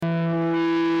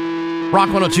Rock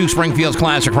 102, Springfield's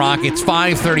Classic Rock. It's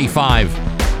 5:35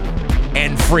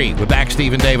 and free. We're back,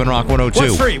 Steve and Dave, and Rock 102.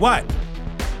 What's free? What?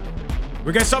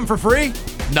 We got something for free?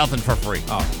 Nothing for free.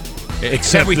 Oh.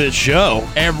 Except this show.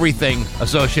 Everything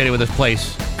associated with this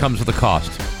place comes with a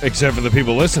cost. Except for the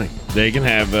people listening. They can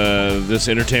have this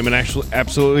entertainment actually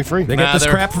absolutely free. They get this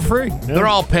crap for free. They're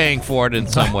all paying for it in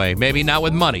some way. Maybe not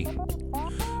with money,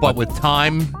 but with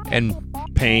time and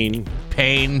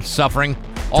pain, suffering,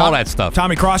 all that stuff.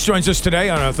 Tommy Cross joins us today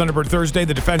on a Thunderbird Thursday,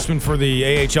 the defenseman for the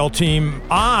AHL team,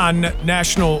 on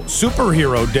National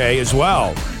Superhero Day as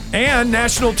well, and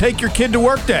National Take Your Kid to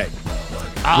Work Day.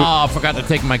 Oh, I forgot to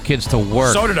take my kids to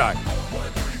work. So did I.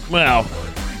 Well,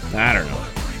 I don't know.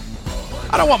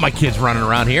 I don't want my kids running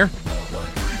around here.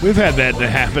 We've had that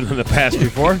happen in the past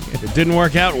before. It didn't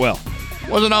work out well.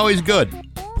 Wasn't always good.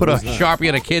 Put a Sharpie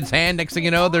in a kid's hand, next thing you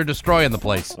know, they're destroying the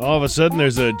place. All of a sudden,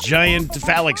 there's a giant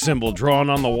phallic symbol drawn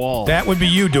on the wall. That would be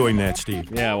you doing that, Steve.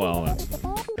 Yeah, well,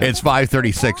 It's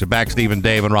 5:36. Back, Steve and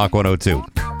Dave, and Rock 102.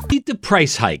 Beat the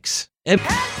price hikes.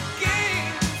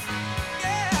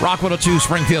 Rock 102,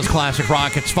 Springfield's Classic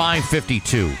Rock. It's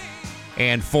 5:52.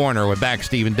 And Foreigner with back,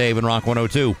 Steve and Dave, and Rock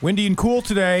 102. Windy and cool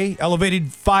today.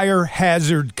 Elevated fire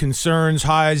hazard concerns.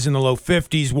 Highs in the low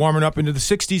 50s. Warming up into the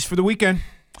 60s for the weekend.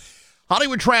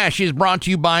 Hollywood Trash is brought to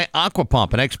you by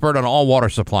Aquapump, an expert on all water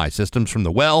supply systems from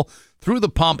the well, through the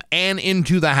pump, and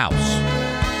into the house.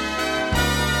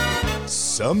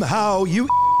 Somehow you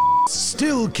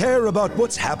still care about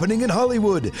what's happening in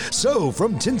Hollywood. So,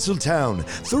 from Tinseltown,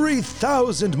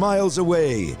 3,000 miles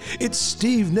away, it's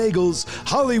Steve Nagel's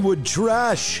Hollywood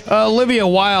Trash. Olivia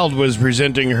Wilde was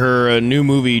presenting her new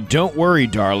movie, Don't Worry,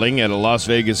 Darling, at a Las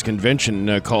Vegas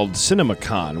convention called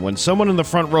CinemaCon when someone in the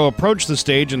front row approached the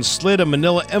stage and slid a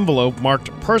manila envelope marked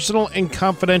personal and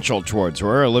confidential towards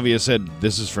her. Olivia said,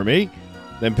 "This is for me,"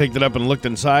 then picked it up and looked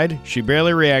inside. She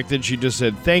barely reacted. She just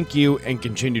said thank you and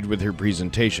continued with her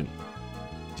presentation.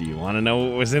 Do you want to know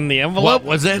what was in the envelope? What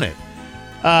was in it?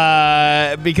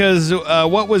 Because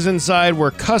what was inside were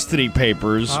custody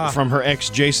papers from her ex,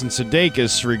 Jason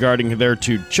Sudeikis, regarding their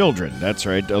 2 children. That's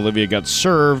right. Olivia got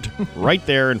served right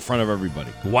there in front of everybody.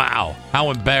 Wow.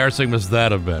 How embarrassing must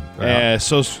that have been?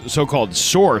 So-called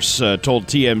source told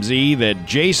TMZ that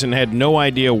Jason had no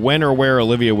idea when or where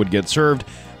Olivia would get served.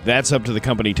 That's up to the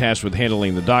company tasked with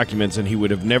handling the documents, and he would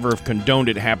have never have condoned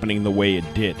it happening the way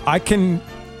it did. I can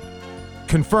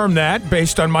confirm that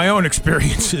based on my own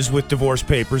experiences with divorce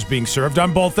papers being served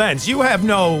on both ends. You have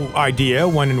no idea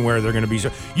when and where they're going to be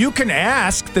served. You can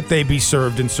ask that they be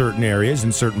served in certain areas,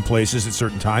 in certain places, at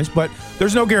certain times, but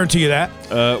there's no guarantee of that.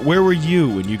 Where were you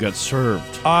when you got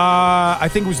served? I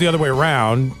think it was the other way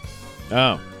around.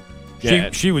 Oh.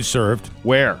 Yeah. She was served.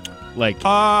 Where?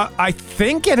 I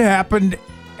think it happened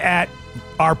at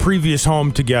our previous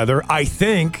home together. I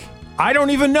think. I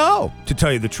don't even know, to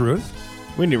tell you the truth.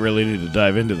 We really need to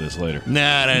dive into this later.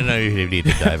 No, you need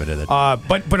to dive into that.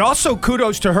 But also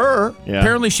kudos to her. Yeah.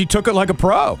 Apparently she took it like a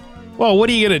pro. Well, what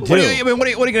are you going to do? What are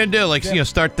you going to do? Like,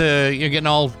 start you're getting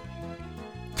all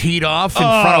teed off in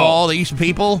front of all these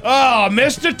people? Oh,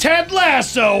 Mr. Ted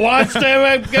Lasso wants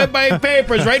to get my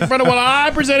papers right in front of while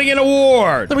I'm presenting an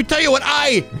award. Let me tell you what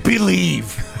I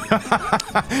believe.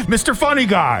 Mr. Funny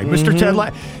Guy. Mr. Ted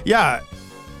Yeah.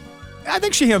 I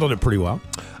think she handled it pretty well.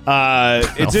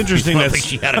 It's interesting I that think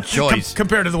she had a choice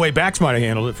compared to the way Bax might have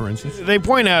handled it, for instance. They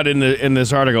point out in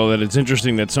this article that it's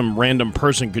interesting that some random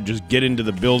person could just get into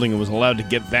the building and was allowed to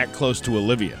get that close to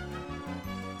Olivia.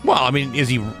 Well, I mean, is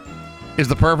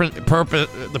the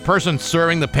person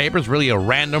serving the papers really a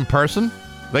random person?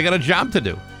 They got a job to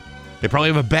do. They probably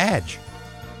have a badge.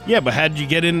 Yeah, but how did you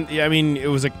get in? I mean,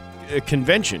 it was a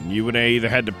convention. You would have either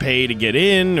had to pay to get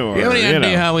in or... You have any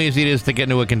idea how easy it is to get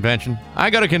into a convention? I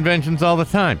go to conventions all the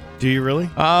time. Do you really?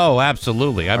 Oh,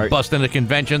 absolutely. I bust into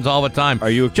conventions all the time. Are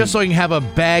you just so you can have a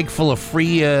bag full of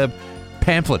free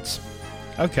pamphlets.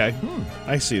 Okay.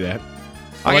 I see that.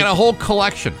 I got a whole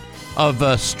collection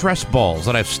of stress balls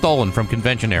that I've stolen from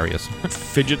convention areas.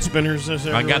 Fidget spinners?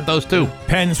 I got those too.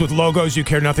 Pens with logos you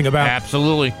care nothing about.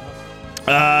 Absolutely.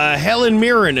 Helen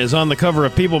Mirren is on the cover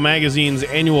of People magazine's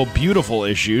annual Beautiful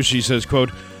issue. She says,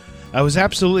 quote, "I was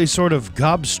absolutely sort of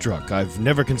gobstruck. I've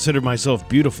never considered myself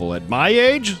beautiful at my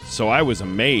age, so I was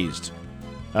amazed."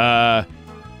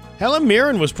 Helen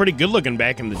Mirren was pretty good looking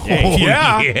back in the day. Oh,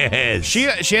 yeah. Yes.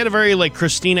 She had a very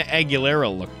Christina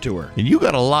Aguilera look to her. And you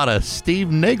got a lot of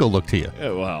Steve Nagel look to you.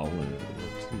 Well,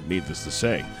 needless to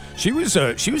say. She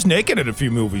was naked in a few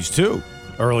movies too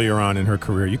earlier on in her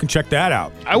career. You can check that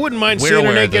out. I wouldn't mind seeing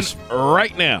her naked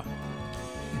right now.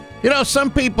 You know,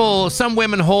 some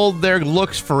women hold their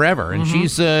looks forever, and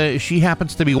she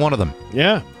happens to be one of them.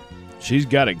 Yeah. She's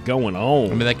got it going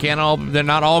on. I mean, they're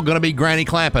not all going to be Granny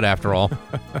Clampett after all.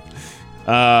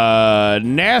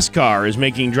 NASCAR is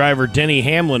making driver Denny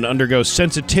Hamlin undergo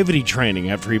sensitivity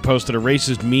training after he posted a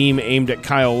racist meme aimed at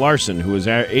Kyle Larson, who is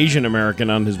Asian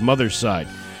American on his mother's side.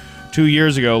 2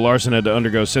 years ago, Larson had to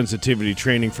undergo sensitivity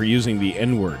training for using the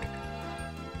N-word.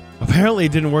 Apparently,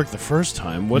 it didn't work the first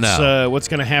time. What's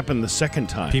going to happen the second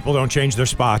time? People don't change their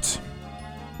spots.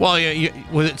 Well,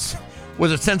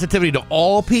 was it sensitivity to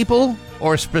all people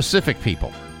or specific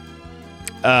people?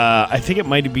 I think it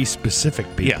might be specific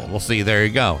people. Yeah, we'll see. There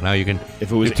you go. Now you can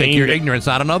take your ignorance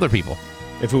out on other people.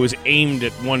 If it was aimed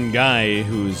at one guy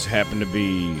who's happened to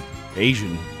be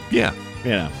Asian, yeah,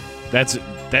 that's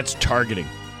targeting.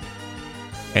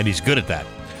 And he's good at that.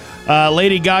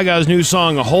 Lady Gaga's new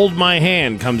song, Hold My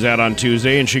Hand, comes out on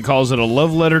Tuesday, and she calls it a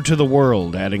love letter to the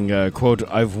world, adding, quote,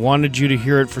 I've wanted you to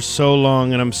hear it for so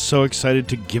long, and I'm so excited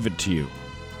to give it to you.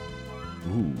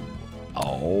 Ooh.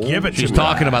 Oh, give it. She's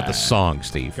talking about the song,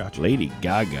 Steve. Gotcha. Lady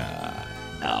Gaga.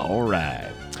 All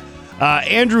right.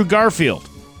 Andrew Garfield.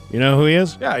 You know who he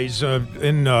is? Yeah, he's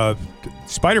in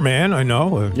Spider-Man, I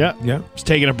know. Yeah. He's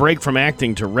taking a break from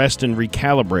acting to rest and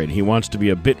recalibrate. He wants to be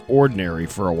a bit ordinary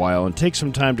for a while and take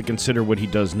some time to consider what he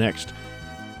does next.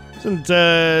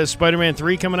 Isn't Spider-Man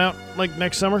 3 coming out like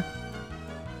next summer?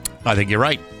 I think you're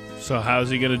right. So how's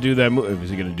he going to do that movie? Is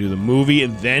he going to do the movie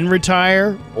and then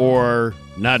retire, or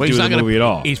not do the movie at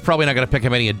all? He's probably not going to pick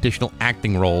up any additional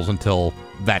acting roles until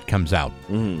that comes out.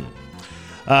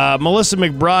 Melissa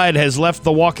McBride has left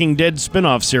the Walking Dead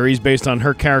spin-off series based on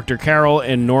her character Carol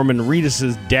and Norman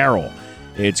Reedus' Daryl.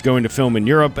 It's going to film in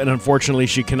Europe, and unfortunately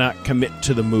she cannot commit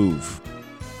to the move.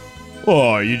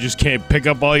 Oh, you just can't pick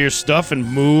up all your stuff and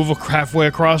move halfway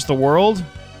across the world?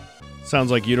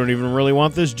 Sounds like you don't even really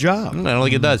want this job. I don't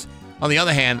think it does. On the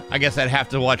other hand, I guess I'd have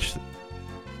to watch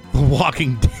The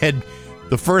Walking Dead,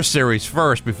 the first series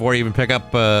first, before I even pick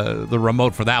up the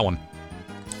remote for that one.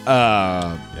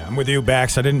 Yeah, I'm with you,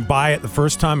 Bax. I didn't buy it the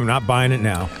first time. I'm not buying it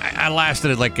now. I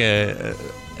lasted like an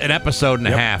episode and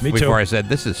a half before I said,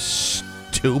 this is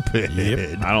stupid.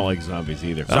 Yep. I don't like zombies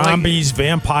either. Zombies,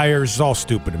 vampires, all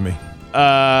stupid to me.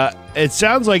 It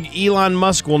sounds like Elon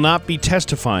Musk will not be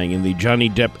testifying in the Johnny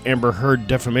Depp Amber Heard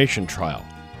defamation trial.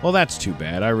 Well, that's too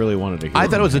bad. I really wanted to hear I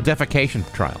thought it was a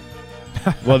defecation trial.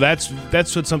 Well, that's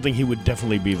what something he would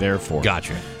definitely be there for.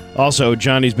 Gotcha. Also,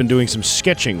 Johnny's been doing some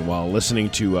sketching while listening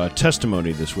to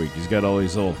testimony this week. He's got all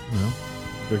these little...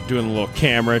 They're doing a little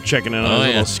camera, checking in on those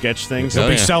little sketch things. He'll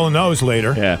be selling those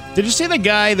later. Yeah. Did you see the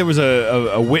guy? There was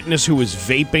a witness who was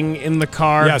vaping in the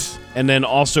car. Yes. And then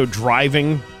also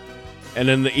driving. And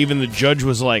then even the judge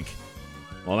was like,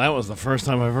 well, that was the first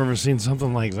time I've ever seen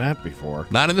something like that before.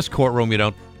 Not in this courtroom, you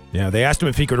don't. Yeah, they asked him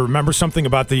if he could remember something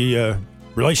about the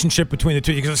relationship between the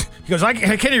two. He goes, I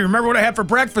can't even remember what I had for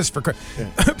breakfast.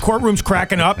 Courtroom's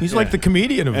cracking up. He's like the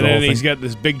comedian of the whole thing. And then he's got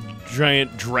this big,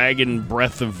 giant dragon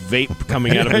breath of vape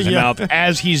coming out of his mouth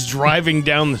as he's driving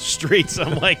down the streets.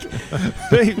 I'm like,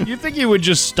 you think you would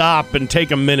just stop and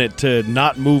take a minute to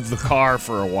not move the car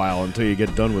for a while until you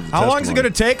get done with the How long is it going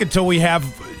to take until we have,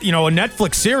 a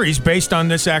Netflix series based on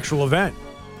this actual event?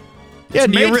 It's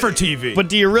made for TV. But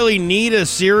do you really need a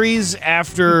series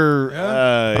after...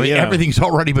 everything's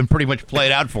already been pretty much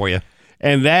played out for you.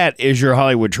 And that is your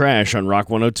Hollywood Trash on Rock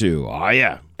 102. Oh,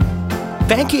 yeah.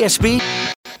 Thank you, SB.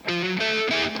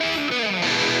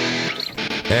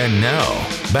 And now,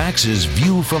 Bax's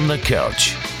View from the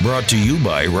Couch. Brought to you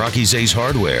by Rocky's Ace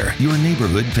Hardware, your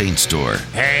neighborhood paint store.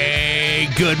 Hey,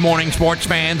 good morning, sports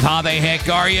fans. How the heck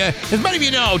are you? As many of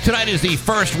you know, tonight is the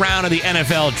first round of the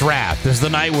NFL Draft. This is the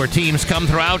night where teams come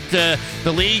throughout the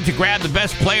league to grab the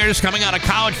best players coming out of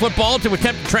college football to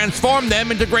attempt to transform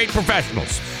them into great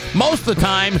professionals. Most of the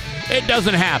time, it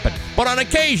doesn't happen, but on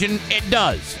occasion, it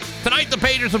does. Tonight, the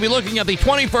Patriots will be looking at the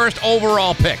 21st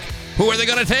overall pick. Who are they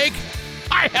going to take?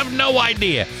 I have no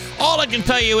idea. All I can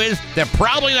tell you is they're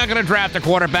probably not going to draft a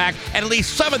quarterback, and at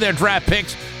least some of their draft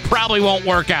picks probably won't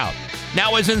work out.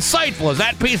 Now, as insightful as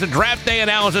that piece of draft day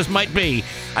analysis might be,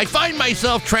 I find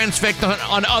myself transfixed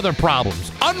on other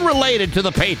problems, unrelated to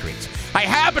the Patriots. I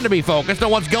happen to be focused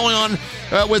on what's going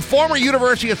on with former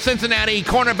University of Cincinnati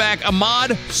cornerback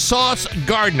Ahmad Sauce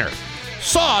Gardner.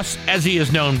 Sauce, as he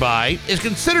is known by, is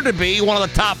considered to be one of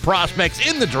the top prospects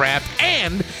in the draft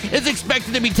and is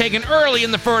expected to be taken early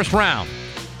in the first round.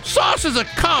 Sauce is a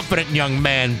confident young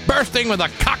man, bursting with a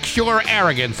cocksure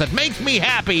arrogance that makes me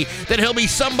happy that he'll be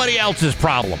somebody else's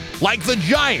problem, like the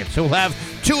Giants, who'll have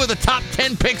 2 of the top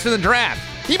 10 picks in the draft.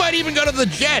 He might even go to the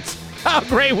Jets. How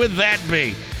great would that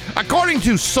be? According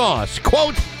to Sauce,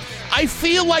 quote, I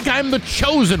feel like I'm the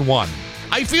chosen one.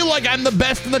 I feel like I'm the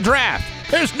best in the draft.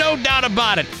 There's no doubt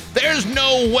about it. There's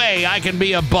no way I can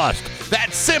be a bust.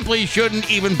 That simply shouldn't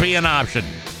even be an option.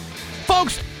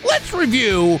 Folks, let's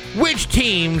review which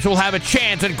teams will have a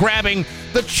chance at grabbing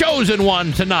the chosen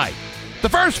one tonight. The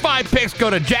first 5 picks go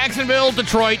to Jacksonville,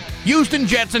 Detroit, Houston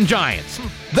Jets, and Giants.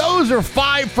 Those are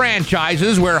 5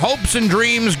 franchises where hopes and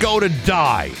dreams go to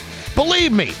die.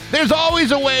 Believe me, there's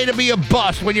always a way to be a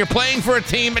bust when you're playing for a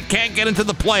team that can't get into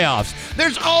the playoffs.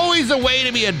 There's always a way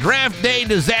to be a draft day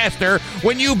disaster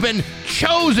when you've been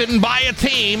chosen by a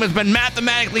team has been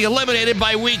mathematically eliminated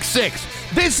by week 6.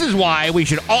 This is why we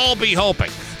should all be hoping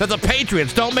that the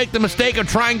Patriots don't make the mistake of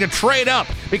trying to trade up,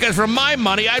 because for my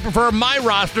money, I prefer my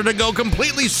roster to go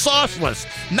completely sauceless.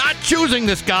 Not choosing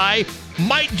this guy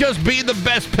might just be the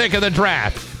best pick of the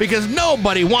draft, because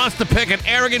nobody wants to pick an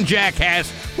arrogant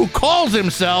jackass who calls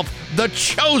himself the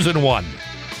chosen one.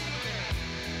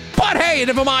 But hey,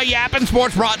 enough of my yapping.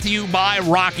 Sports brought to you by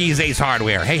Rocky's Ace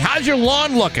Hardware. Hey, how's your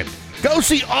lawn looking? Go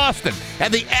see Austin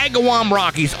at the Agawam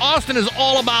Rockies. Austin is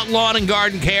all about lawn and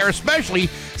garden care, especially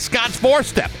Scott's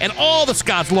 4-Step and all the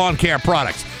Scott's lawn care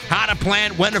products. How to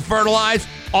plant, when to fertilize,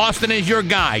 Austin is your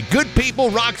guy. Good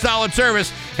people, rock solid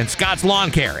service, and Scott's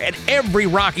Lawn Care at every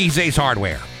Rocky's Ace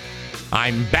Hardware.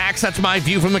 I'm back. That's my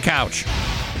view from the couch.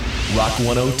 Rock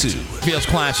 102. Feels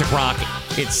classic rock.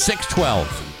 It's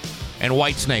 6:12. And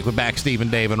Whitesnake with back Steve and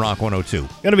Dave and Rock 102.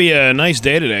 Going to be a nice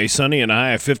day today. Sunny and a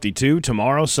high of 52.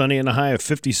 Tomorrow, sunny and a high of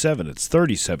 57. It's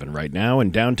 37 right now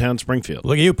in downtown Springfield.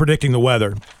 Look at you predicting the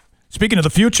weather. Speaking of the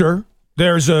future,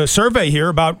 there's a survey here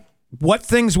about what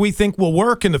things we think will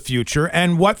work in the future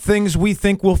and what things we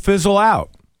think will fizzle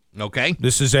out. Okay.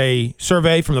 This is a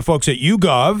survey from the folks at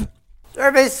YouGov.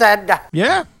 Survey said.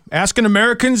 Yeah, asking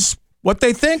Americans what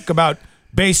they think about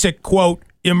basic, quote,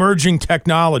 emerging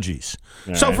technologies.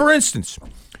 All so, right. for instance,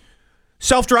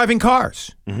 self-driving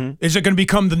cars. Is it going to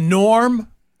become the norm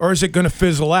or is it going to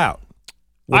fizzle out?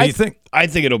 What do you think? I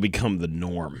think it'll become the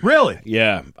norm. Really?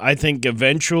 Yeah. I think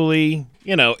eventually,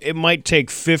 it might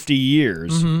take 50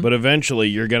 years, but eventually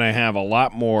you're going to have a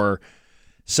lot more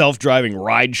self-driving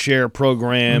rideshare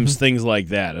programs, things like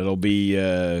that. It'll be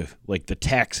like the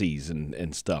taxis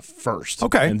and stuff first.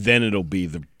 Okay. And then it'll be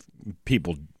the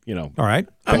people, All right.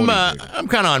 I'm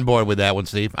kind of on board with that one,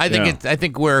 Steve. I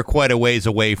think we're quite a ways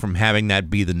away from having that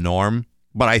be the norm,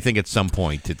 but I think at some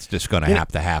point it's just going to have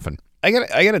to happen. I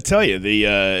gotta tell you,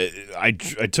 I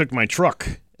took my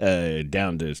truck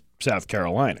down to South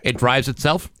Carolina. It drives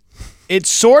itself? It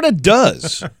sort of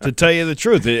does, to tell you the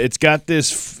truth. It's got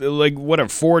this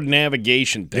Ford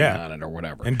navigation thing on it or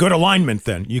whatever. And good alignment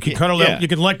then. You can you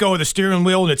can let go of the steering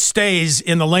wheel and it stays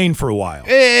in the lane for a while.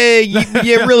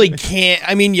 You really can't.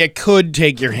 I mean, you could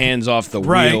take your hands off the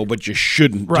wheel, but you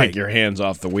shouldn't take your hands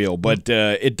off the wheel. But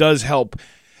it does help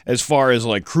as far as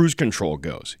like cruise control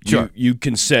goes. Sure. You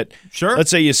can set, let's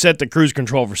say you set the cruise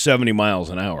control for 70 miles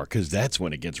an hour, because that's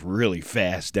when it gets really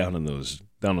fast down in those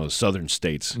southern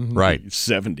states. Right.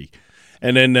 70.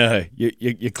 And then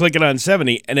you click it on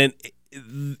 70, and then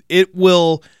it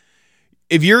will,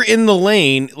 if you're in the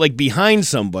lane, like behind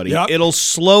somebody, it'll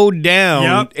slow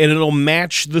down and it'll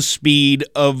match the speed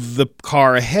of the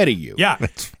car ahead of you. Yeah.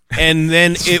 And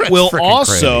then it will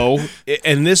also,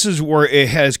 and this is where it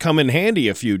has come in handy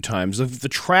a few times, if the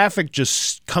traffic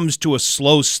just comes to a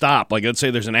slow stop, like let's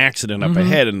say there's an accident up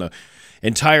ahead and the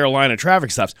entire line of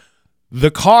traffic stops,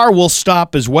 the car will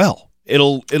stop as well.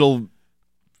 It'll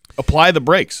apply the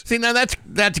brakes. See, now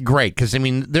that's great, because I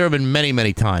mean there have been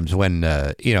many times when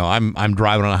I'm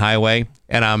driving on a highway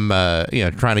and I'm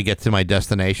trying to get to my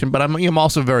destination, but I'm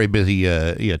also very busy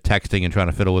texting and trying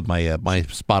to fiddle with my my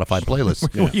Spotify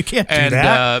playlist. Well, you can't do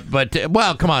that. But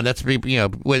come on, that's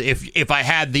if I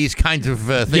had these kinds of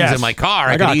things in my car,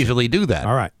 I could easily do that.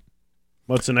 All right.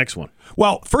 What's the next one?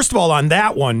 Well, first of all, on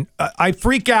that one, I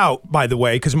freak out, by the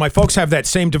way, because my folks have that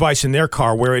same device in their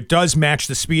car where it does match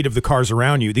the speed of the cars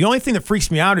around you. The only thing that freaks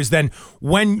me out is then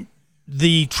when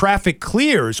the traffic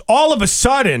clears, all of a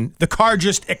sudden, the car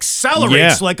just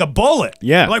accelerates like a bullet.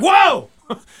 Yeah. Like, whoa!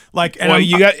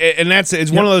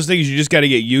 It's one of those things you just got to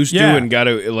get used to and got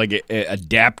to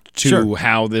adapt to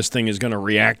how this thing is going to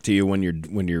react to you when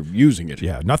you're using it.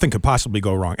 Yeah, nothing could possibly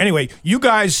go wrong. Anyway, you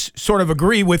guys sort of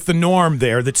agree with the norm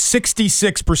there that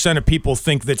 66% of people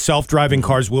think that self-driving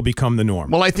cars will become the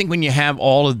norm. Well, I think when you have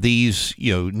all of these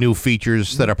new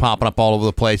features that are popping up all over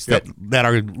the place that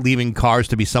are leaving cars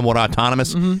to be somewhat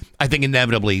autonomous, I think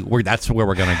inevitably that's where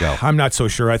we're going to go. I'm not so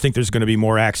sure. I think there's going to be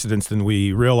more accidents than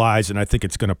we realize, and I think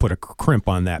it's going to put a crimp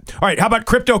on that. All right, how about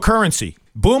cryptocurrency?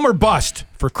 Boom or bust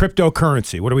for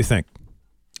cryptocurrency? What do we think?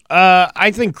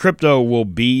 I think crypto will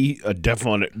be a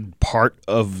definite part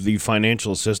of the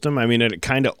financial system. I mean, it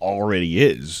kind of already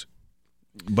is.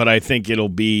 but I think it'll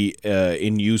be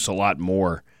in use a lot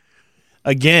more.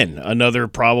 Again, another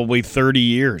probably 30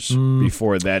 years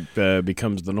before that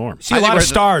becomes the norm. See a lot of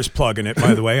stars plugging it,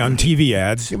 by the way, on TV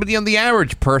ads. Yeah, but the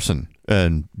average person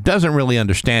doesn't really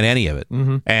understand any of it,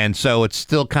 and so it's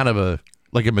still kind of a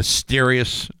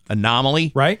mysterious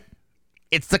anomaly. Right?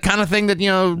 It's the kind of thing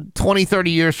that 20,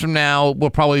 30 years from now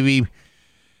will probably be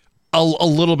a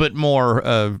little bit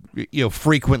more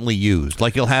frequently used.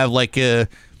 Like you'll have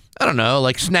I don't know,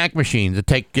 like snack machines that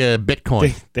take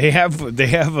Bitcoin. They have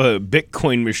a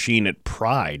Bitcoin machine at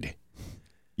Pride.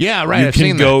 Yeah, right. I've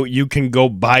seen that. You can go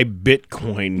buy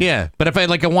Bitcoin. Yeah, but if I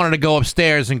wanted to go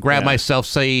upstairs and grab myself,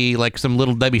 say, like some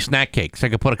Little Debbie snack cakes, I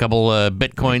could put a couple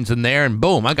Bitcoins in there, and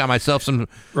boom, I got myself some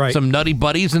Nutty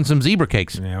Buddies and some zebra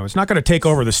cakes. Yeah, it's not going to take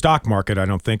over the stock market, I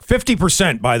don't think.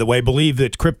 50%, by the way, believe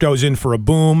that crypto's in for a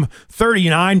boom.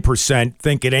 39%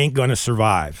 think it ain't going to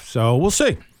survive. So we'll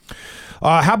see.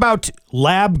 How about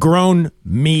lab-grown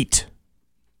meat?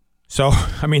 So,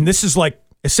 I mean, this is like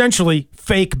essentially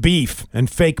fake beef and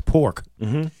fake pork.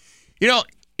 Mm-hmm.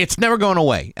 It's never going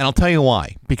away, and I'll tell you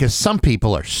why. Because some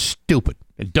people are stupid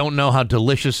and don't know how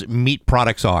delicious meat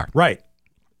products are. Right.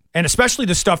 And especially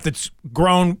the stuff that's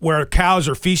grown where cows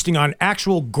are feasting on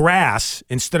actual grass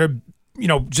instead of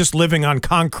just living on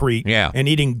concrete and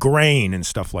eating grain and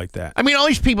stuff like that. I mean, all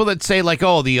these people that say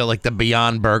the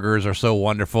Beyond Burgers are so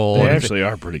wonderful. They actually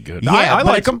are pretty good. Yeah, I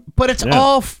like them, but it's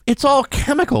all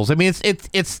chemicals. I mean,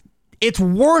 it's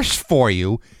worse for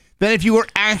you than if you were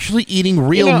actually eating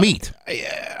real meat.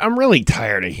 I'm really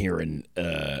tired of hearing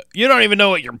you don't even know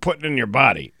what you're putting in your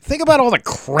body. Think about all the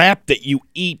crap that you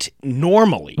eat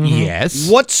normally. Mm-hmm.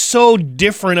 Yes. What's so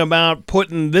different about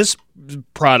putting this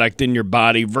product in your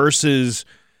body versus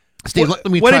Steve,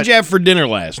 what did you have for dinner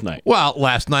last night? Well,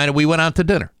 last night we went out to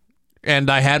dinner, and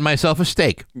I had myself a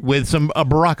steak with some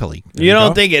broccoli. You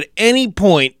don't think at any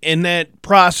point in that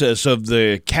process of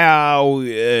the cow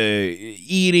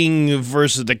eating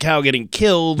versus the cow getting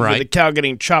killed, or the cow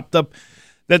getting chopped up,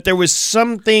 that there was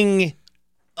something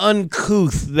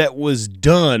uncouth that was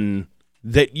done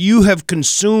that you have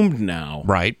consumed now,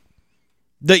 right?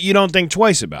 That you don't think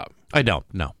twice about. I don't.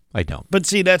 No, I don't. But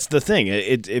see, that's the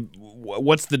thing.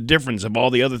 What's the difference of all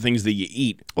the other things that you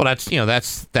eat? Well, that's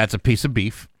a piece of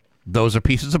beef. Those are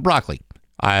pieces of broccoli.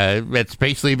 It's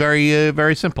basically very,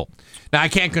 very simple. Now, I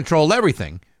can't control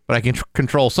everything, but I can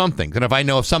control some things. And if I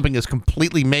know if something is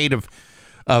completely made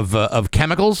of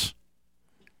chemicals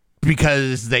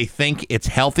because they think it's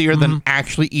healthier than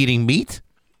actually eating meat,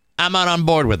 I'm not on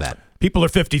board with that. People are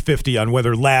 50-50 on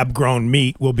whether lab-grown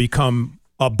meat will become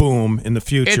a boom in the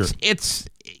future.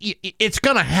 It's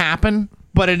going to happen,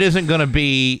 but it isn't going to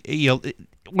be,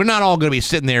 we're not all going to be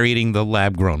sitting there eating the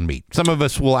lab-grown meat. Some of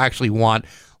us will actually want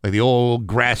like the old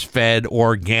grass-fed,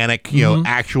 organic,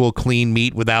 actual clean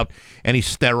meat without any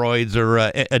steroids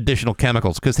or additional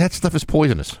chemicals, because that stuff is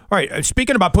poisonous. All right,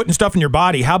 speaking about putting stuff in your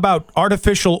body, how about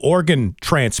artificial organ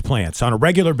transplants on a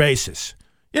regular basis?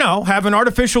 Having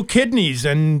artificial kidneys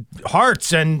and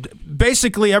hearts and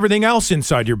basically everything else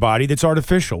inside your body that's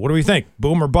artificial. What do we think?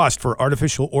 Boom or bust for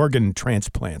artificial organ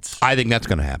transplants? I think that's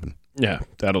going to happen. Yeah,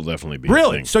 that'll definitely be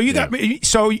really. A thing.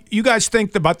 So you guys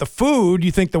think about the food.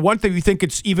 You think the one thing you think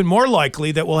it's even more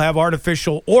likely that we'll have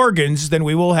artificial organs than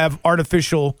we will have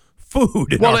artificial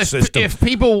food in our system. If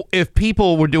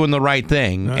people were doing the right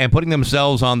thing and putting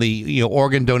themselves on the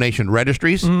organ donation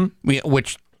registries,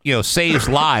 which saves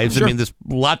lives. Sure. I mean, there's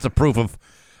lots of proof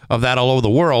of that all over the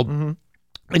world, and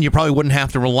you probably wouldn't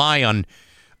have to rely on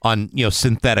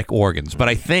synthetic organs. But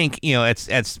I think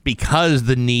it's because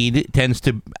the need tends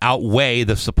to outweigh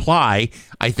the supply.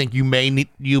 I think you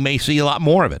may see a lot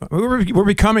more of it. We're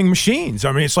becoming machines.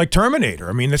 I mean, it's like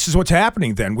Terminator. I mean, this is what's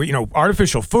happening. Then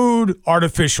artificial food,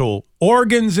 artificial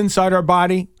organs inside our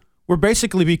body. We're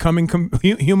basically becoming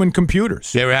human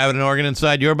computers. You ever have an organ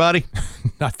inside your body?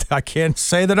 I can't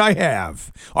say that I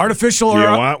have. Artificial Do you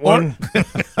want one?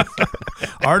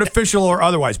 Artificial or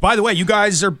otherwise. By the way, you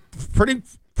guys are pretty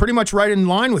much right in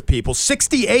line with people.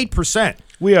 68%.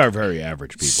 We are very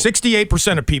average people.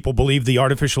 68% of people believe the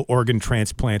artificial organ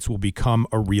transplants will become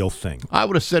a real thing. I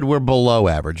would have said we're below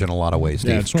average in a lot of ways,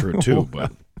 Steve. Yeah, that's true, too,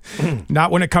 but...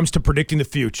 Not when it comes to predicting the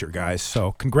future, guys.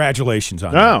 So congratulations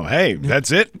on that. Oh, hey,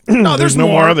 that's it? No, there's no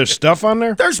more. more other stuff on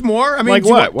there? There's more. I mean, like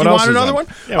what? What do you else want is another on? one?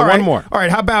 Yeah, all one right. more. All right,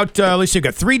 how about, let's see, you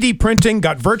got 3D printing,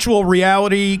 got virtual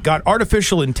reality, got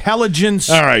artificial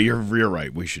intelligence. All right, you're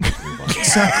right. We should move on.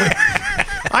 Exactly.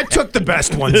 I took the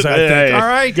best ones, I think. All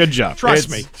right? Good job. Trust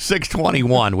me.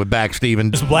 621 with Back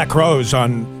Steven. This is Black Crowes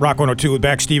on Rock 102 with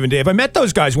Back Steve and Dave. I met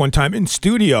those guys one time in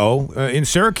studio in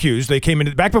Syracuse. They came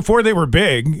in back before they were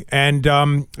big, and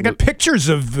I got pictures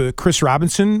of Chris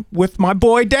Robinson with my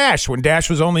boy Dash when Dash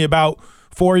was only about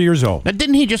 4 years old. Now,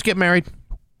 didn't he just get married?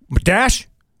 Dash?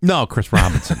 No, Chris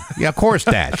Robinson. Yeah, of course,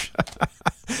 Dash.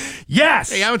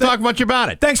 Yes. Hey, I haven't talked much about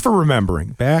it. Thanks for remembering,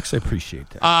 Bax. I appreciate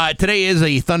that. Today is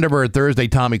a Thunderbird Thursday.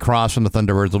 Tommy Cross from the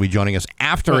Thunderbirds will be joining us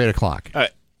after 8 o'clock.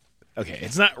 Okay,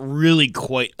 it's not really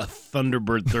quite a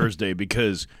Thunderbird Thursday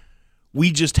because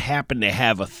we just happen to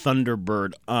have a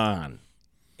Thunderbird on.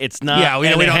 It's not,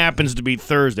 it happens to be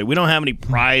Thursday. We don't have any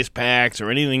prize packs or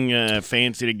anything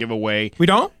fancy to give away. We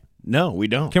don't? No, we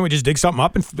don't. Can we just dig something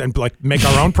up and like make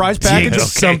our own prize package? Dig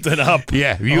something up.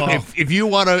 Yeah, if you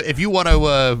want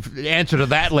to answer to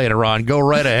that later on, go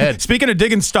right ahead. Speaking of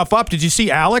digging stuff up, did you see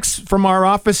Alex from our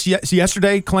office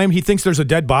yesterday claimed he thinks there's a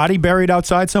dead body buried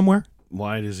outside somewhere?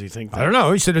 Why does he think that? I don't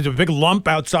know. He said there's a big lump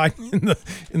outside in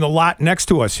the lot next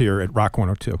to us here at Rock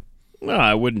 102. No,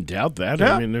 I wouldn't doubt that.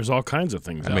 Yeah. I mean, there's all kinds of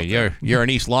things out there. You're in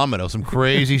East Longmeadow. Some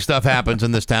crazy stuff happens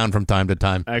in this town from time to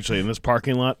time. Actually, in this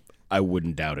parking lot, I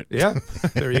wouldn't doubt it. Yeah,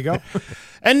 there you go.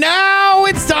 And now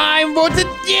it's time for Today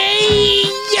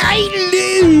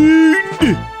I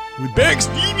Learned with Back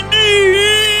Steve and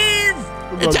Dave.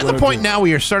 It's at the point now where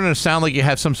you're starting to sound like you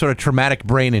have some sort of traumatic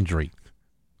brain injury.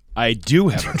 I do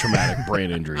have a traumatic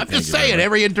brain injury. I'm just saying,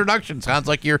 every introduction sounds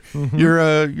like you're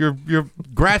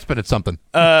grasping at something.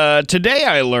 Today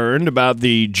I learned about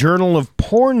the Journal of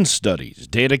Porn Studies,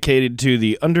 dedicated to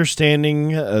the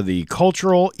understanding the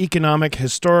cultural, economic,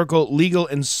 historical, legal,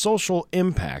 and social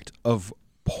impact of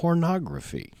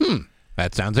pornography.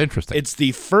 That sounds interesting. It's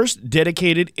the first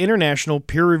dedicated international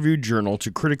peer-reviewed journal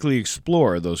to critically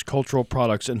explore those cultural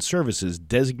products and services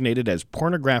designated as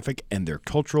pornographic and their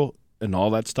cultural and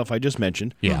all that stuff I just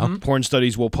mentioned. Yeah. Porn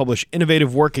Studies will publish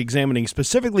innovative work examining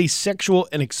specifically sexual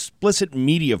and explicit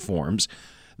media forms,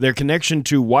 their connection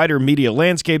to wider media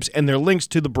landscapes, and their links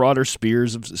to the broader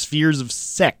spheres of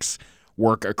sex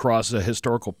work across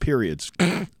historical periods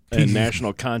and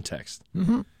national context.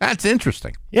 That's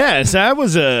interesting. Yes,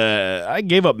 I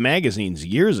gave up magazines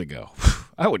years ago.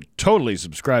 I would totally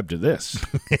subscribe to this.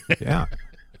 Yeah.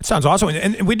 It sounds awesome.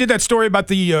 And we did that story about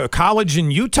the college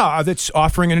in Utah that's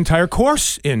offering an entire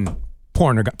course in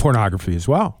pornography as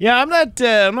well. Yeah, I'm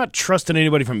not trusting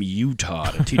anybody from Utah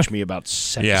to teach me about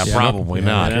sex. Yeah, probably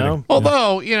not. You know?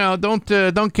 Although,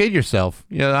 don't kid yourself.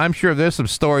 I'm sure there's some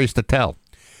stories to tell.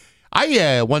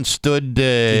 I once stood.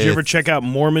 Did you ever check out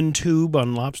Mormon Tube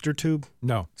on Lobster Tube?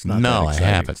 No. It's not No, that I exciting.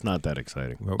 haven't. It's not that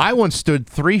exciting. I once stood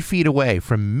 3 feet away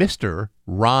from Mr.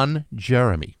 Ron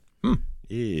Jeremy.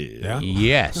 Yeah.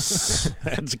 Yes.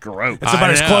 That's gross. It's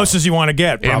about as close as you want to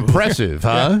get, probably. Impressive,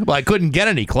 huh? Well, I couldn't get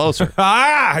any closer.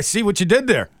 I see what you did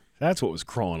there. That's what was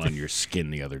crawling on your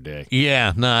skin the other day.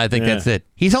 Yeah, no, I think that's it.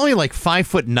 He's only like 5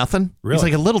 foot nothing. Really? He's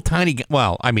like a little tiny guy.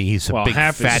 Well, I mean, he's a big,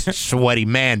 fat, sweaty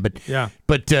man, but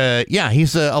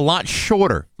he's a lot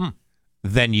shorter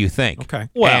than you think. Okay.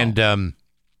 Well, and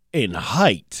in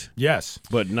height, yes,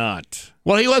 but not.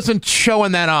 Well, he wasn't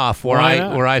showing that off where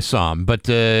I saw him, but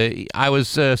I was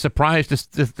surprised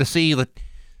to see that,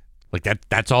 like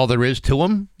that's all there is to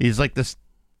him. He's like this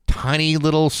tiny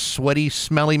little sweaty,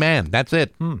 smelly man. That's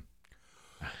it.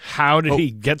 How did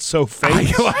he get so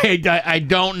famous? I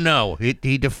don't know.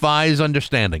 He defies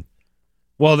understanding.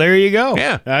 Well, there you go.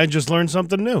 Yeah. I just learned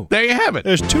something new. There you have it.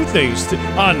 There's 2 things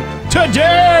on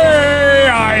Today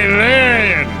I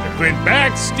Learned with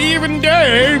Back Steve and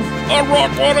Dave on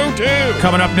Rock 102.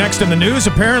 Coming up next in the news,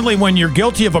 apparently when you're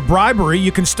guilty of a bribery,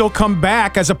 you can still come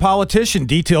back as a politician.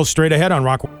 Details straight ahead on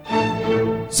Rock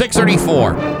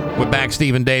 634 with Back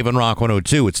Steve and Dave on Rock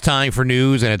 102. It's time for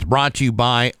news, and it's brought to you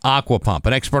by Aquapump,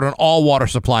 an expert on all water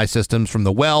supply systems from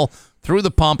the well through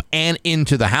the pump and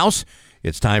into the house.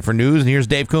 It's time for news, and here's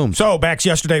Dave Coombs. So, Bax,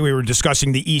 yesterday we were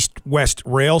discussing the East-West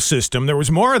rail system. There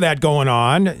was more of that going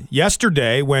on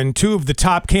yesterday when 2 of the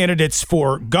top candidates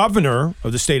for governor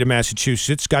of the state of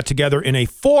Massachusetts got together in a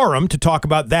forum to talk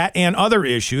about that and other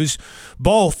issues.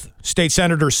 Both State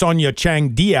Senator Sonia Chang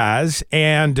Diaz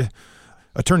and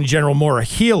Attorney General Maura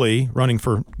Healey, running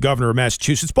for governor of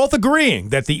Massachusetts, both agreeing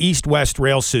that the East-West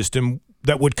rail system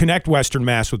that would connect Western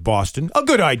Mass with Boston, a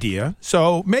good idea.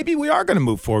 So maybe we are going to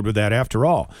move forward with that after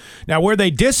all. Now, where they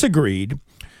disagreed,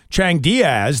 Chang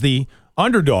Diaz, the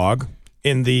underdog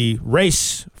in the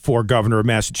race for governor of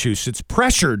Massachusetts,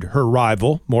 pressured her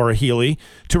rival, Maura Healey,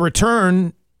 to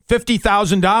return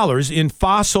 $50,000 in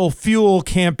fossil fuel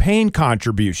campaign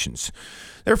contributions.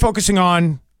 They're focusing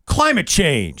on climate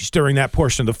change during that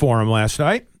portion of the forum last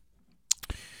night.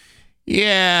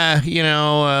 Yeah,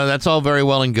 that's all very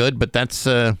well and good, but that's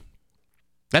got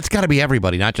to be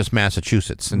everybody, not just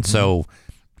Massachusetts. And so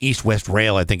East-West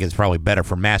Rail, I think, is probably better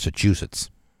for Massachusetts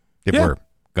if we're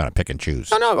going to pick and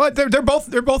choose. No, they're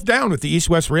both down with the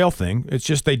East-West Rail thing. It's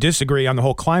just they disagree on the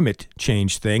whole climate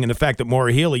change thing and the fact that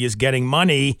Maura Healey is getting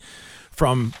money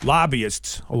from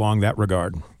lobbyists along that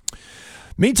regard.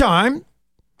 Meantime,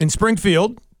 in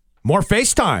Springfield, more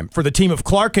FaceTime for the team of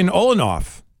Clark and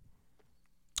Olenoff.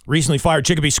 Recently fired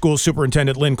Chicopee School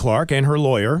Superintendent Lynn Clark and her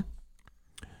lawyer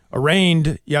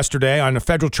arraigned yesterday on a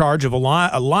federal charge of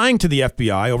lying to the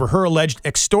FBI over her alleged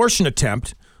extortion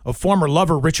attempt of former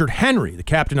lover Richard Henry, the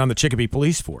captain on the Chicopee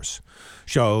Police Force.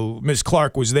 So Ms.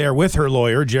 Clark was there with her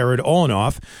lawyer, Jared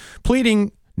Olenoff,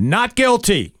 pleading not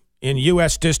guilty in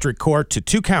U.S. District Court to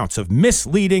 2 counts of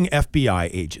misleading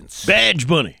FBI agents. Badge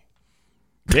Bunny.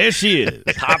 There she is,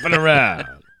 hopping around.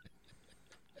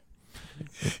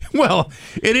 Well,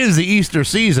 it is the Easter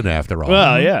season after all.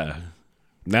 Well, yeah.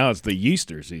 Now it's the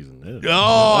Easter season.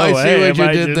 I see what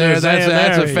you did there.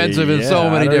 That's offensive in so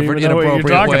many different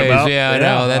inappropriate ways. Yeah, I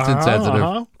know. That's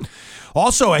insensitive.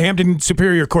 Also, a Hampton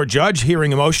Superior Court judge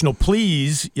hearing emotional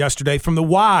pleas yesterday from the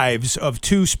wives of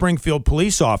 2 Springfield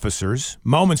police officers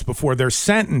moments before their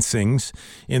sentencings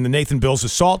in the Nathan Bills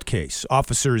assault case.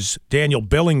 Officers Daniel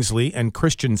Billingsley and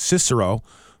Christian Cicero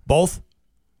both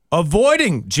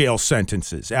avoiding jail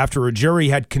sentences after a jury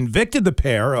had convicted the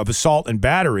pair of assault and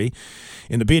battery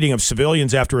in the beating of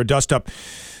civilians after a dust-up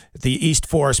at the East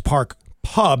Forest Park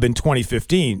pub in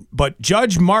 2015. But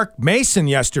Judge Mark Mason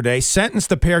yesterday sentenced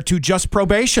the pair to just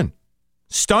probation,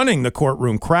 stunning the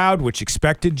courtroom crowd, which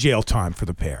expected jail time for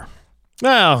the pair.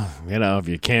 Well, if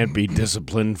you can't be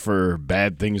disciplined for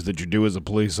bad things that you do as a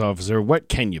police officer, what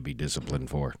can you be disciplined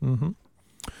for? Mm-hmm.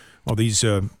 Well, these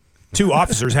 2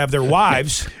 officers have their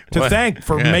wives to thank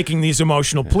for making these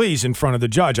emotional pleas in front of the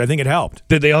judge. I think it helped.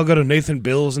 Did they all go to Nathan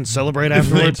Bills and celebrate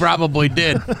afterwards? They probably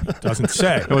did. Doesn't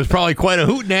say. It was probably quite a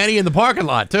hootenanny in the parking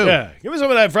lot, too. Yeah. Give me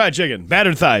some of that fried chicken.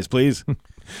 Battered thighs, please.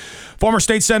 Former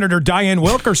State Senator Diane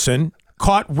Wilkerson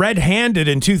caught red-handed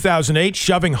in 2008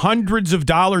 shoving hundreds of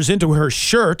dollars into her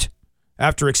shirt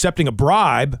after accepting a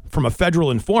bribe from a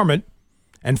federal informant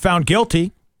and found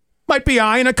guilty. Might be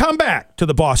eyeing a comeback to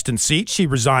the Boston seat she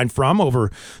resigned from over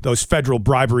those federal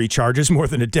bribery charges more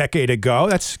than a decade ago.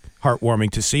 That's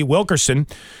heartwarming to see. Wilkerson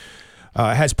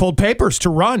has pulled papers to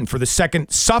run for the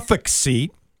 2nd Suffolk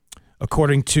seat,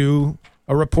 according to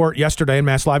a report yesterday in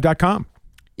MassLive.com.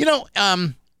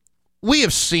 We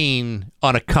have seen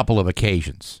on a couple of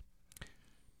occasions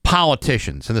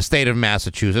politicians in the state of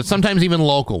Massachusetts, sometimes even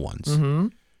local ones,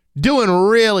 doing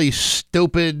really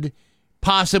stupid,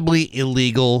 possibly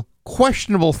illegal,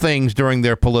 questionable things during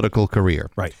their political career.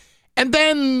 Right. And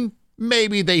then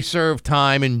maybe they serve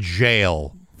time in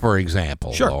jail, for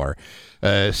example, or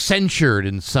censured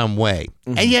in some way.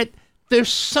 And yet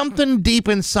there's something deep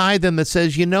inside them that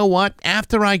says, you know what?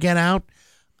 After I get out,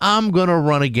 I'm going to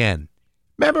run again.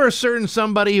 Remember a certain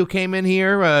somebody who came in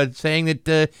here saying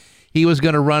that he was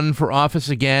going to run for office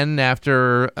again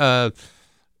after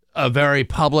a very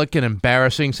public and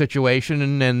embarrassing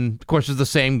situation, and of course is the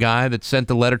same guy that sent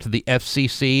the letter to the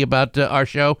FCC about our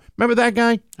show. Remember that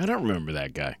guy? I don't remember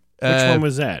that guy. Which one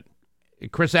was that?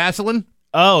 Chris Asselin?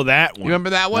 Oh, that one. You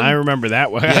remember that one? I remember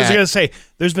that one. Yeah. I was going to say,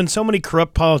 there's been so many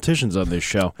corrupt politicians on this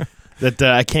show that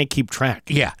I can't keep track.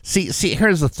 Yeah. See,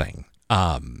 here's the thing.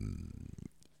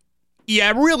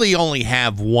 You really only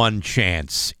have one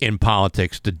chance in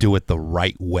politics to do it the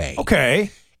right way.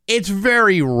 Okay. It's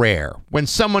very rare when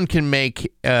someone can make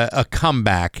a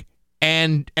comeback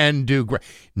and do great.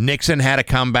 Nixon had a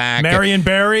comeback. Marion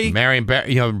Barry,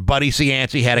 Buddy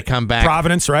Cianci had a comeback.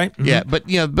 Providence, right? Mm-hmm.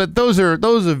 Yeah, but those are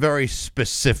very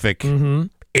specific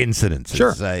incidences.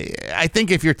 Sure. I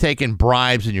think if you're taking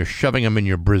bribes and you're shoving them in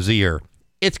your brassiere,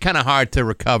 it's kind of hard to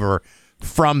recover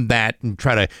from that and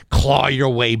try to claw your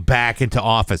way back into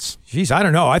office. Jeez, I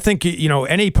don't know. I think,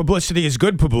 any publicity is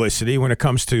good publicity when it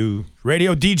comes to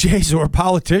radio DJs or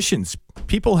politicians.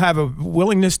 People have a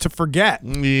willingness to forget.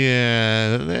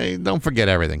 Yeah, they don't forget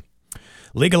everything.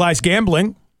 Legalized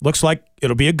gambling looks like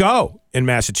it'll be a go in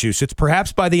Massachusetts,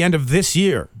 perhaps by the end of this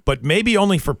year, but maybe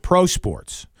only for pro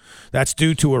sports. That's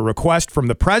due to a request from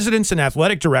the presidents and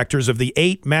athletic directors of the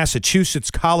 8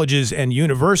 Massachusetts colleges and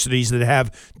universities that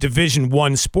have Division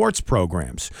I sports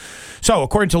programs. So,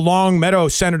 according to Long Meadow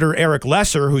Senator Eric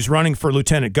Lesser, who's running for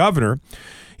lieutenant governor,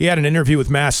 he had an interview with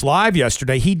Mass Live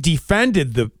yesterday. He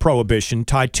defended the prohibition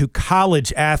tied to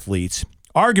college athletes,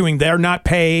 arguing they're not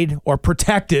paid or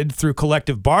protected through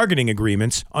collective bargaining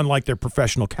agreements, unlike their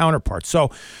professional counterparts.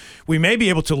 So we may be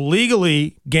able to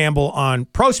legally gamble on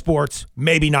pro sports,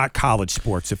 maybe not college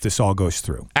sports if this all goes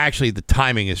through. Actually, the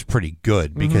timing is pretty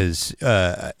good because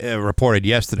reported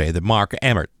yesterday that Mark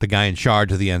Emmert, the guy in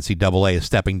charge of the NCAA, is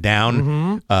stepping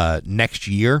down next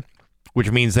year, which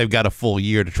means they've got a full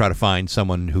year to try to find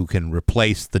someone who can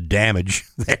replace the damage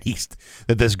that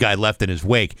this guy left in his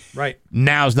wake. Right.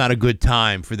 Now's not a good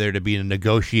time for there to be a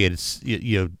negotiated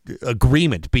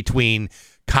agreement between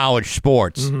college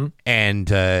sports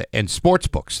and sports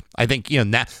books. I think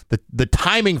the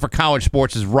timing for college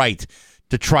sports is right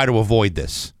to try to avoid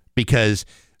this because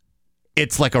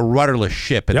it's like a rudderless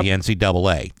ship at the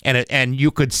NCAA, and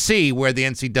you could see where the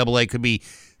NCAA could be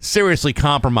seriously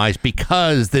compromised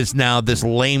because there's now this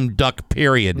lame duck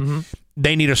period.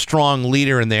 They need a strong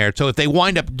leader in there. So if they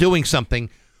wind up doing something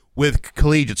with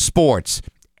collegiate sports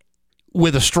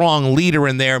with a strong leader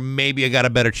in there, maybe I got a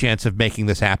better chance of making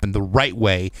this happen the right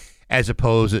way as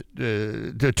opposed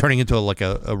to turning into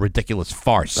a ridiculous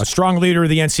farce. A strong leader of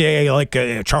the NCAA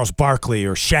like Charles Barkley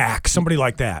or Shaq, somebody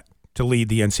like that, to lead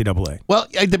the NCAA. Well,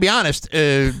 to be honest,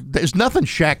 there's nothing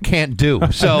Shaq can't do.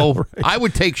 So I know, right? I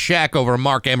would take Shaq over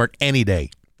Mark Emmert any day.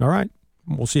 All right.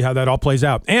 We'll see how that all plays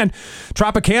out. And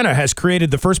Tropicana has created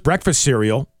the first breakfast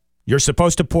cereal you're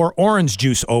supposed to pour orange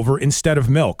juice over instead of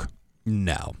milk.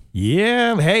 No.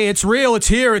 Yeah. Hey, it's real. It's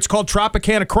here. It's called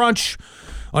Tropicana Crunch.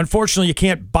 Unfortunately, you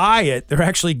can't buy it. They're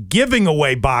actually giving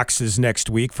away boxes next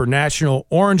week for National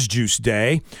Orange Juice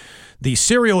Day. The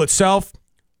cereal itself,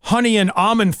 honey and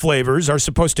almond flavors, are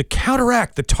supposed to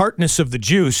counteract the tartness of the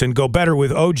juice and go better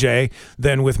with OJ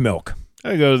than with milk.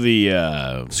 I go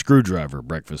the screwdriver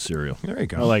breakfast cereal. There you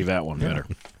go. I like that one better.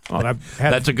 Oh,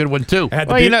 that's a good one, too.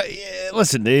 Well,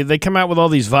 listen, they come out with all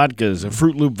these vodkas,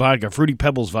 Fruit Loop vodka, Fruity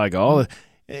Pebbles vodka,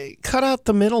 cut out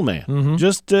the middleman.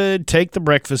 Just take the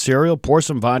breakfast cereal, pour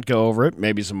some vodka over it,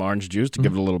 maybe some orange juice to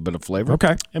give it a little bit of flavor.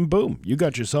 Okay. And boom, you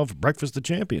got yourself a breakfast of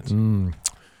champions.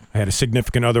 I had a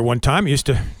significant other one time. Used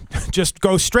to just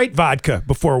go straight vodka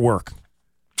before work.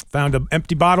 Found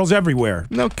empty bottles everywhere.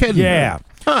 No kidding. Yeah.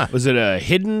 Huh. Was it a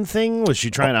hidden thing? Was she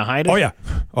trying to hide it?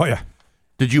 Oh, yeah.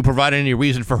 Did you provide any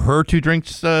reason for her to drink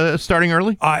starting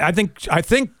early? I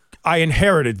think I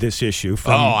inherited this issue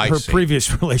from her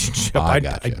previous relationship. I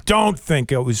don't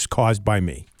think it was caused by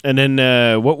me. And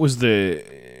then what was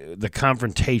the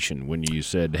confrontation when you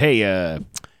said, hey,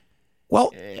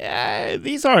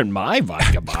 these aren't my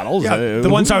vodka bottles. The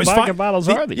ones I was vodka bottles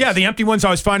are these? Yeah, the empty ones I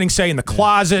was finding, say, in the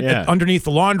closet, underneath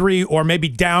the laundry, or maybe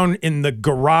down in the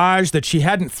garage that she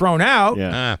hadn't thrown out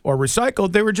or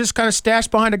recycled. They were just kind of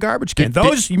stashed behind a garbage can.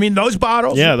 You mean those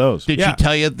bottles? Yeah, those. Did she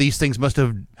tell you these things must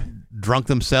have drunk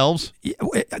themselves?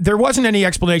 There wasn't any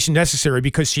explanation necessary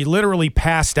because she literally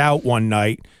passed out one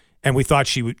night. And we thought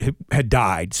she had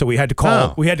died, so we had to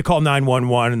call. We had to call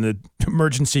 911, and the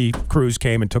emergency crews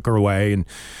came and took her away. And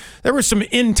there was some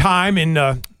time in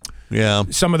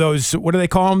some of those. What do they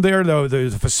call them there?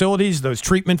 The facilities, those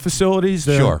treatment facilities.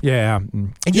 Sure. Yeah.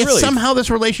 And yet somehow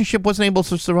this relationship wasn't able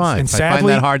to survive. And sadly, I find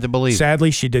that hard to believe. Sadly,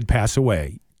 she did pass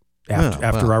away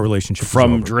after our relationship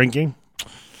from was over. Drinking.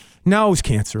 No, it was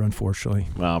cancer, unfortunately.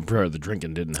 Well, I'm sure the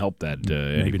drinking didn't help that.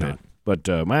 Maybe not. But,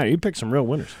 man, you picked some real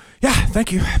winners. Yeah,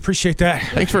 thank you. Appreciate that.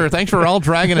 Thanks for all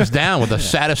dragging us down with the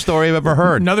saddest story I've ever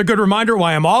heard. Another good reminder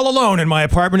why I'm all alone in my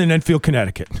apartment in Enfield,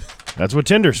 Connecticut. That's what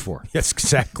Tinder's for. Yes,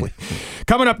 exactly.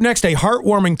 Coming up next, a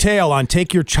heartwarming tale on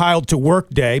Take Your Child to Work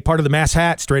Day, part of the Mass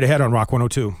Hat, straight ahead on Rock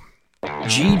 102.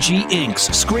 GG Inks,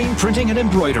 screen printing and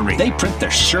embroidery. They print the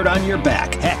shirt on your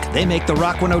back. Heck, they make the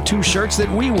Rock 102 shirts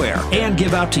that we wear and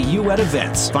give out to you at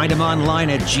events. Find them online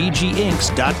at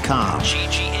gginks.com.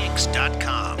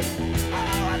 gginks.com.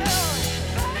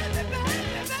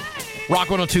 Rock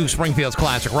 102, Springfield's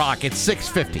Classic Rock. It's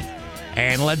 6:50.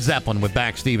 And Led Zeppelin with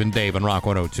Back Steve and Dave on Rock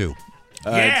 102.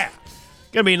 Yeah.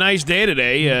 Going to be a nice day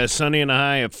today. Sunny and a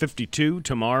high of 52.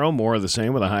 Tomorrow, more of the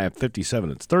same with a high of 57.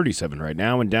 It's 37 right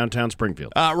now in downtown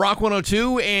Springfield. Rock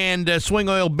 102 and Swing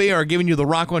Oil Beer are giving you the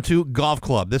Rock 102 Golf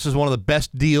Club. This is one of the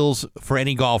best deals for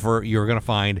any golfer you're going to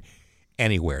find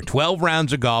anywhere. 12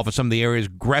 rounds of golf at some of the area's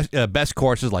best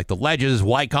courses like the Ledges,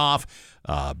 Wyckoff,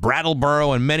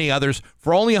 Brattleboro, and many others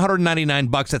for only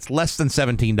 $199. That's less than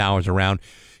 $17 a round.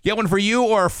 Get one for you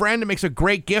or a friend. It makes a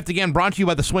great gift. Again, brought to you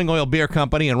by the Swing Oil Beer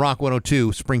Company and Rock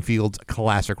 102, Springfield's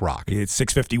Classic Rock. It's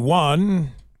 6:51,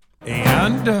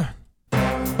 and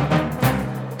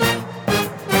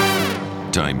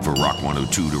time for Rock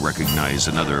 102 to recognize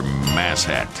another Mass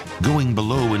Hat, going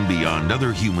below and beyond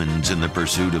other humans in the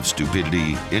pursuit of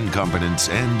stupidity, incompetence,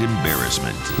 and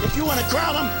embarrassment. If you want to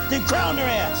crown them, then crown their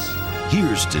ass.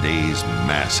 Here's today's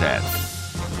Mass Hat.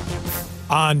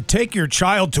 On Take Your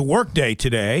Child to Work Day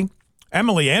today,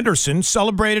 Emily Anderson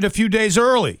celebrated a few days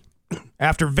early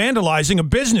after vandalizing a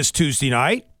business Tuesday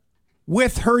night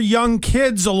with her young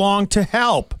kids along to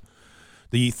help.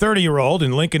 The 30-year-old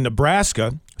in Lincoln,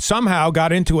 Nebraska, somehow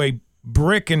got into a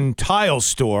brick and tile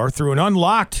store through an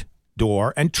unlocked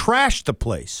door and trashed the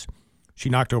place. She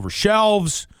knocked over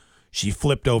shelves. She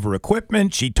flipped over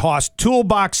equipment. She tossed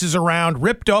toolboxes around,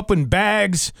 ripped open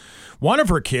bags. One of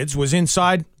her kids was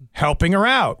inside helping her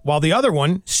out, while the other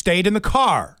one stayed in the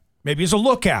car, maybe as a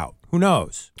lookout. Who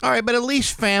knows? All right, but at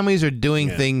least families are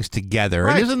doing things together.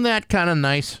 Right. And isn't that kind of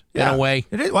nice in a way?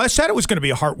 It is. Well, I said it was going to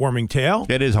be a heartwarming tale.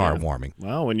 It is heartwarming.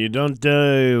 Well, when you don't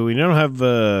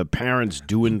have parents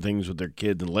doing things with their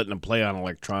kids and letting them play on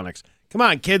electronics. Come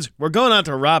on, kids, we're going out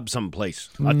to rob someplace,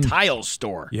 a tile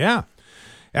store. Yeah.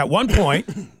 At one point,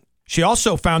 she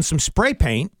also found some spray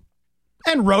paint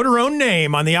and wrote her own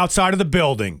name on the outside of the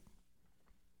building,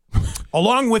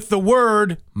 along with the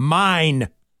word mine.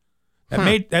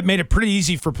 That made it pretty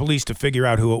easy for police to figure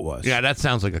out who it was. Yeah, that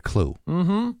sounds like a clue.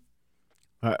 Mm-hmm.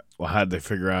 Well, how did they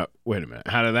figure out? Wait a minute.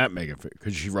 How did that make it?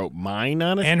 Because she wrote mine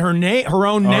on it? And her own name. Her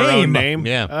own name?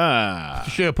 Yeah.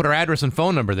 She should have put her address and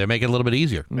phone number there, make it a little bit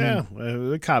easier. Yeah.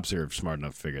 The cops are smart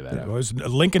enough to figure that out. It was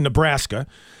Lincoln, Nebraska.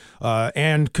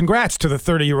 And congrats to the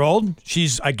 30-year-old.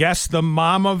 She's, I guess, the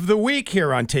mom of the week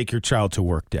here on Take Your Child to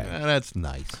Work Day. That's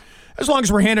nice. As long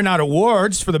as we're handing out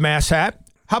awards for the Mass Hat,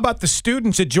 how about the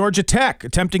students at Georgia Tech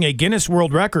attempting a Guinness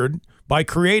World Record by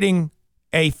creating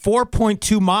a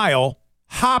 4.2-mile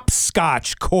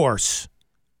hopscotch course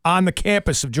on the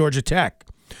campus of Georgia Tech?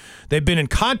 They've been in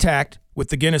contact with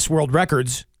the Guinness World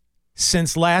Records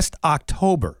since last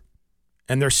October,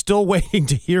 and they're still waiting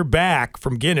to hear back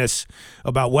from Guinness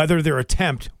about whether their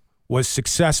attempt was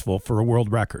successful for a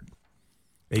world record.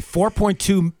 A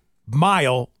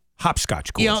 4.2-mile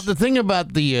hopscotch course. You know, the thing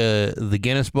about the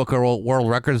Guinness Book of World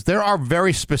Records, there are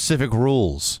very specific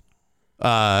rules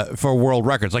for world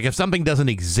records. Like if something doesn't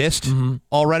exist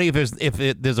already,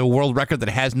 if there's a world record that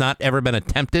has not ever been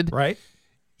attempted, right?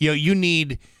 You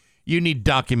need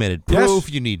documented proof,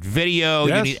 Yes. you need video,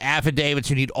 Yes. you need affidavits,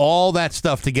 you need all that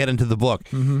stuff to get into the book.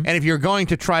 And if you're going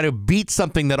to try to beat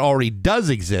something that already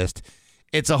does exist,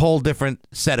 it's a whole different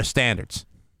set of standards.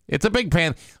 It's a big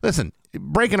pan. Listen,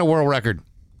 breaking a world record,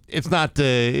 it's not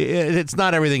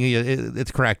everything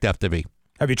it's cracked up to be.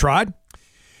 Have you tried?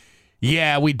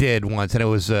 Yeah, we did once, and it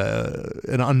was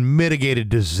an unmitigated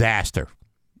disaster.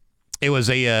 It was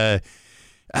a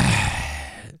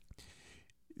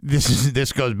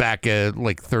this goes back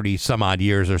like 30 some odd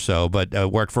years or so, but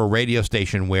worked for a radio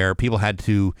station where people had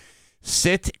to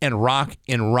sit and rock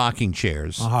in rocking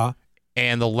chairs,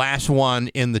 and the last one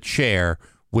in the chair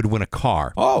would win a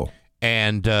car. Oh.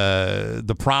 And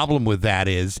the problem with that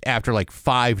is after like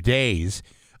 5 days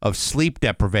of sleep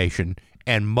deprivation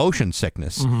and motion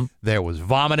sickness, there was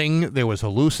vomiting, there was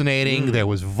hallucinating, there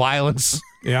was violence.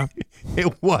 Yeah.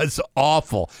 It was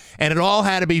awful. And it all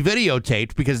had to be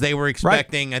videotaped because they were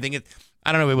expecting, I don't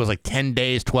know if it was like 10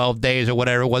 days, 12 days or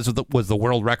whatever it was the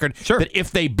world record. Sure. That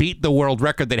if they beat the world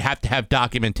record, they'd have to have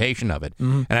documentation of it.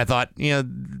 And I thought,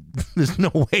 there's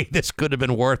no way this could have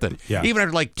been worth it. Yeah. Even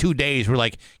after like 2 days, we're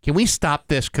like, can we stop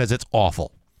this because it's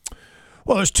awful?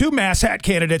 Well, there's two Mass Hat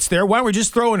candidates there. Why don't we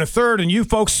just throw in a third, and you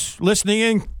folks listening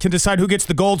in can decide who gets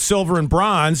the gold, silver, and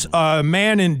bronze. A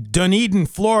man in Dunedin,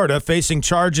 Florida, facing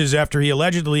charges after he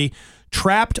allegedly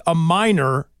trapped a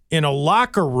minor in a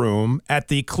locker room at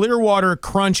the Clearwater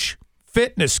Crunch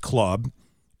Fitness Club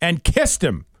and kissed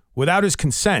him without his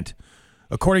consent.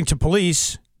 According to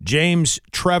police, James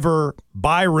Trevor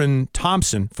Byron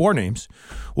Thompson, 4 names,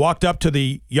 walked up to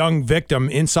the young victim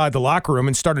inside the locker room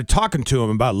and started talking to him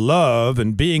about love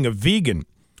and being a vegan.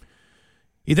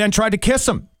 He then tried to kiss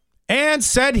him and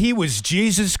said he was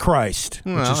Jesus Christ,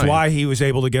 which is why he was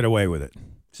able to get away with it.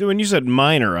 See, when you said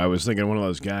minor, I was thinking one of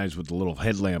those guys with the little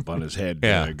headlamp on his head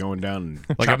going down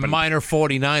and Like a minor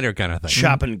 49er kind of thing.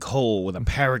 chopping coal with a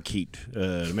parakeet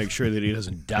to make sure that he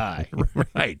doesn't die.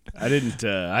 Right. I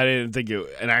didn't think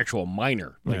an actual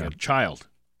minor, like a child.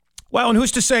 Well, and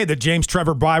who's to say that James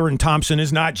Trevor Byron Thompson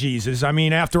is not Jesus? I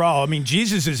mean, after all,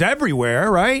 Jesus is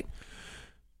everywhere, right?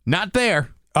 Not there.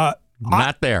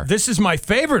 Not there. This is my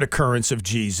favorite occurrence of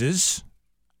Jesus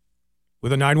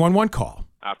with a 911 call.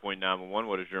 I-Point 911,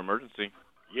 what is your emergency?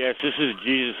 Yes, this is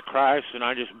Jesus Christ, and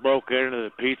I just broke into the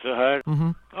Pizza Hut.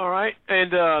 All right,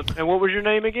 and what was your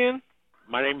name again?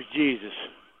 My name is Jesus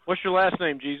What's your last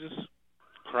name, Jesus?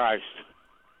 Christ.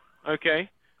 Okay,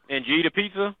 and G to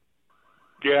pizza?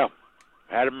 Yeah,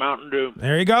 had a Mountain Dew.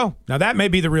 There you go. Now, that may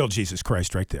be the real Jesus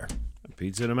Christ right there.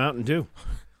 Pizza and a Mountain Dew.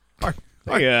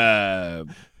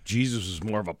 Jesus was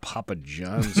more of a Papa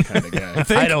John's kind of guy.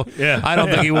 I don't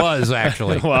think he was,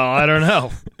 actually. Well, I don't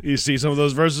know. You see some of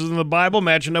those verses in the Bible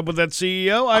matching up with that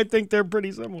CEO? I think they're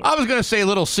pretty similar. I was going to say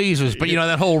Little Caesars, but,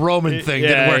 that whole Roman thing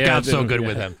didn't work out so good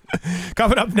with him.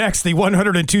 Coming up next, the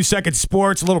 102-second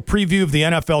sports, a little preview of the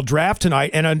NFL draft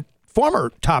tonight, and a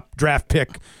former top draft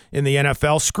pick in the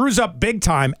NFL screws up big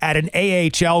time at an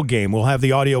AHL game. We'll have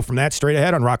the audio from that straight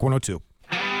ahead on Rock 102.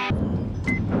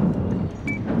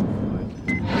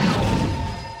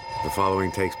 The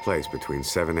following takes place between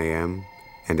 7 a.m.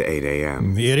 and 8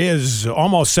 a.m. It is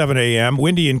almost 7 a.m.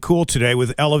 Windy and cool today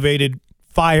with elevated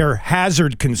fire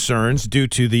hazard concerns due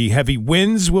to the heavy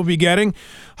winds we'll be getting.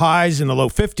 Highs in the low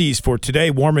 50s for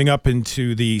today, warming up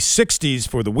into the 60s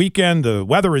for the weekend. The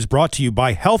weather is brought to you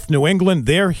by Health New England.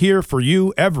 They're here for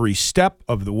you every step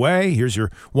of the way. Here's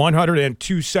your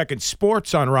 102-second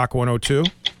sports on Rock 102.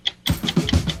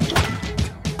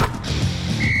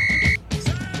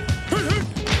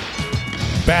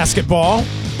 Basketball.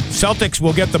 Celtics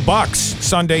will get the Bucks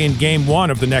Sunday in Game 1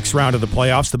 of the next round of the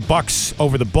playoffs. The Bucks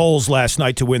over the Bulls last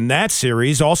night to win that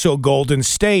series. Also, Golden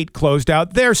State closed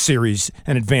out their series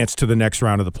and advanced to the next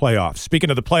round of the playoffs. Speaking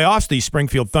of the playoffs, the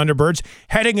Springfield Thunderbirds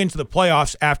heading into the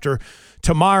playoffs after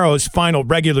tomorrow's final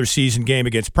regular season game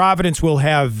against Providence. We'll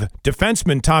have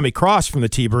defenseman Tommy Cross from the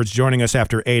T-Birds joining us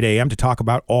after 8 a.m. to talk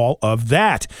about all of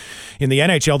that. In the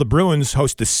NHL, the Bruins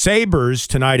host the Sabres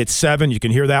tonight at 7. You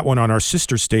can hear that one on our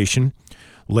sister station,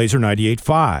 Laser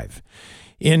 98.5.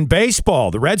 In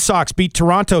baseball, the Red Sox beat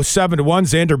Toronto 7-1.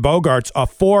 Xander Bogaerts, a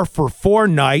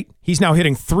 4-for-4 night. He's now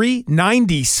hitting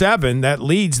 .397. That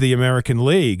leads the American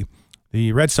League.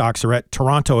 The Red Sox are at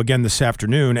Toronto again this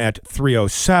afternoon at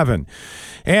 3:07.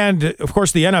 And, of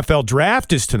course, the NFL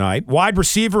draft is tonight. Wide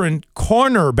receiver and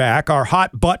cornerback are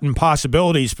hot-button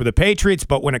possibilities for the Patriots,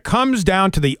 but when it comes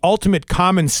down to the ultimate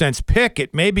common-sense pick,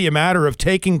 it may be a matter of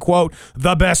taking, quote,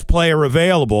 the best player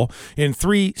available. In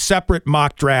 3 separate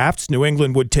mock drafts, New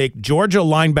England would take Georgia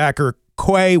linebacker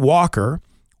Quay Walker,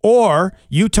 or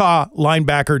Utah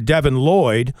linebacker Devin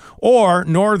Lloyd, or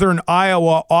Northern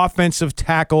Iowa offensive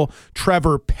tackle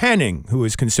Trevor Penning, who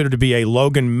is considered to be a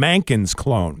Logan Mankins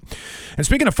clone. And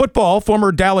speaking of football,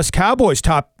 former Dallas Cowboys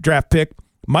top draft pick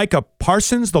Micah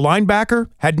Parsons, the linebacker,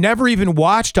 had never even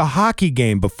watched a hockey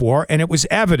game before, and it was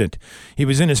evident. He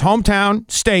was in his hometown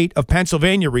state of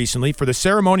Pennsylvania recently for the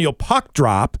ceremonial puck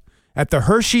drop at the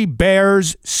Hershey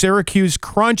Bears Syracuse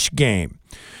Crunch game.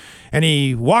 And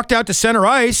he walked out to center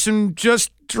ice and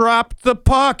just dropped the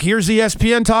puck. Here's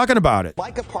ESPN talking about it.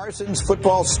 Micah Parsons,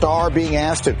 football star, being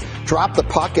asked to drop the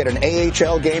puck at an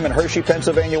AHL game in Hershey,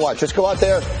 Pennsylvania. Watch, just go out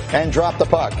there and drop the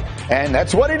puck. And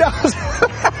that's what he does.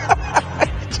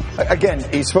 Again,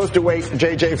 he's supposed to wait,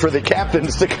 JJ, for the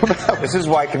captains to come out. This is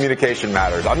why communication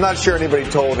matters. I'm not sure anybody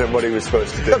told him what he was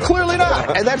supposed to do. No, clearly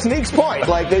not. And that's Neek's point.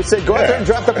 Like, they said, go out there and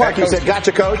drop the puck. He said,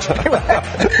 gotcha, coach.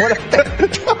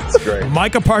 That's great.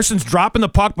 Micah Parsons dropping the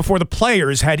puck before the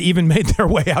players had even made their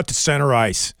way out to center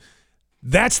ice.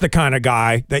 That's the kind of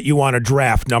guy that you want to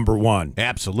draft number 1.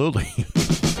 Absolutely.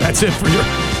 That's it for your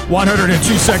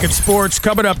 102-second sports.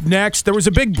 Coming up next, there was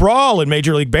a big brawl in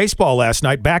Major League Baseball last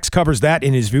night. Bax covers that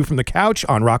in his View from the Couch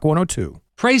on Rock 102.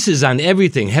 Prices on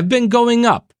everything have been going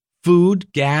up.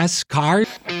 Food, gas, cars.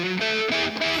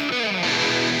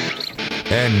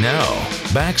 And now,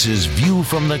 Bax's View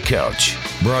from the Couch.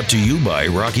 Brought to you by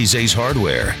Rocky's Ace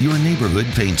Hardware, your neighborhood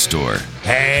paint store.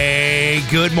 Hey,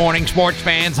 good morning, sports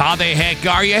fans. How the heck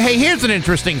are you? Hey, here's an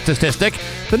interesting statistic.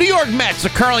 The New York Mets are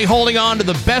currently holding on to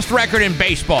the best record in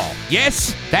baseball.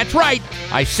 Yes, that's right.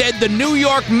 I said the New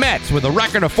York Mets with a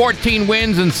record of 14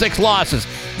 wins and 6 losses.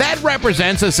 That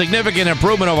represents a significant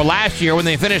improvement over last year when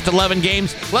they finished 11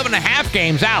 and a half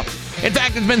games out. In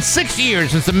fact, it's been 6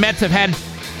 years since the Mets have had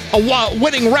a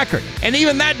winning record, and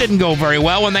even that didn't go very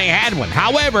well when they had one.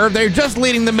 However, they're not just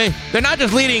leading the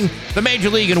Major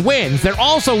League in wins, they're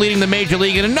also leading the Major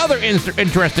League in another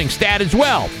interesting stat as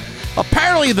well.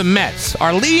 Apparently, the Mets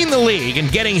are leading the league in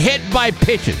getting hit by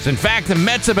pitches. In fact, the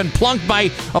Mets have been plunked by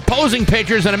opposing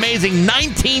pitchers an amazing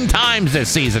 19 times this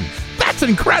season. That's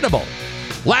incredible.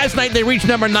 Last night, they reached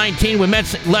number 19 when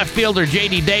Mets left fielder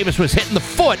J.D. Davis was hit in the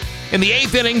foot in the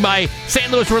 8th inning by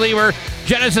St. Louis reliever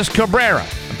Genesis Cabrera.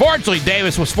 Unfortunately,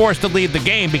 Davis was forced to leave the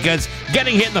game because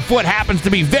getting hit in the foot happens to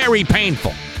be very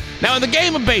painful. Now, in the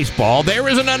game of baseball, there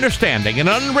is an understanding, an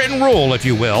unwritten rule, if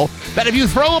you will, that if you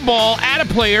throw a ball at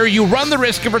a player, you run the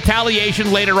risk of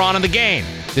retaliation later on in the game.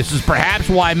 This is perhaps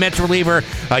why Mets reliever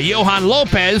Johan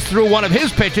Lopez threw one of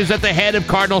his pitches at the head of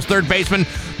Cardinals third baseman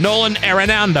Nolan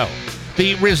Arenado.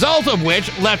 The result of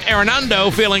which left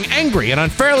Hernando feeling angry and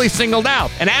unfairly singled out.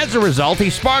 And as a result, he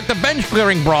sparked a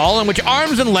bench-clearing brawl in which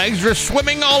arms and legs were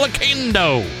swimming all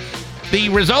akimbo. The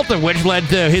result of which led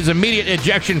to his immediate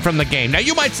ejection from the game. Now,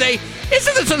 you might say,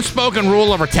 isn't this unspoken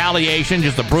rule of retaliation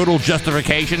just a brutal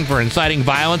justification for inciting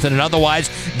violence in an otherwise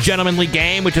gentlemanly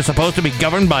game, which is supposed to be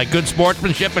governed by good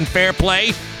sportsmanship and fair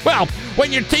play? Well,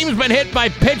 when your team's been hit by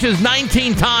pitches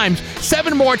 19 times,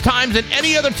 7 more times than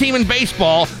any other team in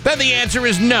baseball, then the answer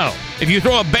is no. If you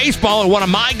throw a baseball at one of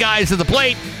my guys to the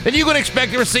plate, then you can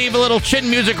expect to receive a little chin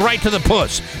music right to the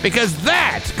puss, because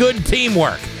that's good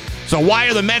teamwork. So why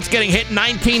are the Mets getting hit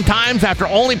 19 times after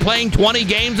only playing 20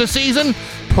 games a season?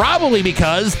 Probably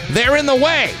because they're in the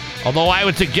way. Although I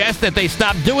would suggest that they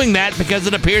stop doing that because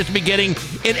it appears to be getting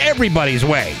in everybody's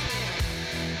way.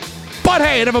 But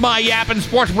hey, enough of my yapping.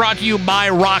 Sports brought to you by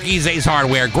Rocky's Ace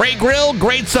Hardware. Great grill,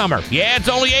 great summer. Yeah, it's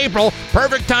only April.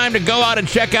 Perfect time to go out and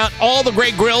check out all the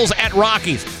great grills at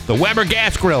Rocky's. The Weber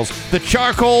gas grills, the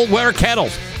charcoal Weber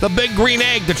kettles, the Big Green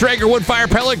Egg, the Traeger wood fire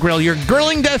pellet grill. Your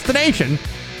grilling destination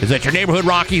is at your neighborhood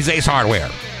Rocky's Ace Hardware.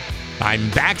 I'm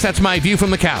Bax. That's my view from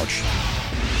the couch.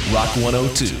 Rock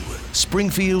 102,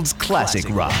 Springfield's classic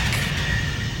rock.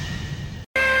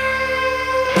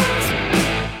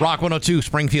 Rock 102,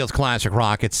 Springfield's classic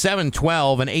rock. It's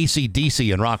 7:12 and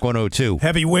AC/DC in Rock 102.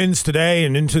 Heavy winds today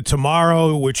and into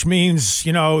tomorrow, which means,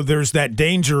 there's that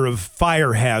danger of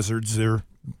fire hazards. They're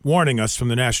warning us from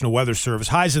the National Weather Service.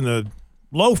 Highs in the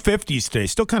low 50s today.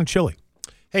 Still kind of chilly.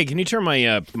 Hey, can you turn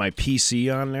my my PC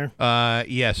on there?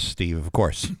 Yes, Steve, of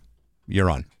course.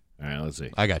 You're on. All right, let's see.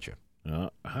 I got you.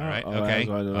 All right, okay.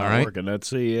 All right. Working. Let's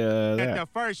see. At the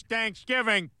first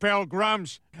Thanksgiving,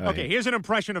 Pilgrims. Okay, here's an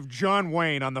impression of John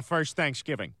Wayne on the first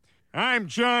Thanksgiving. I'm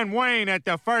John Wayne at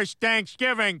the first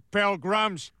Thanksgiving,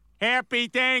 Pilgrims. Happy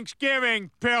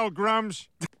Thanksgiving, Pilgrims.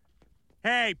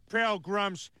 Hey,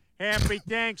 Pilgrims. Happy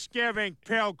Thanksgiving,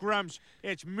 Pilgrims.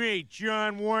 It's me,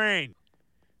 John Wayne.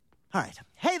 All right.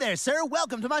 Hey there, sir.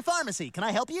 Welcome to my pharmacy. Can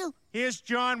I help you? Here's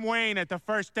John Wayne at the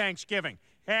first Thanksgiving.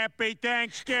 Happy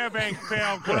Thanksgiving,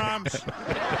 Pilgrims.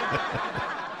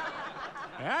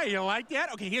 Yeah, you like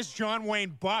that? Okay, here's John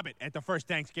Wayne Bobbitt at the first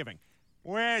Thanksgiving.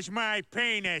 Where's my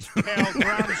penis,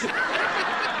 Pilgrims?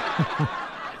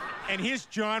 And here's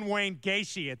John Wayne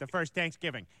Gacy at the first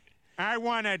Thanksgiving. I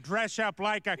want to dress up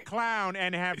like a clown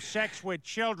and have sex with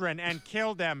children and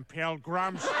kill them,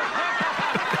 Pilgrims.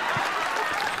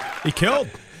 He killed.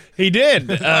 He did.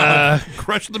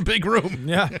 Crushed the big room.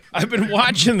 Yeah. I've been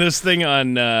watching this thing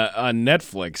on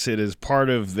Netflix. It is part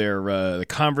of their the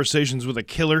Conversations with a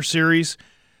Killer series.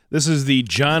 This is the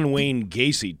John Wayne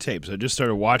Gacy tapes. I just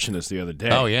started watching this the other day.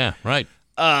 Oh, yeah, right.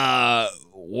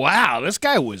 Wow, this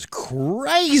guy was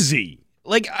crazy.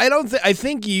 Like, I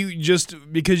think you just,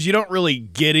 because you don't really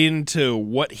get into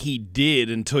what he did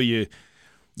until you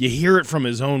hear it from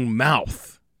his own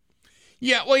mouth.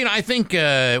 Yeah, well, I think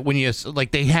when you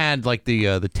they had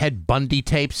the Ted Bundy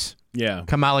tapes,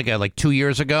 come out like 2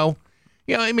 years ago.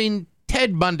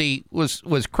 Ted Bundy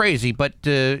was crazy, but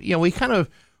he kind of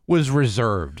was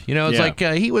reserved.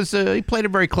 It's he played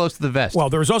it very close to the vest.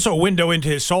 Well, there was also a window into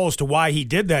his soul as to why he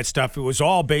did that stuff. It was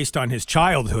all based on his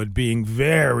childhood being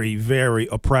very, very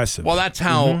oppressive. Well, that's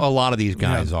how a lot of these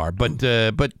guys are. But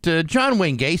John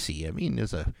Wayne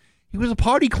Gacy, he was a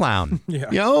party clown. Yeah.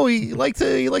 He liked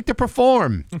to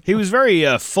perform. He was very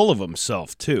full of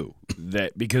himself too.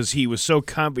 That because he was so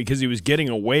because he was getting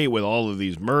away with all of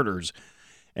these murders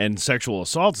and sexual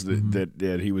assaults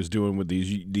that he was doing with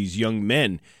these young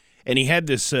men, and he had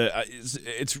this.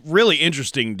 It's really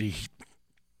interesting to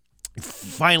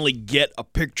finally get a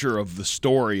picture of the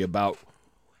story about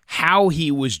how he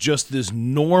was just this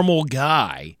normal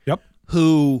guy. Yep.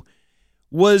 Who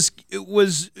was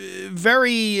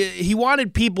very he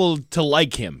wanted people to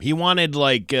like him. He wanted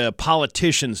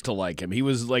politicians to like him. He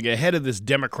was like ahead of this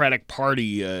Democratic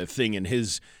Party thing in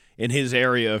his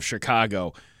area of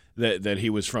Chicago that he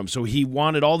was from. So he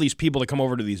wanted all these people to come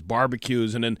over to these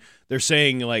barbecues, and then they're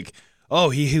saying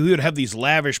he would have these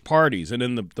lavish parties, and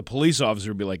then the police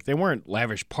officer would be like, they weren't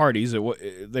lavish parties,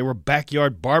 they were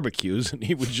backyard barbecues, and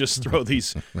he would just throw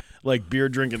these beer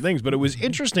drinking things. But it was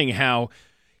interesting how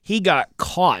he got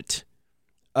caught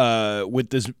with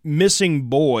this missing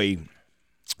boy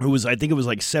who was, I think it was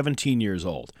 17 years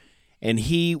old. And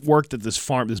he worked at this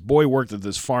farm. This boy worked at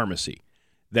this pharmacy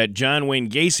that John Wayne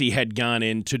Gacy had gone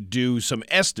in to do some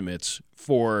estimates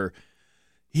for.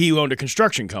 He owned a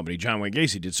construction company, John Wayne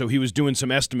Gacy did. So he was doing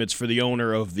some estimates for the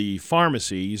owner of the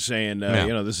pharmacy, saying,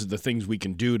 this is the things we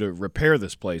can do to repair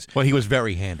this place. Well, he was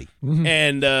very handy. Mm-hmm.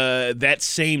 And that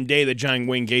same day that John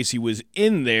Wayne Gacy was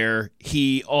in there,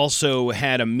 he also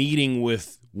had a meeting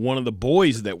with one of the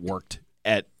boys that worked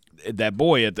at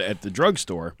the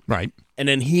drugstore. Right. And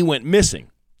then he went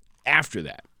missing after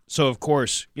that. So, of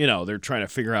course, they're trying to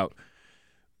figure out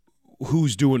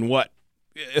who's doing what,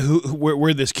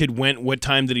 where this kid went, what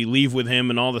time did he leave with him,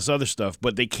 and all this other stuff.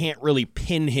 But they can't really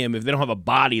pin him. If they don't have a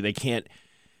body, they can't,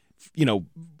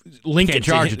 link it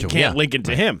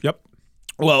to him. Yep.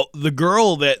 Well, the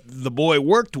girl that the boy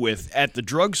worked with at the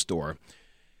drugstore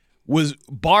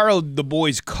borrowed the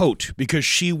boy's coat because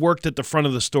she worked at the front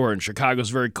of the store, and Chicago's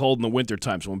very cold in the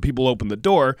wintertime. So when people open the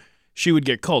door, she would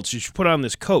get cold. So she put on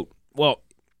this coat. Well,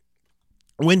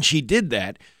 when she did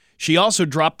that, she also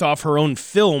dropped off her own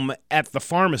film at the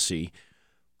pharmacy,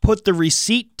 put the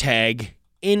receipt tag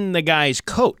in the guy's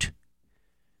coat.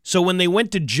 So when they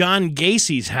went to John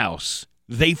Gacy's house,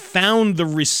 they found the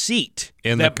receipt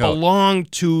that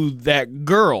belonged to that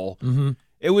girl. Mm-hmm.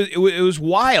 It was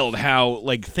wild how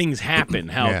things happen,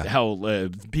 how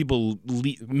people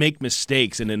make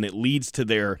mistakes, and then it leads to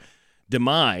their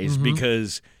demise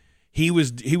because he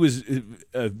was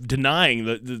denying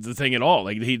the thing at all,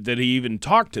 that he even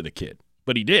talked to the kid,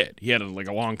 but he did. He had a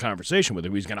long conversation with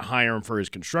him. He was going to hire him for his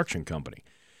construction company.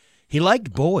 He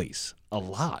liked boys a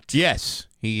lot. Yes,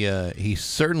 he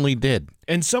certainly did.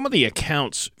 And some of the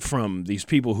accounts from these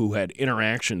people who had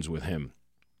interactions with him.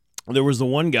 There was the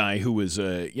one guy who was,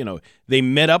 they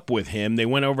met up with him. They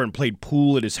went over and played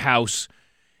pool at his house.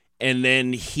 And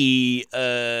then the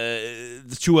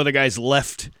two other guys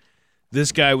left.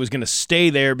 This guy was going to stay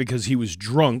there because he was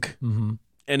drunk. Mm-hmm.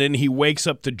 And then he wakes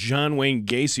up to John Wayne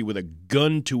Gacy with a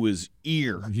gun to his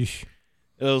ear. Yeesh.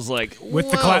 It was like, with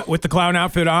the clown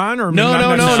outfit on, or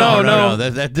no.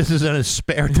 This is in his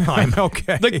spare time.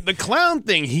 Okay. The clown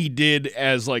thing he did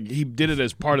he did it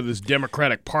as part of this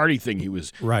Democratic Party thing. He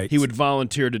was right. He would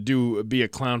volunteer to be a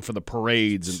clown for the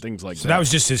parades and things like that. So that was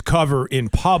just his cover in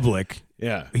public.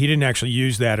 Yeah. He didn't actually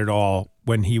use that at all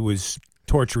when he was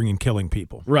torturing and killing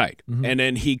people. Right. Mm-hmm. And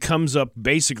then he comes up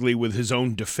basically with his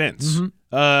own defense.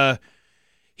 Mm-hmm.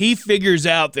 He figures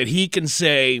out that he can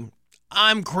say,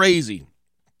 I'm crazy.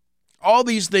 All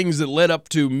these things that led up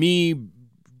to me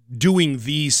doing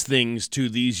these things to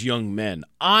these young men.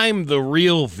 I'm the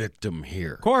real victim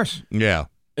here. Of course. Yeah.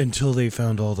 Until they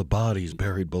found all the bodies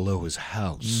buried below his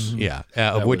house. Mm-hmm. Yeah,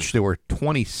 of which there were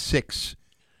 26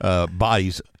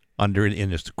 bodies in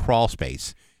this crawl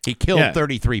space. He killed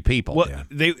 33 people. Well,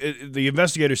 the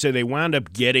investigators say they wound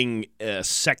up getting a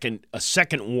second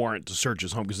warrant to search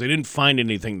his home because they didn't find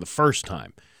anything the first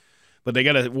time. But they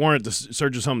got a warrant to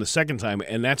search his home the second time,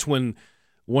 and that's when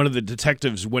one of the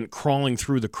detectives went crawling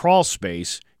through the crawl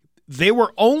space. They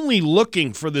were only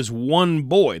looking for this one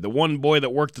boy, the one boy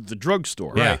that worked at the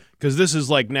drugstore. Yeah. Because this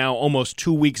is now almost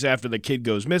 2 weeks after the kid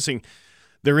goes missing.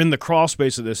 They're in the crawl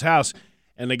space of this house,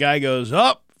 and the guy goes,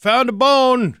 found a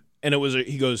bone. And it was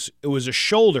a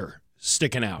shoulder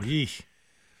sticking out. Yeesh.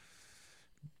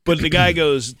 But the guy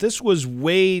goes, this was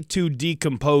way too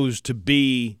decomposed to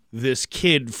be this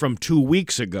kid from 2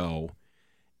 weeks ago.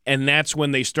 And that's when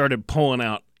they started pulling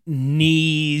out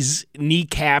kneecaps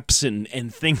and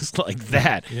things like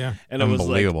that. Yeah. And it was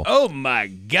like, oh my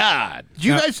God. Do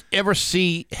you guys ever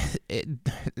see,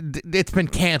 it's been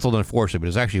canceled unfortunately, but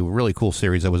it's actually a really cool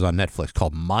series that was on Netflix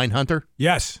called Mindhunter?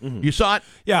 Yes. Mm-hmm. You saw it?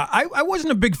 Yeah, I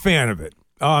wasn't a big fan of it.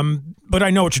 But I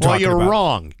know what you're talking about. Well, you're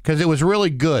wrong because it was really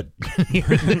good.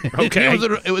 Okay.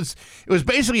 It was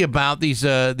basically about these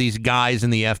guys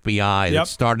in the FBI that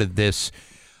started this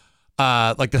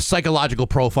the psychological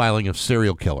profiling of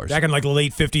serial killers. Back in the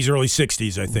late 50s, early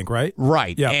 60s, I think, right?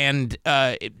 Right. Yeah. And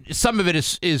some of it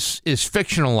is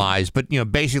fictionalized, but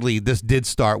basically this did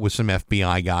start with some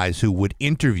FBI guys who would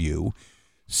interview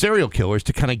serial killers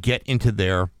to kind of get into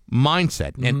their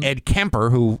mindset. Mm-hmm. And Ed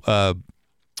Kemper, who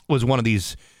was one of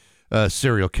these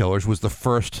serial killers, was the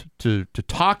first to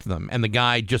talk to them, and the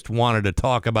guy just wanted to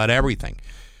talk about everything.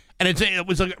 And it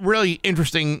was a really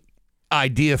interesting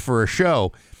idea for a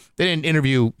show. They didn't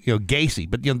interview Gacy,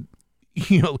 but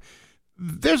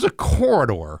there's a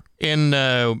corridor in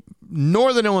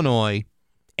northern Illinois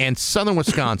and southern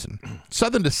Wisconsin,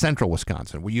 southern to central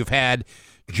Wisconsin, where you've had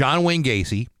John Wayne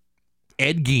Gacy,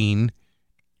 Ed Gein,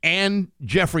 and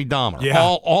Jeffrey Dahmer,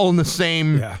 all in the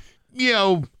same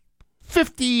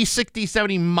 50, 60,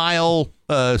 70 mile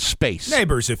space.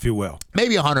 Neighbors, if you will.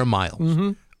 Maybe 100 miles.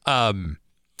 Mm-hmm.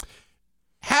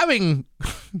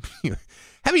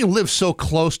 Having lived so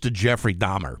close to Jeffrey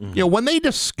Dahmer, when they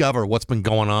discover what's been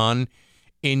going on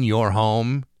in your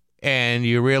home and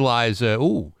you realize,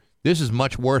 this is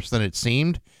much worse than it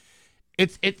seemed,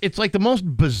 it's like the most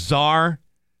bizarre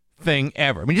thing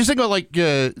ever. I mean, just think about like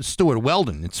Stuart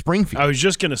Weldon in Springfield. I was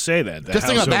just going to say that. Just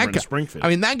think about that guy. Springfield. I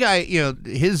mean, that guy,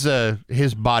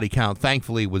 his body count,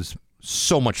 thankfully, was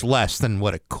so much less than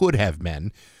what it could have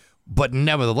been. But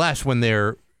nevertheless, when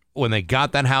they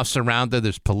got that house surrounded,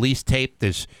 there's police tape,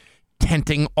 there's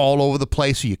tenting all over the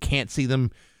place so you can't see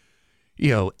them,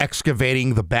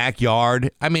 excavating the backyard.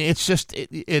 I mean, it's just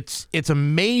it's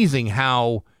amazing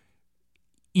how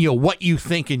what you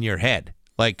think in your head.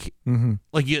 Like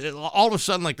all of a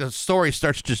sudden, like the story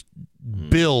starts just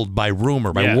build by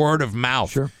rumor, by word of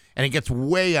mouth, and it gets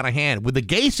way out of hand. With the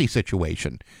Gacy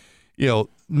situation,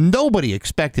 nobody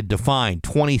expected to find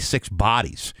 26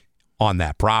 bodies on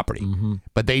that property,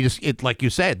 but they like you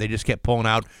said, they just kept pulling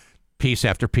out piece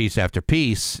after piece after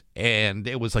piece, and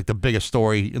it was like the biggest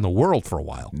story in the world for a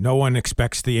while. No one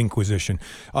expects the Inquisition.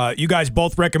 You guys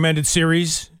both recommended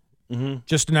series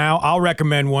just now. I'll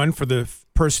recommend one for the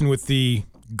person with the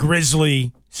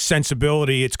grisly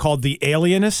sensibility. It's called The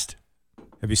Alienist.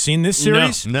 Have you seen this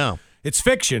series? No. It's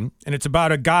fiction, and it's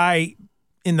about a guy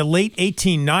in the late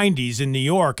 1890s in New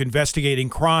York investigating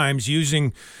crimes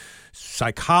using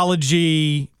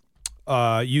psychology,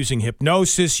 using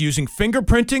hypnosis, using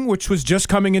fingerprinting, which was just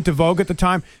coming into vogue at the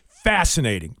time.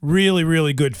 Fascinating. Really,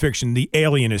 really good fiction. The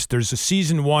Alienist. There's a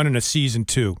season 1 and a season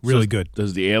 2. Really good.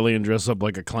 Does the alien dress up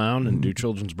like a clown and do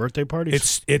children's birthday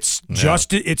parties? It's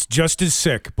just as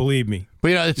sick, believe me.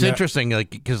 But it's interesting, like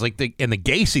because in the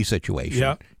Gacy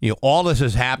situation, all this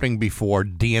is happening before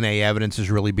DNA evidence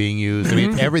is really being used. I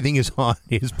mean, everything is on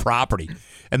his property,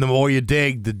 and the more you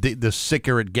dig, the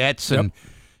sicker it gets, and.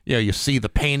 You see the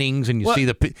paintings, and you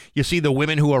see the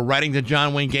women who are writing to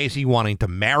John Wayne Gacy wanting to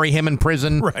marry him in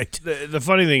prison. Right. The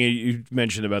funny thing you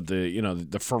mentioned about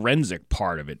the forensic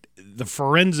part of it, the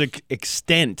forensic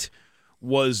extent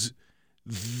was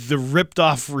the ripped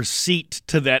off receipt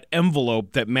to that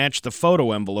envelope that matched the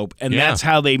photo envelope, and that's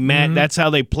how they that's how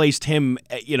they placed him,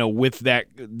 with that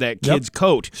kid's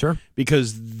coat. Sure.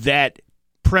 Because that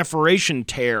perforation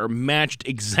tear matched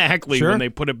exactly when they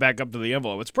put it back up to the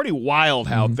envelope. It's pretty wild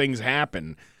how things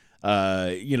happen,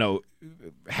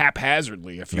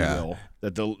 haphazardly, if you will,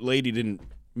 that the lady didn't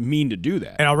mean to do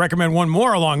that. And I'll recommend one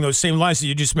more along those same lines that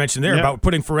you just mentioned there about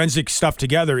putting forensic stuff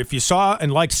together. If you saw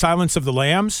and liked Silence of the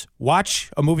Lambs,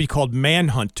 watch a movie called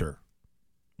Manhunter.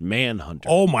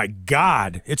 Oh, my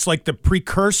God. It's like the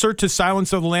precursor to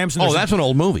Silence of the Lambs. And that's an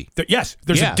old movie. There's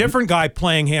a different guy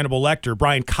playing Hannibal Lecter,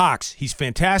 Brian Cox. He's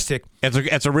fantastic.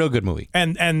 It's a real good movie.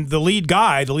 And the lead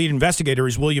guy, the lead investigator,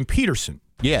 is William Peterson.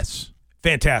 Yes.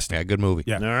 Fantastic. Yeah, good movie.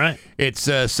 Yeah. All right. It's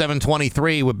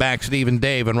 7:23 with back Steve and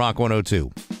Dave and Rock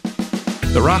 102.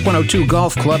 The Rock 102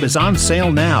 Golf Club is on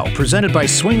sale now, presented by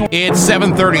Swing. It's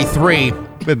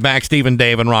 7:33 with back Steve and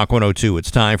Dave and Rock 102.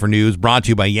 It's time for news brought to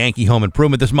you by Yankee Home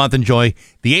Improvement. This month, enjoy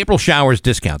the April Showers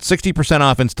discount, 60%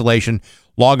 off installation.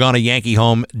 Log on to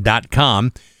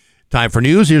yankeehome.com. Time for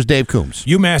news. Here's Dave Coombs.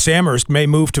 UMass Amherst may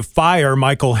move to fire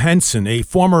Michael Henson, a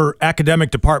former academic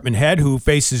department head who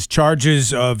faces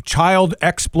charges of child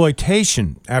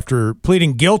exploitation after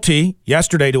pleading guilty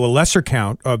yesterday to a lesser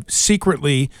count of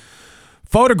secretly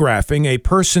photographing a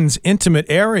person's intimate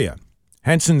area.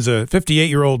 Henson's a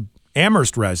 58-year-old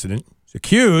Amherst resident. He's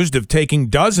accused of taking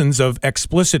dozens of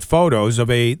explicit photos of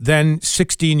a then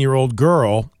 16-year-old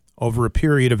girl over a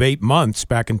period of 8 months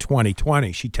back in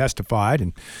 2020. She testified,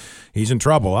 and he's in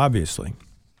trouble, obviously.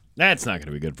 That's not going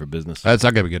to be good for business. That's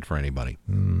not going to be good for anybody.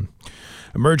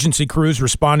 Emergency crews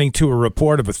responding to a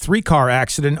report of a 3-car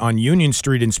accident on Union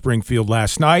Street in Springfield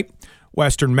last night.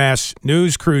 Western Mass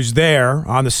News crews there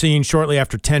on the scene shortly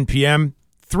after 10 p.m.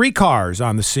 3 cars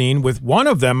on the scene, with one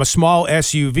of them, a small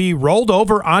SUV, rolled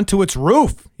over onto its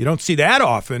roof. You don't see that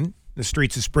often in the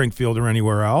streets of Springfield or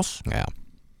anywhere else. No,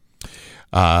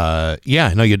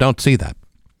 you don't see that.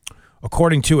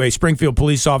 According to a Springfield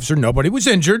police officer, nobody was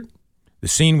injured. The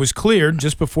scene was cleared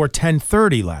just before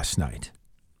 10:30 last night.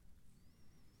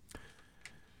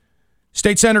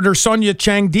 State Senator Sonia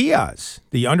Chang Diaz,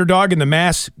 the underdog in the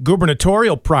Mass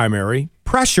gubernatorial primary,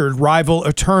 pressured rival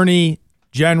Attorney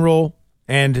General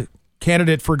and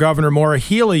candidate for Governor Maura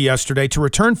Healey yesterday to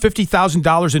return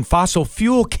 $50,000 in fossil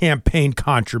fuel campaign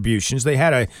contributions. They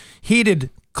had a heated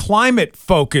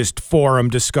climate-focused forum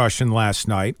discussion last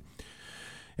night.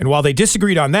 And while they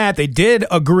disagreed on that, they did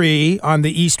agree on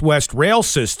the east-west rail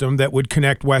system that would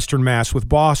connect Western Mass with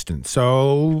Boston.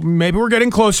 So maybe we're getting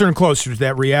closer and closer to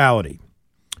that reality.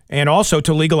 And also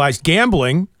to legalize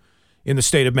gambling in the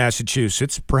state of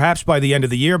Massachusetts, perhaps by the end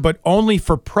of the year, but only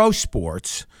for pro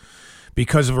sports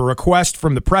because of a request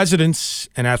from the presidents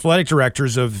and athletic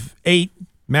directors of 8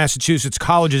 Massachusetts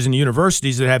colleges and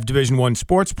universities that have Division I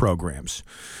sports programs.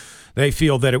 They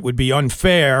feel that it would be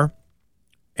unfair,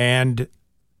 and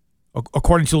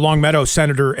according to Longmeadow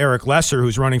Senator Eric Lesser,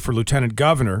 who's running for lieutenant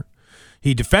governor,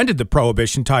 he defended the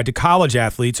prohibition tied to college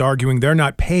athletes, arguing they're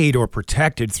not paid or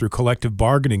protected through collective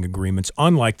bargaining agreements,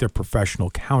 unlike their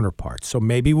professional counterparts. So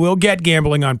maybe we'll get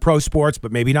gambling on pro sports,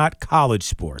 but maybe not college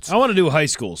sports. I want to do high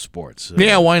school sports.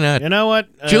 Yeah, why not? You know what?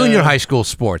 Junior high school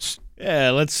sports. Yeah,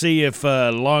 let's see if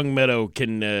Longmeadow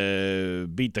can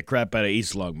beat the crap out of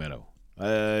East Longmeadow.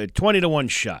 20-1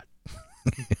 shot.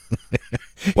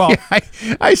 Well, yeah,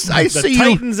 I the see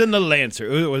Titans and the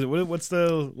Lancers. What's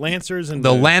the Lancers and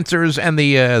the Lancers and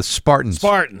the Spartans.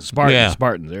 Spartans. Yeah.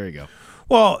 Spartans. There you go.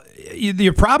 Well,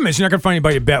 your problem is you're not going to find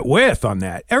anybody to bet with on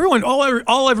that.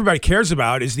 All everybody cares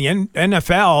about is the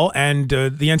NFL and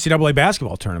the NCAA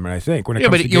basketball tournament, I think, when it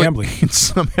comes to gambling. In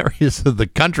some areas of the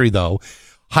country, though,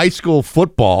 high school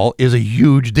football is a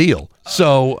huge deal.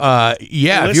 So,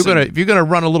 if you're gonna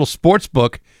run a little sports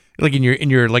book, like in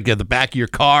your like at the back of your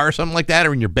car or something like that,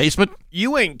 or in your basement,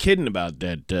 you ain't kidding about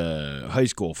that high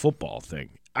school football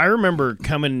thing. I remember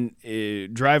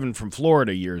driving from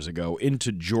Florida years ago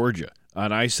into Georgia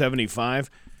on I-75,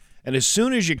 and as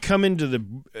soon as you come into the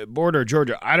border of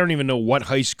Georgia, I don't even know what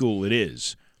high school it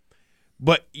is,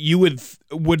 but you would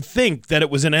think that it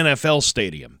was an NFL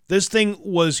stadium. This thing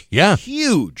was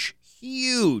huge,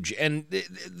 and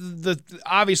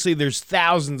obviously there's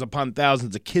thousands upon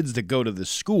thousands of kids that go to this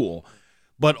school,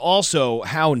 but also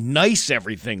how nice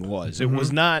everything was. It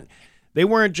was not. They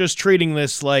weren't just treating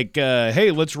this like,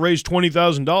 hey, let's raise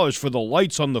 $20,000 for the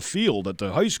lights on the field at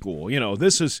the high school. You know,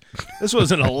 this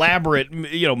was an elaborate,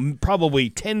 probably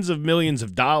tens of millions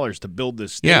of dollars to build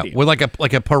this stadium. Yeah, with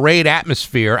like a parade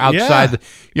atmosphere outside,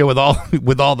 with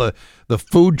all the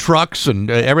food trucks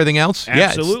and everything else.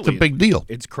 Absolutely. Yeah, it's a big deal.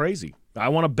 It's crazy. I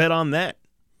want to bet on that.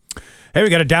 Hey, we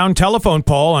got a down telephone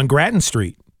pole on Grattan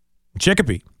Street,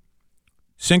 Chicopee.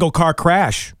 Single car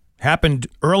crash happened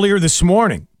earlier this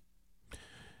morning.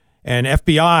 And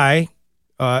FBI,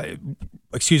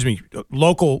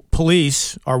 local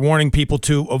police are warning people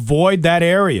to avoid that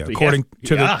area. According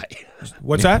to the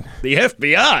what's that? The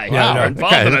FBI. Yeah, Wow,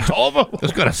 involved in a Tulva. I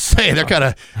was going to say they're kind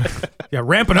of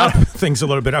ramping up things a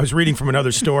little bit. I was reading from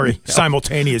another story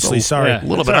simultaneously. Sorry, a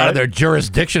little bit out of their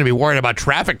jurisdiction to be worried about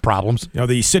traffic problems.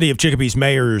 The city of Chicopee's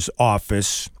mayor's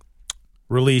office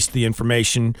released the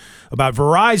information about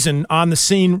Verizon on the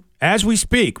scene as we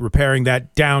speak, repairing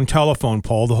that down telephone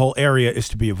pole. The whole area is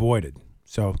to be avoided.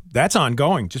 So that's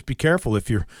ongoing. Just be careful if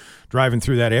you're driving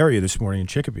through that area this morning in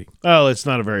Chicopee. Well, it's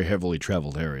not a very heavily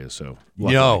traveled area, so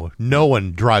luckily, no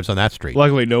one drives on that street.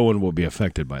 Luckily, no one will be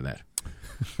affected by that.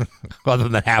 Other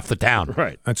than half the town.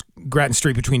 Right. That's Grattan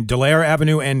Street between Delaire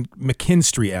Avenue and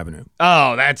McKinstry Avenue.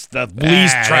 Oh, that's the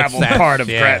least traveled part of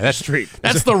Grattan Street.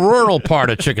 That's the rural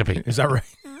part of Chicopee. Is that right?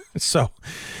 So,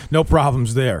 no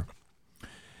problems there.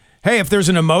 Hey, if there's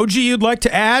an emoji you'd like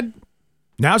to add,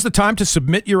 now's the time to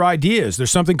submit your ideas. There's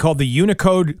something called the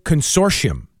Unicode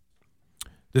Consortium.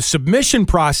 The submission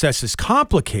process is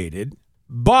complicated,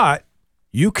 but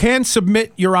you can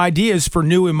submit your ideas for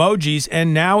new emojis,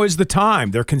 and now is the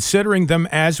time. They're considering them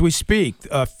as we speak.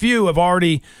 A few have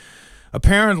already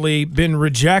apparently been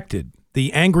rejected.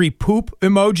 The angry poop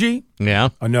emoji,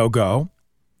 a no-go.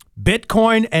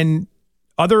 Bitcoin and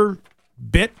other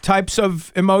bit types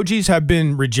of emojis have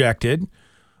been rejected.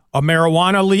 A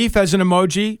marijuana leaf as an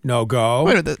emoji, no go.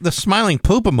 Wait, the smiling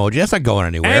poop emoji, that's not going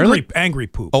anywhere. Angry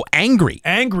poop. Oh, angry.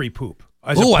 Angry poop.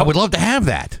 Oh, I would love to have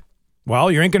that.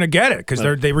 Well, you ain't going to get it because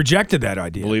they rejected that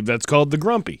idea. I believe that's called the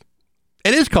grumpy.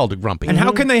 It is called the grumpy. And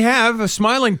how can they have a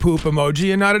smiling poop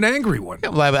emoji and not an angry one? Yeah,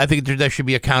 well, I think there should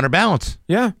be a counterbalance.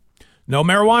 Yeah. No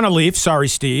marijuana leaf. Sorry,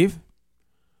 Steve.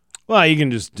 Well, you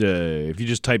can just, if you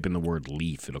just type in the word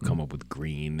leaf, it'll come up with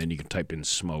green. Then you can type in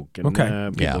smoke, and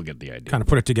people get the idea. Kind of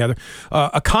put it together.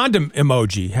 A condom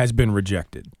emoji has been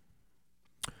rejected.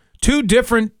 2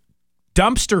 different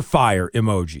dumpster fire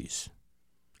emojis.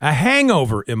 A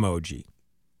hangover emoji.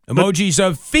 Emojis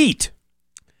of feet.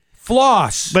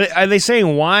 Floss. But are they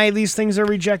saying why these things are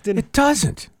rejected? It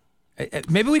doesn't.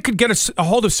 Maybe we could get a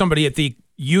hold of somebody at the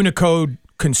Unicode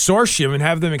Consortium and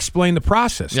have them explain the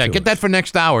process. Yeah, get that for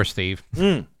next hour, Steve.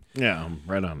 Yeah, I'm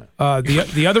right on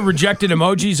it. The other rejected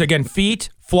emojis, again, feet,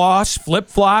 floss,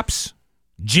 flip-flops,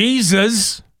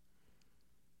 Jesus,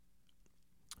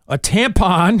 a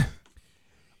tampon,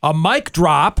 a mic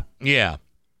drop. Yeah.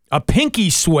 A pinky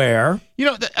swear.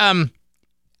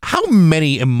 How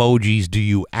many emojis do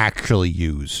you actually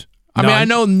use? I mean, I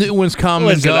know new ones come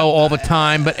and go all the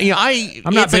time, but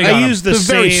I'm not big on them. I use the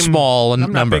same. Very small I'm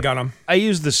number. not big on them. I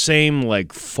use the same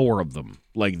 4 of them,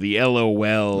 like the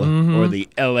LOL or the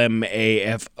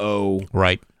LMAFO,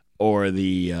 right, or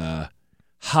the ha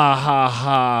ha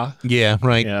ha. Yeah,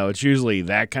 right. It's usually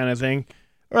that kind of thing.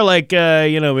 Or like,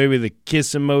 maybe the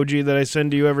kiss emoji that I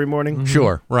send to you every morning.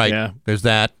 Sure, right. Yeah. There's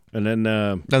that. And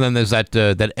then there's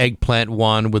that eggplant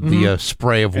one with the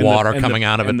spray of water coming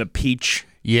out of it. And the peach.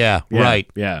 Yeah, right.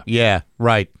 Yeah. Yeah,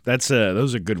 right. That's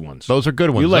those are good ones. Those are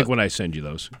good ones. You like when I send you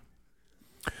those.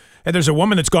 And there's a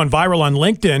woman that's gone viral on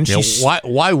LinkedIn.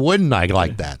 Why wouldn't I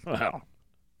like that? Well.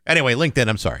 Anyway, LinkedIn,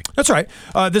 I'm sorry. That's right.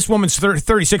 This woman's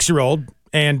 36-year-old,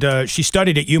 and she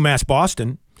studied at UMass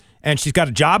Boston, and she's got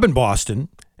a job in Boston,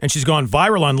 and she's gone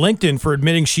viral on LinkedIn for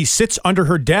admitting she sits under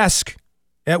her desk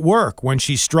at work when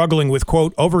she's struggling with,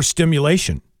 quote,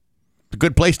 overstimulation. A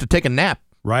good place to take a nap.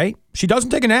 Right? She doesn't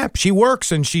take a nap. She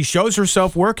works, and she shows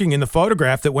herself working in the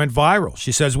photograph that went viral.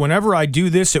 She says, whenever I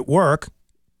do this at work,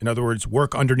 in other words,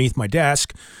 work underneath my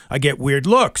desk, I get weird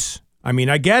looks. I mean,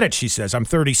 I get it, she says. I'm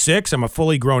 36. I'm a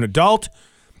fully grown adult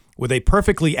with a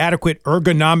perfectly adequate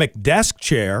ergonomic desk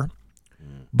chair,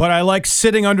 but I like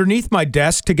sitting underneath my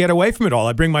desk to get away from it all.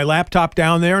 I bring my laptop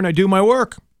down there, and I do my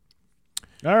work.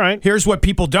 All right. Here's what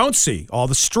people don't see. All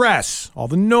the stress, all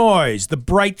the noise, the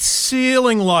bright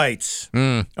ceiling lights,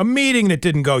 a meeting that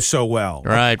didn't go so well,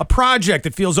 right. a project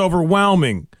that feels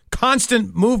overwhelming,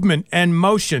 constant movement and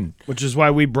motion. Which is why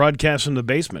we broadcast in the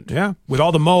basement. Yeah, with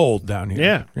all the mold down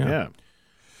here. Yeah.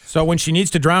 So when she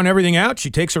needs to drown everything out, she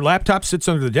takes her laptop, sits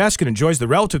under the desk, and enjoys the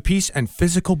relative peace and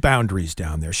physical boundaries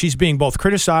down there. She's being both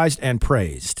criticized and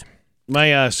praised.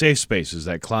 My safe space is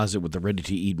that closet with the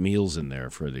ready-to-eat meals in there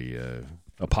for the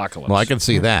apocalypse. Well, I can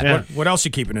see that. Yeah. What else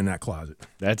you keeping in that closet?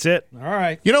 That's it. All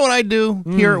right. You know what I do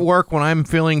here at work when I'm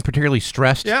feeling particularly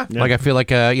stressed? Yeah. Like I feel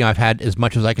like I've had as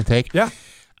much as I can take. Yeah.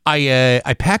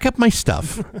 I pack up my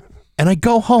stuff and I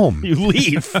go home. You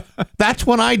leave. That's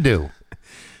what I do.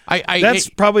 That's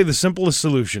probably the simplest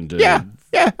solution to Yeah.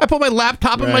 I put my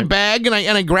laptop in my bag and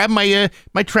I grab my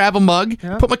my travel mug,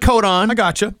 put my coat on. I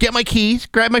gotcha. Get my keys,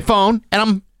 grab my phone,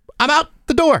 and I'm out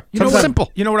the door. It's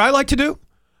simple. You know what I like to do?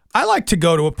 I like to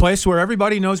go to a place where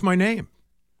everybody knows my name.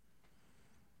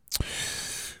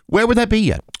 Where would that be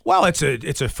yet? Well, it's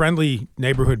a friendly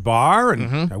neighborhood bar,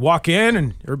 and I walk in,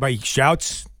 and everybody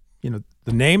shouts, the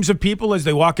names of people as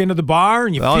they walk into the bar,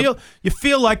 and you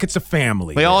feel like it's a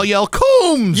family. They all yell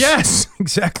Coombs. Yes,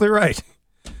 exactly right.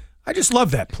 I just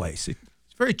love that place. It's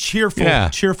a very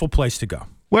cheerful place to go.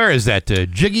 Where is that?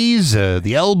 Jiggy's,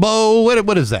 the Elbow.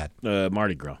 What is that?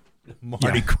 Mardi Gras.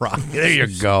 Mardi Gras. There you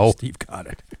go. Steve got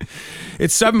it.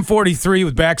 It's 7:43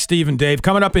 with back Steve and Dave.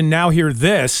 Coming up in Now Hear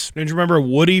This. Didn't you remember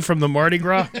Woody from the Mardi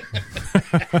Gras?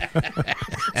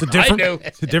 It's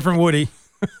a different Woody.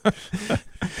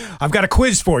 I've got a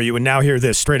quiz for you, and Now Hear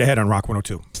This. Straight ahead on Rock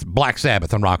 102. It's Black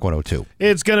Sabbath on Rock 102.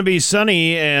 It's going to be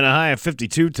sunny and a high of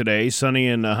 52 today. Sunny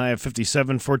and a high of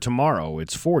 57 for tomorrow.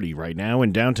 It's 40 right now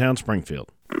in downtown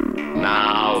Springfield.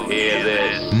 Now hear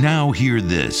this. Now hear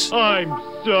this. I'm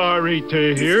sorry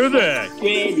to hear that.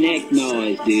 Redneck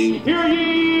noise, dude. Hear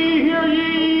ye, hear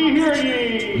ye, hear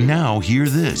ye. Now hear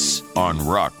this on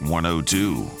Rock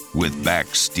 102 with back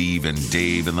Steve and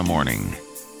Dave in the morning.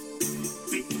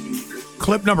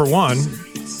 Clip number 1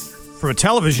 from a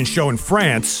television show in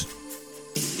France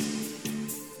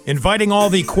inviting all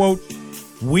the, quote,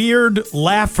 weird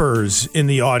laughers in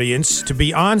the audience to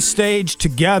be on stage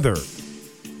together.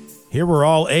 Here we're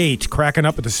all 8 cracking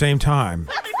up at the same time.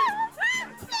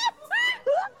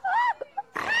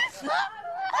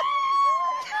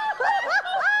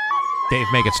 Dave,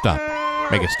 make it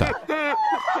stop. Make it stop.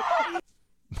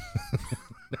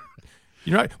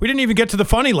 You know, we didn't even get to the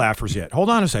funny laughers yet. Hold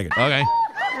on a second. Okay.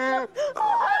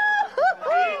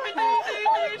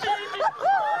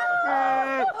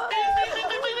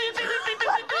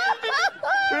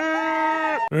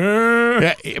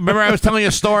 Yeah, remember I was telling you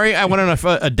a story? I went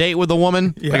on a date with a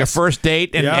woman, like a first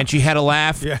date, and she had a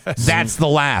laugh. Yes. That's the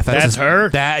laugh. That's her?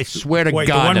 That, I swear to Wait,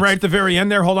 God. the one right at the very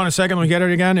end there? Hold on a second. Let me get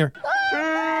it again here.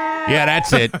 Yeah,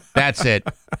 that's it. That's it.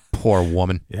 Poor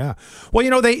woman. Yeah. Well,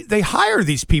 you know, they hire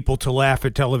these people to laugh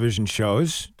at television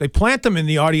shows. They plant them in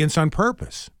the audience on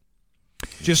purpose,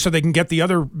 just so they can get the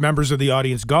other members of the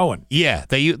audience going. Yeah,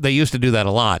 they used to do that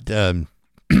a lot.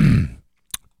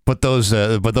 But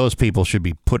those people should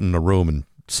be put in a room and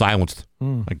silenced.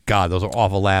 My God, those are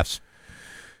awful laughs.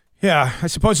 Yeah, I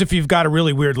suppose if you've got a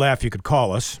really weird laugh, you could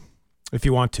call us if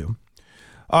you want to.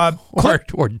 Or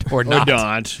not. Or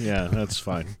don't. Yeah, that's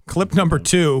fine. Clip number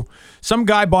 2. Some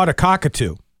guy bought a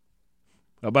cockatoo.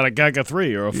 How about a Gaga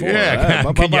 3 or a 4?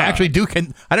 Yeah, can you actually do?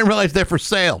 I didn't realize they're for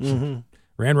sale. Mm-hmm.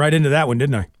 Ran right into that one,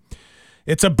 didn't I?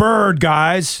 It's a bird,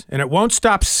 guys, and it won't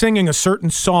stop singing a certain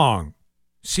song.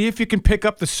 See if you can pick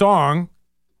up the song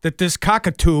that this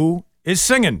cockatoo is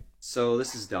singing. So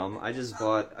this is dumb. I just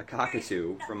bought a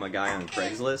cockatoo from a guy on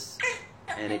Craigslist,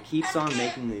 and it keeps on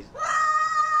making these.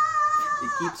 It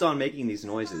keeps on making these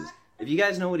noises. If you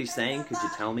guys know what he's saying, could you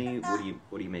tell me what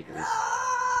do you make of this?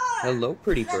 Hello,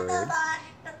 pretty bird.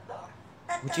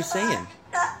 What you saying?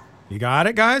 You got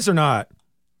it, guys, or not?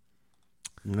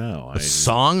 No. A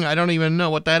song? I don't even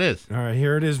know what that is. All right,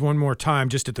 here it is one more time,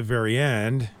 just at the very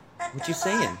end. What you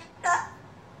saying?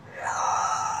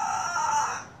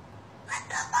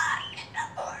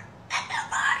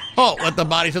 Oh, let the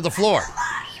bodies hit the floor.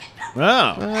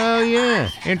 Oh. Oh, yeah.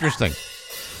 Interesting.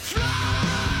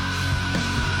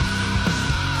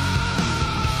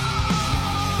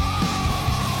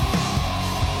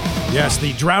 Yes,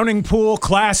 the Drowning Pool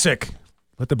Classic.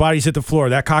 Let the bodies hit the floor.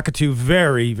 That cockatoo,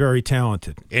 very, very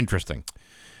talented. Interesting.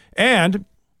 And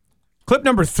clip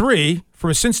number 3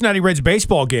 from a Cincinnati Reds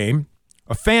baseball game,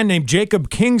 a fan named Jacob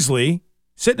Kingsley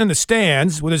sitting in the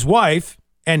stands with his wife,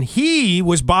 and he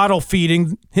was bottle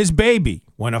feeding his baby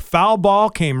when a foul ball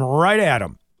came right at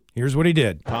him. Here's what he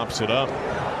did. Pops it up.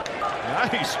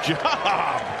 Nice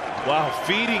job while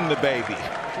feeding the baby.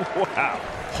 Wow.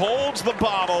 Holds the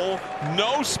bottle,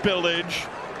 no spillage,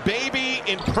 baby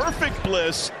in perfect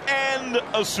bliss, and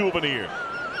a souvenir.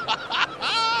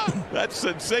 That's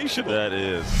sensational. That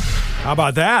is. How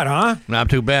about that, huh?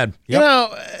 Not too bad. You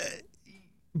know,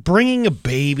 bringing a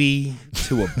baby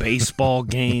to a baseball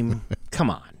game, come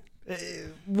on.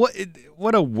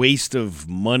 What a waste of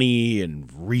money and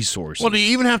resources. Well, do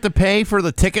you even have to pay for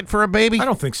the ticket for a baby? I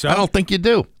don't think so. I don't think you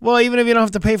do. Well, even if you don't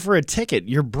have to pay for a ticket,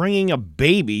 you're bringing a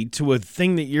baby to a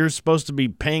thing that you're supposed to be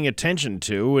paying attention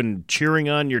to and cheering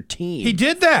on your team. He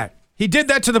did that. He did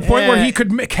that to the point where he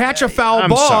could catch a foul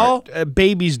ball. Sorry.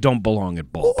 Babies don't belong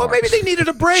at ballparks. Well, maybe they needed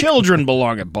a break. Children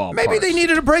belong at ballparks. Maybe they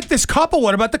needed a break. This couple.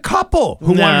 What about the couple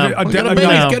who No. wanted Get a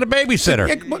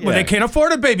babysitter. Well, they can't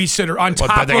afford a babysitter on top.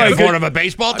 But they can afford a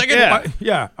baseball ticket?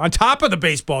 Yeah, on top of the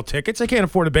baseball tickets, they can't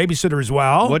afford a babysitter as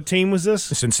well. What team was this?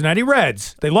 The Cincinnati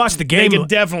Reds. They lost the game. They could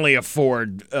definitely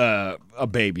afford a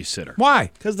babysitter.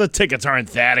 Why? Because the tickets aren't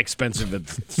that expensive at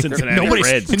Cincinnati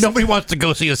Reds. Nobody wants to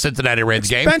go see a Cincinnati Reds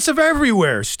game. Expensive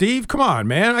everywhere, Steve. Come on,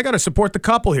 man. I got to support the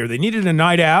couple here. They needed a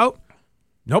night out.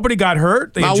 Nobody got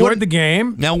hurt. They enjoyed the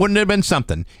game. Now, wouldn't it have been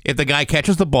something if the guy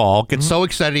catches the ball, gets so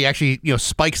excited he actually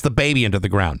spikes the baby into the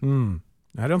ground?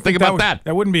 I don't think about that.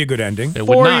 That wouldn't be a good ending.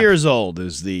 4 years old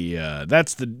is the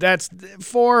that's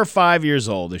 4 or 5 years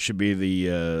old. It should be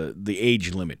the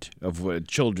age limit of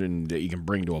children that you can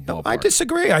bring to a ballpark. I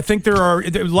disagree. I think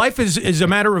life is a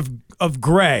matter of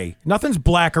gray. Nothing's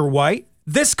black or white.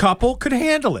 This couple could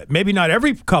handle it. Maybe not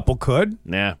every couple could.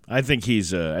 Nah, I think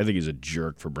he's a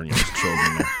jerk for bringing his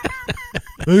children there.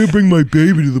 I didn't bring my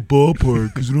baby to the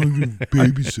ballpark because I don't have a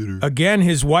babysitter. Again,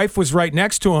 his wife was right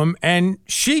next to him, and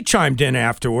she chimed in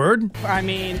afterward. I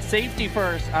mean, safety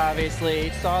first,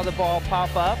 obviously. Saw the ball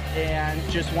pop up and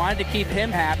just wanted to keep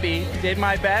him happy. Did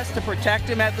my best to protect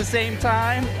him at the same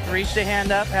time. Reached a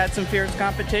hand up, had some fierce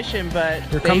competition, but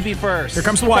baby first. Here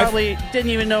comes the wife. Probably didn't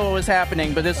even know what was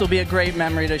happening, but this will be a great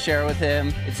memory to share with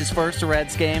him. It's his first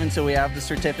Reds game, and so we have the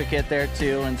certificate there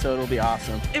too, and so it'll be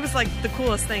awesome. It was like the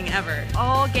coolest thing ever.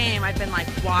 All game I've been like,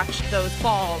 watch those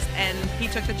balls, and he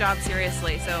took the job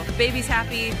seriously. So the baby's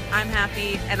happy, I'm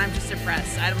happy, and I'm just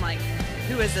impressed. I'm like,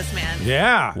 who is this man?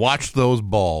 Yeah. Watch those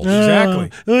balls.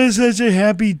 Exactly. It was such a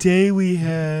happy day we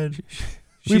had.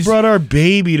 We brought our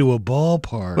baby to a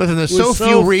ballpark. Listen, there's so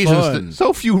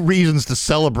few reasons to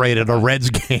celebrate at a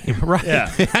Reds game, right?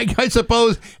 Yeah. I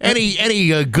suppose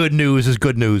any good news is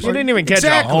good news. You didn't even catch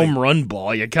a home run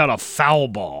ball. You caught a foul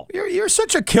ball. You're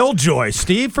such a killjoy,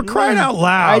 Steve, for crying out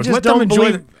loud. I just Let them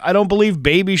enjoy I don't believe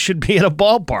babies should be at a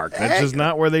ballpark. That's just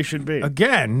not where they should be.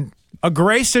 Again, a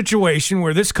gray situation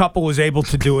where this couple was able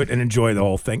to do it and enjoy the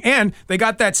whole thing. And they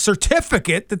got that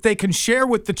certificate that they can share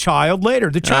with the child later.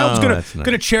 The child's going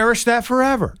to cherish that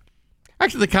forever.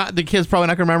 Actually, the kid's probably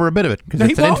not going to remember a bit of it because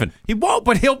it's an infant. He won't,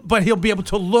 but he'll be able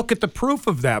to look at the proof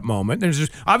of that moment.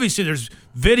 Obviously there's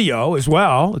video as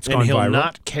well. It's gone he'll viral.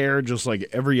 not care, just like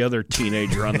every other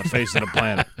teenager on the face of the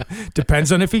planet.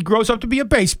 Depends on if he grows up to be a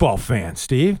baseball fan,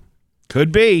 Steve.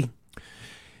 Could be.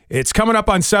 It's coming up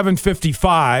on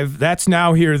 7:55. That's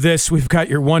Now Hear This. We've got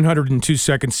your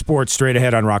 102-second sports straight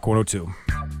ahead on Rock 102.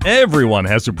 Everyone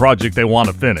has a project they want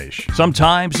to finish.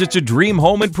 Sometimes it's a dream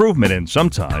home improvement, and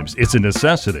sometimes it's a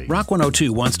necessity. Rock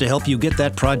 102 wants to help you get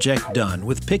that project done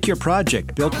with Pick Your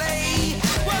Project, built.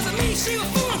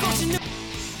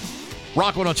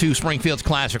 Rock 102, Springfield's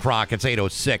Classic Rock. It's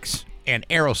 8:06. and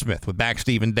Aerosmith with back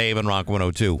Steve and Dave and Rock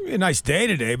 102. A nice day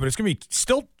today, but it's going to be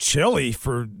still chilly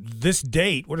for this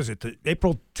date. What is it,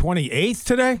 April 28th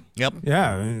today? Yep.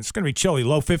 Yeah, it's going to be chilly.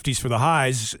 Low 50s for the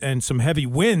highs and some heavy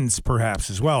winds perhaps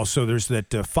as well. So there's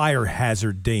that fire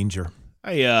hazard danger.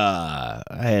 I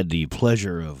had the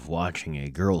pleasure of watching a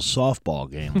girls' softball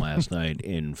game last night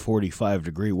in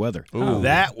 45-degree weather. Ooh.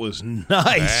 That was nice.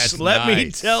 That's Let me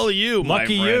nice. tell you, my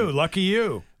Lucky friend.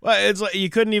 you. Well, it's like you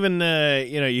couldn't even,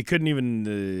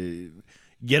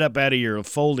 get up out of your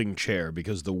folding chair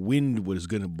because the wind was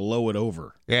going to blow it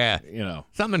over. Yeah.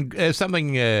 Something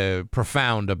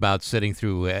profound about sitting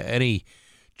through any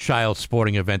child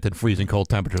sporting event in freezing cold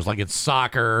temperatures, like it's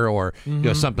soccer or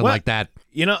something like that.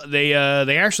 They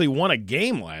actually won a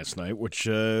game last night, which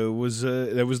was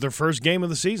their first game of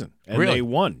the season, and Really? they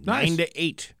won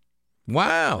 9-8.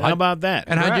 Wow! How about that?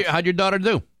 And how'd your daughter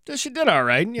do? She did all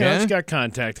right. Yeah? She got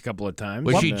contact a couple of times.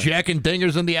 Was she jacking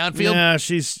dingers in the outfield? Yeah,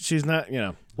 she's not. What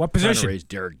trying position? to raise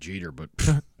Derek Jeter, but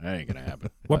that ain't gonna happen.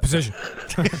 What position?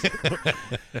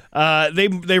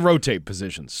 They rotate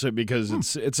positions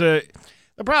because it's a.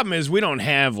 The problem is we don't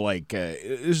have this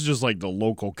is just like the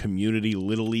local community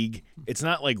little league. It's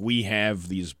not like we have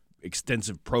these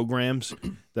extensive programs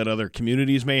that other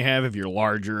communities may have if you're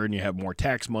larger and you have more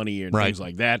tax money and things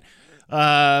like that.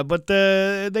 But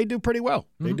they do pretty well.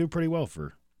 They do pretty well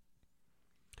for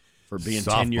being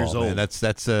Softball, 10 years old. Man. That's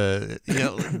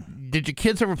did your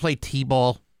kids ever play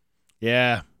T-ball?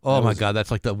 Yeah. Oh my God,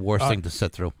 that's like the worst thing to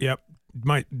sit through. Yep.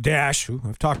 My Dash, who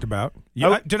I've talked about.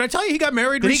 Oh. Did I tell you he got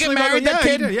married Did he recently? get married, that Yeah,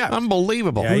 kid? he did, yeah.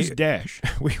 Unbelievable. Yeah, Who's Dash?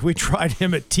 We tried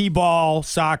him at T-ball,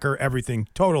 soccer, everything.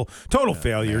 Total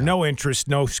failure. Yeah. No interest,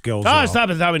 no skills. Oh, stop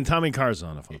it. Tommy Carr's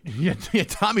on the phone. Yeah,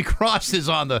 Tommy Cross is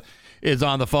on the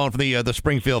phone for the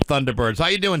Springfield Thunderbirds. How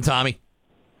you doing, Tommy?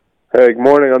 Hey, good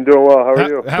morning. I'm doing well. How are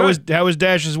you? How was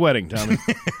Dash's wedding, Tommy?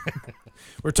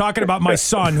 We're talking about my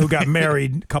son who got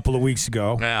married a couple of weeks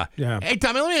ago. Yeah. Hey,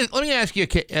 Tommy, let me ask you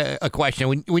a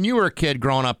question. When you were a kid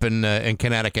growing up in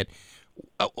Connecticut,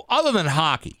 other than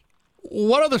hockey,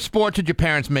 what other sports did your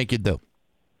parents make you do?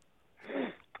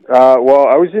 Well,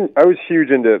 I was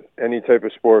huge into any type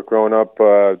of sport growing up.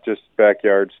 Just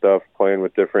backyard stuff, playing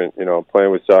with different,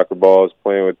 playing with soccer balls,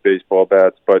 playing with baseball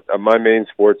bats. But my main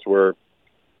sports were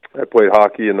I played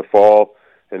hockey in the fall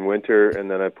and winter,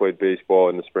 and then I played baseball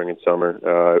in the spring and summer.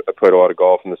 I played a lot of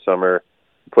golf in the summer.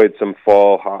 Played some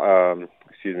fall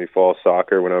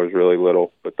soccer when I was really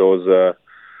little. But those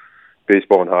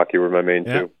baseball and hockey were my main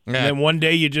two. And then one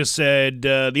day you just said,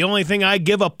 the only thing I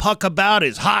give a puck about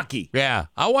is hockey. Yeah.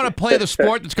 I want to play the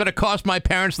sport that's going to cost my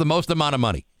parents the most amount of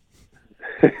money.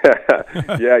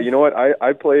 Yeah, you know what?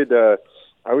 I played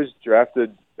I was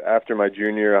drafted after my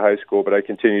junior year of high school, but I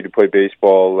continued to play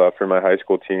baseball for my high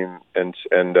school team and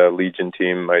Legion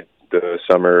team the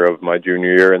summer of my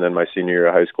junior year and then my senior year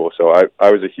of high school. So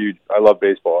I love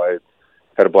baseball. I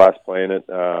had a blast playing it.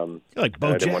 Like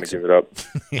Bo I didn't want to Jackson. give it up.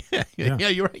 Yeah,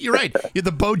 you're right. You're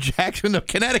the Bo Jackson of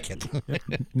Connecticut.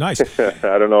 Nice.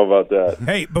 I don't know about that.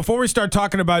 Hey, before we start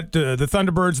talking about the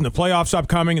Thunderbirds and the playoffs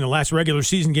upcoming and the last regular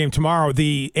season game tomorrow,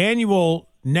 the annual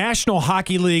National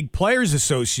Hockey League Players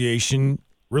Association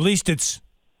released its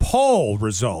poll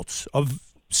results of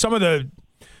some of the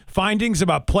findings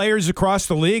about players across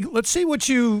the league. Let's see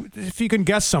if you can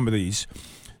guess some of these.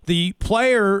 The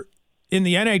player in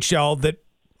the NHL that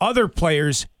other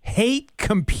players hate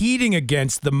competing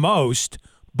against the most,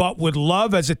 but would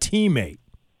love as a teammate.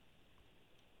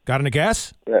 Got a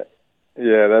guess?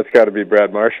 Yeah, that's got to be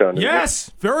Brad Marchand.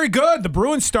 Yes, very good. The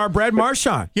Bruins star, Brad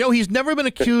Marchand. He's never been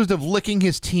accused of licking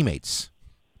his teammates.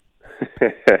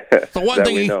 It's the one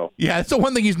thing we know. Yeah, it's the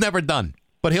one thing he's never done.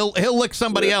 But he'll lick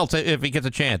somebody else if he gets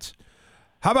a chance.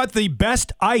 How about the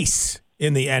best ice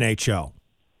in the NHL?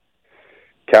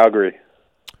 Calgary.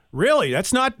 Really?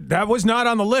 That was not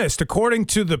on the list. According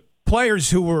to the players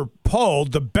who were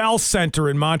polled, the Bell Center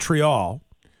in Montreal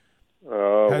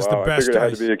has the best I figured it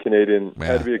had ice. to be a Canadian.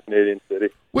 Had to be a Canadian city.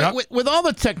 With all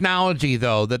the technology,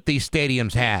 though, that these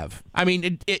stadiums have, I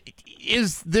mean,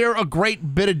 is there a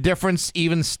great bit of difference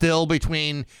even still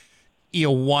between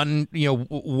one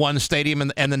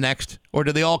stadium and the next, or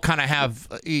do they all kind of have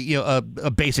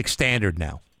a basic standard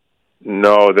now?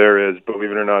 No, there is.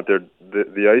 Believe it or not,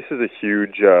 the ice is a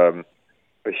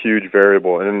huge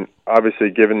variable, and obviously,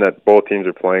 given that both teams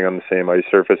are playing on the same ice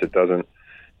surface,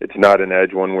 it's not an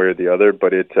edge one way or the other.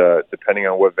 But depending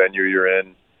on what venue you're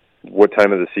in, what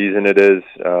time of the season it is,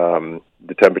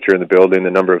 the temperature in the building,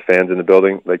 the number of fans in the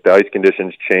building, like the ice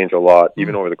conditions change a lot,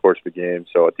 even over the course of the game.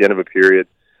 So at the end of a period,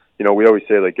 we always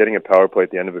say, like, getting a power play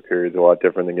at the end of a period is a lot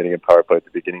different than getting a power play at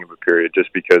the beginning of a period,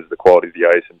 just because of the quality of the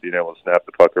ice and being able to snap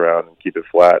the puck around and keep it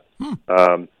flat.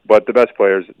 But the best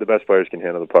players can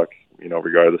handle the puck,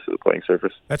 regardless of the playing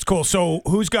surface. That's cool. So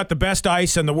who's got the best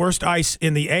ice and the worst ice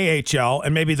in the AHL,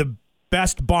 and maybe the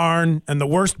best barn and the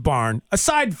worst barn,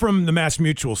 aside from the Mass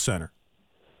Mutual Center?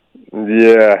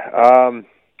 Yeah,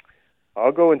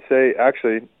 I'll go and say,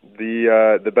 actually,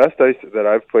 the best ice that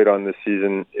I've played on this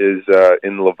season is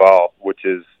in Laval, which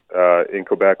is in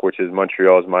Quebec, which is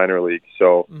Montreal's minor league,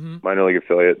 so minor league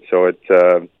affiliate. So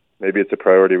maybe it's a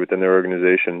priority within their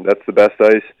organization. That's the best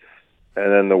ice.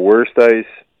 And then the worst ice,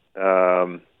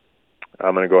 I'm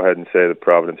going to go ahead and say the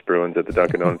Providence Bruins at the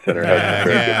Dunkin' Donuts Center.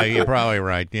 Yeah, you're probably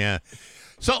right. Yeah.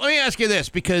 So let me ask you this,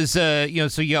 because so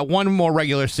you got one more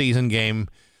regular season game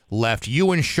left.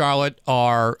 You and Charlotte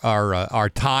are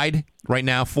tied right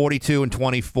now,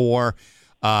 42-24.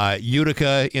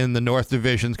 Utica in the North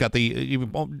Division's got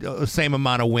the same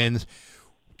amount of wins.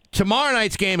 Tomorrow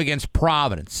night's game against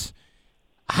Providence,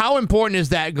 how important is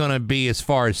that going to be as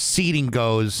far as seeding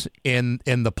goes in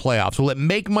the playoffs? Will it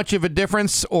make much of a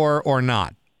difference or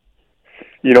not?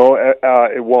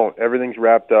 It won't. Everything's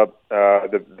wrapped up.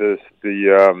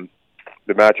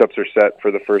 The matchups are set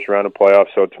for the first round of playoffs.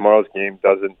 So tomorrow's game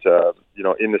doesn't,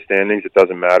 in the standings, it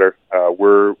doesn't matter.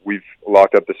 We've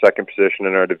locked up the second position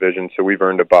in our division, so we've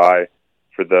earned a bye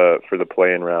for the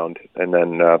play-in round, and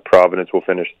then Providence will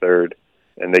finish third,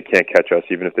 and they can't catch us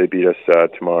even if they beat us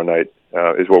tomorrow night,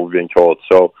 is what we're being told.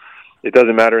 So it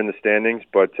doesn't matter in the standings,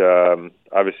 but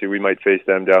obviously we might face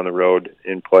them down the road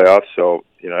in playoffs. So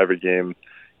every game,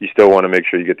 you still want to make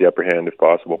sure you get the upper hand if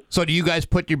possible. So do you guys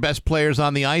put your best players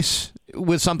on the ice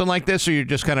with something like this, or you're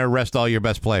just going to rest all your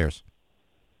best players?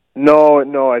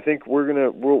 No. I think we'll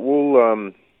to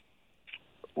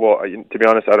be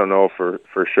honest, I don't know for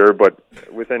sure, but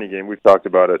with any game, we've talked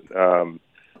about it. We're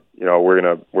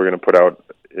gonna put out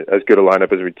as good a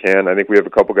lineup as we can. I think we have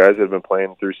a couple guys that have been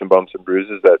playing through some bumps and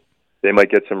bruises that they might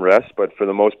get some rest, but for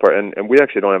the most part, and we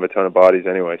actually don't have a ton of bodies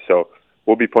anyway, so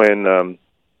we'll be playing.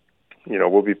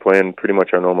 We'll be playing pretty much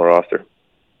our normal roster.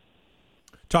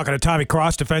 Talking to Tommy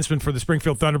Cross, defenseman for the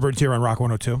Springfield Thunderbirds here on Rock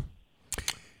 102.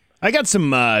 I got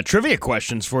some trivia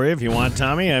questions for you if you want,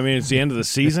 Tommy. I mean, it's the end of the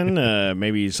season.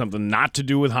 Maybe something not to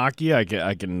do with hockey. I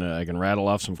can rattle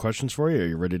off some questions for you. Are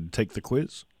you ready to take the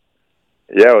quiz?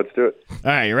 Yeah, let's do it. All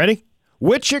right, you ready?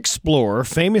 Which explorer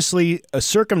famously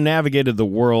circumnavigated the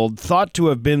world, thought to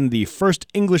have been the first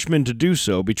Englishman to do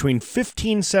so between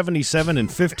 1577 and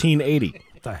 1580?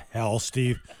 What the hell,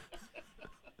 Steve?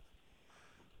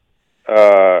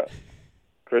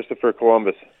 Christopher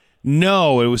Columbus.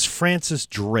 No, it was Francis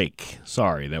Drake.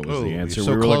 Sorry, that was the answer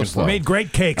so we were looking for. Made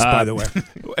great cakes, by the way.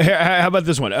 How about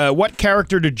this one? What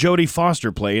character did Jodie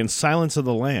Foster play in Silence of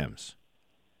the Lambs?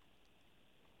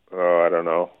 Oh, I don't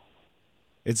know.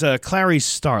 It's Clarice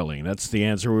Starling. That's the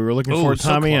answer we were looking for,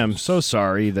 Tommy. I'm so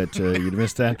sorry that you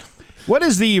missed that. What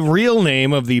is the real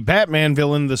name of the Batman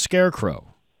villain, the Scarecrow?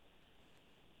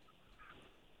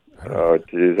 Oh,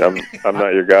 geez, I'm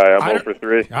not your guy. I'm 0 for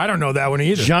 3. I don't know that one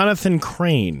either. Jonathan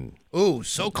Crane. Ooh,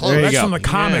 so close. That's from the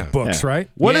comic books,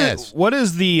 right? What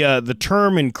is the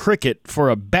term in cricket for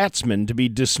a batsman to be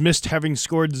dismissed having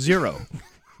scored 0?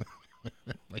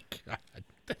 My God, what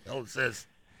the hell is this?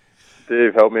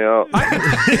 Dave, help me out.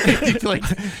 I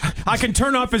can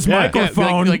turn off his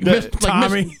microphone,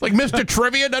 Tommy. Like Mr.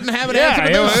 Trivia doesn't have an answer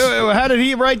to this? How did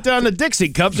he write down the Dixie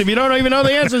Cups if you don't even know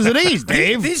the answers to these,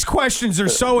 Dave? These questions are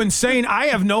so insane, I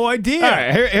have no idea. All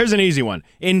right, here's an easy one.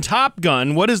 In Top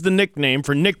Gun, what is the nickname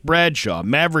for Nick Bradshaw,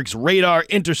 Maverick's radar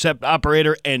intercept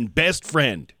operator and best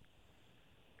friend?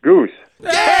 Goose.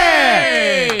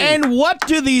 Yay! And what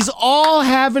do these all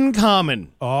have in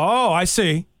common? Oh, I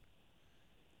see.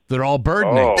 They're all bird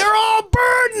names. They're all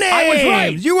bird names. I was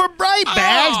right. You were right,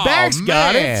 Bags. Bags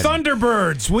got it.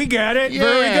 Thunderbirds. We get it. Yeah.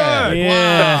 Very good.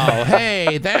 Yeah. Wow.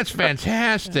 Hey, that's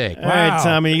fantastic. All right,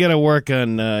 Tommy, you got to work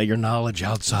on your knowledge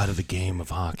outside of the game of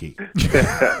hockey.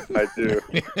 I do.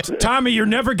 Tommy, you're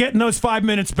never getting those 5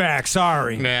 minutes back.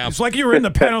 Sorry. Yeah. It's like you were in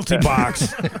the penalty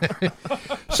box.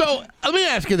 So let me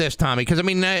ask you this, Tommy, because I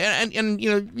mean,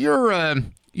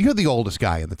 you're the oldest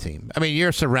guy in the team. I mean,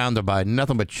 you're surrounded by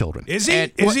nothing but children. Is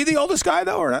he? Is he the oldest guy,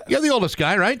 though? Or not? You're the oldest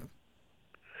guy, right?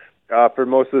 For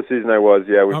most of the season, I was.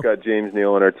 Yeah, we've got James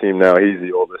Neal on our team now. He's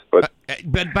the oldest, but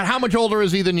how much older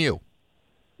is he than you?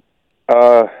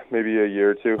 Maybe a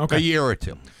year or two. Okay. A year or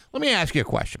two. Let me ask you a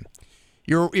question.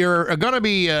 You're going to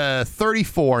be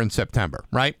 34 in September,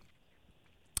 right?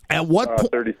 At what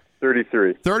point?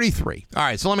 33. 33. All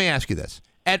right. So let me ask you this.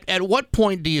 At what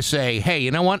point do you say, hey,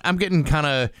 you know what? I'm getting kind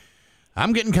of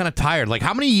I'm getting kind of tired. Like,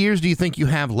 how many years do you think you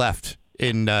have left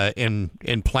in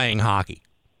playing hockey?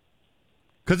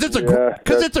 Because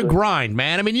it's a grind,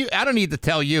 man. I mean, I don't need to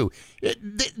tell you.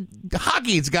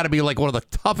 Hockey's got to be like one of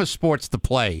the toughest sports to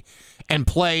play, and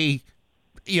play,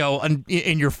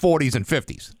 in your 40s and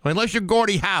 50s. I mean, unless you're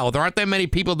Gordie Howe, there aren't that many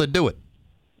people that do it.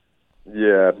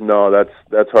 Yeah, no,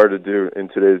 that's hard to do in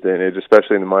today's day and age,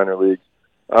 especially in the minor leagues.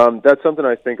 That's something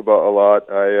I think about a lot.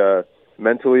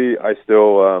 Mentally, I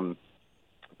still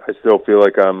feel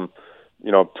like I'm,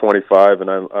 25, and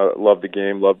I love the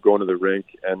game, love going to the rink,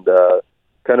 and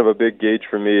kind of a big gauge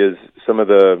for me is some of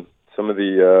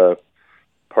the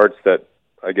parts that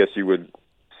I guess you would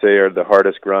say are the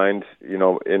hardest grind, in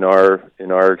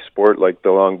our sport, like the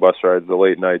long bus rides, the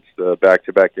late nights, the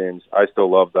back-to-back games. I still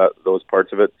love those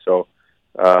parts of it. So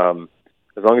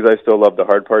as long as I still love the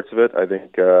hard parts of it, I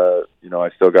think I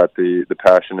still got the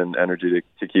passion and energy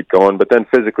to keep going. But then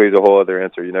physically is a whole other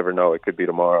answer. You never know; it could be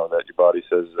tomorrow that your body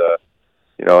says,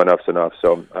 enough's enough.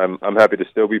 So I'm happy to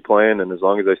still be playing, and as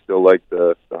long as I still like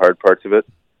the hard parts of it,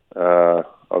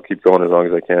 I'll keep going as long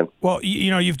as I can. Well,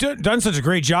 you've done such a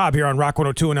great job here on Rock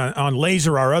 102 and on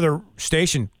Laser, our other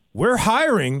station. We're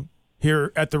hiring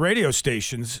here at the radio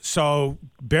stations, so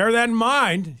bear that in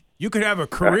mind. You could have a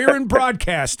career in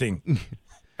broadcasting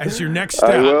as your next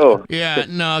step. I will. Yeah,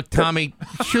 no, Tommy,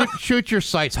 shoot your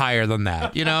sights higher than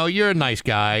that. You're a nice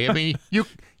guy. I mean,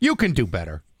 you can do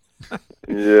better.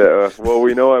 Yeah, well,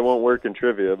 we know I won't work in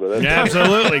trivia, but that's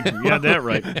absolutely, you got that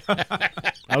right.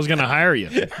 I was going to hire you,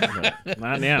 but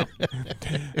not now.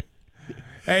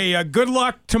 Hey, good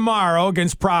luck tomorrow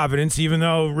against Providence, even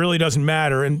though it really doesn't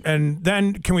matter. And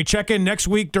then can we check in next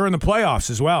week during the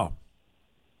playoffs as well?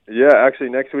 Yeah, actually,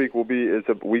 next week we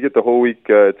get the whole week.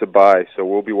 It's a bye, so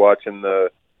we'll be watching the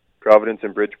Providence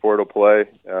and Bridgeport will play,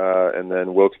 and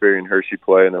then Wilkes-Barre and Hershey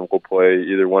play, and then we'll play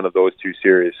either one of those two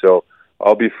series. So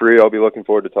I'll be free. I'll be looking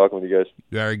forward to talking with you guys.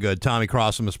 Very good. Tommy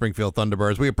Cross from the Springfield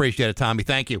Thunderbirds. We appreciate it, Tommy.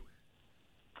 Thank you.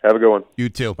 Have a good one. You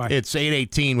too. Bye. It's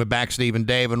 8:18 with back Steve and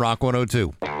Dave and Rock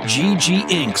 102.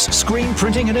 GG Inks. Screen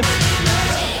printing and...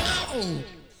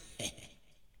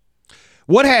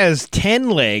 What has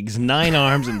 10 legs, 9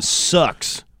 arms, and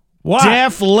sucks? What?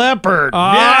 Def Leppard.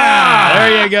 Ah! Yeah,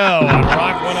 there you go. On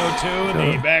Rock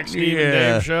 102, the Back Steve and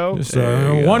Dave show. Just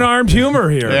one-armed humor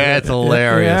here. That's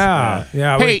hilarious.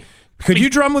 Yeah. Hey, could you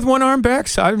drum with one arm,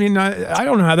 Bex? I mean, I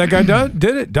don't know how that guy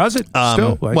does it.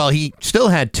 Still, well, he still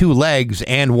had 2 legs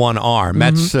and 1 arm.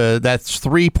 That's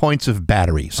 3 points of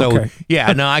battery. So Okay.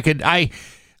 yeah, no,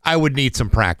 I would need some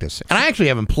practice, and I actually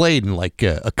haven't played in like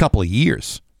a couple of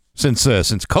years since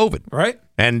COVID. Right.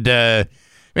 And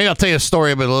maybe I'll tell you a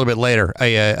story about it a little bit later.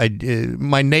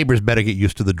 My neighbors better get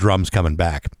used to the drums coming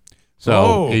back.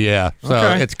 So yeah, so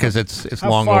okay. it's because it's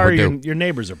How long far overdue. Your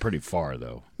neighbors are pretty far,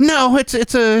 though. No,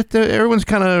 everyone's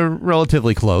kind of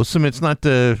relatively close. I mean, it's not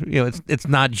it's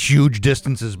not huge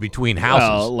distances between houses.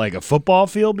 Well, like a football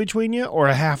field between you, or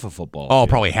a half a football field?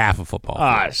 Probably half a football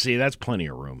field. See, that's plenty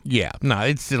of room. Yeah,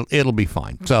 no, it'll be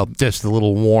fine. So just a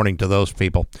little warning to those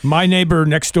people. My neighbor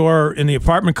next door in the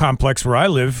apartment complex where I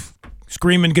live,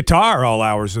 screaming guitar all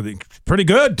hours of the pretty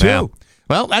good too. Yeah.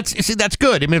 Well, that's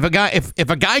good. I mean, if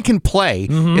a guy can play,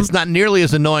 it's not nearly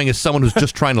as annoying as someone who's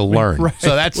just trying to learn. Right.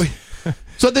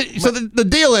 So the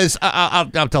deal is, I'll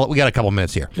tell it. We got a couple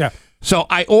minutes here. Yeah. So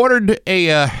I ordered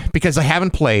because I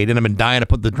haven't played and I've been dying to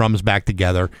put the drums back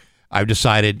together. I've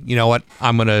decided, you know what,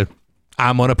 I'm gonna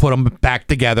put them back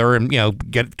together and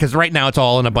because right now it's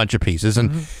all in a bunch of pieces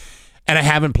and I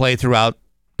haven't played throughout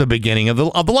the beginning of the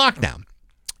lockdown,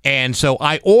 and so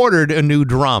I ordered a new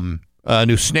drum. A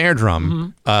new snare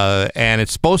drum, and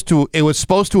it was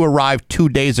supposed to arrive 2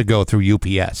 days ago through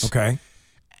UPS. Okay.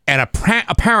 And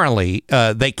apparently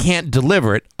they can't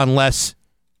deliver it unless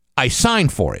I sign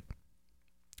for it.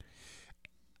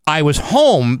 I was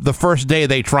home the first day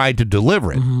they tried to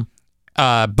deliver it,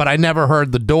 but I never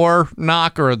heard the door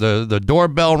knock or the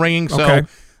doorbell ringing, so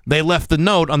they left the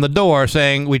note on the door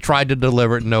saying we tried to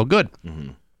deliver it, no good.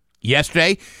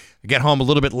 Yesterday, I get home a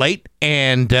little bit late,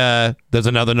 and there's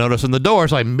another notice on the door,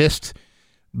 so I missed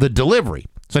the delivery.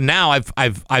 So now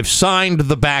I've signed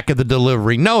the back of the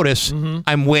delivery notice.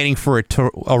 I'm waiting for it to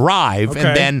arrive,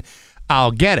 and then I'll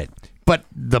get it. But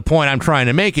the point I'm trying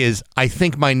to make is I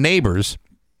think my neighbors,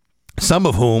 some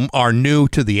of whom are new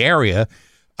to the area,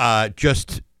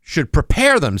 just should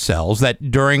prepare themselves that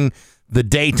during the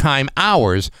daytime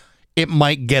hours, it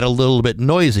might get a little bit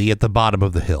noisy at the bottom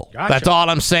of the hill. Gotcha. That's all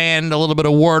I'm saying. A little bit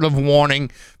of word of warning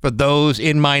for those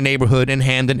in my neighborhood in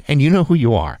Handon, and you know who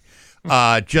you are.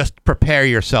 Just prepare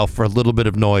yourself for a little bit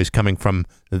of noise coming from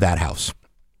that house.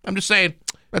 I'm just saying.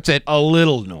 That's it. A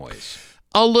little noise.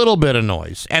 a little bit of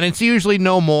noise, and it's usually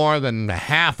no more than a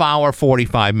half hour,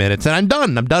 45 minutes, and I'm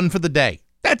done. I'm done for the day.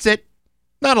 That's it.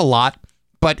 Not a lot,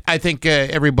 but I think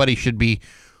everybody should be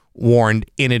warned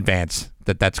in advance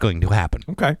that that's going to happen.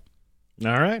 Okay.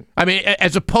 All right. I mean,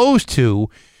 as opposed to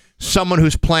someone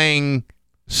who's playing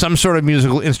some sort of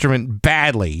musical instrument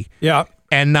badly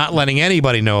and not letting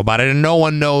anybody know about it, and no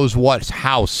one knows what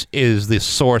house is the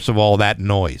source of all that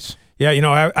noise.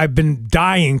 Yeah, I've been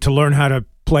dying to learn how to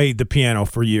play the piano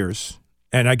for years.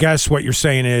 And I guess what you're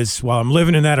saying is, while I'm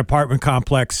living in that apartment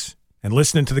complex and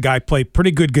listening to the guy play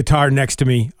pretty good guitar next to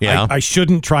me, I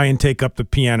shouldn't try and take up the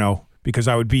piano because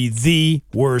I would be the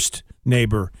worst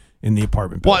neighbor in the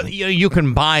apartment building. Well, you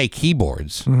can buy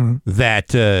keyboards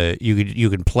that you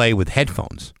can play with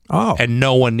headphones. Oh. And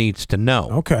no one needs to know.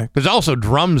 Okay. There's also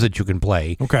drums that you can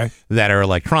play that are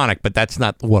electronic, but that's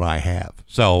not what I have.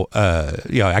 So,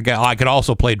 I could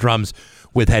also play drums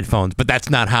with headphones, but that's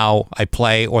not how I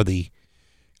play or the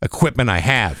equipment I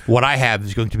have. What I have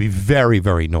is going to be very,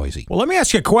 very noisy. Well, let me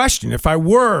ask you a question. If I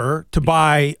were to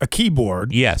buy a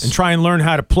keyboard and try and learn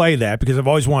how to play that, because I've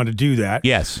always wanted to do that,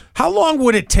 how long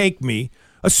would it take me,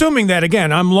 assuming that,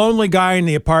 again, I'm a lonely guy in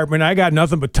the apartment, I got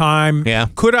nothing but time,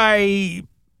 could I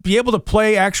be able to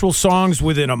play actual songs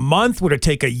within a month? Would it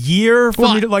take a year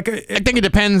for me to I think it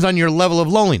depends on your level of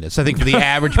loneliness. I think for the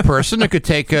average person, it could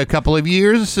take a couple of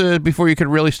years before you could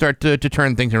really start to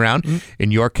turn things around. In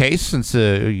your case, since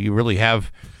you really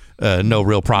have no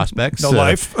real prospects, no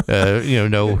life,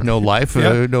 no life,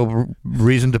 no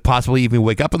reason to possibly even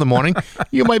wake up in the morning,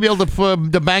 you might be able to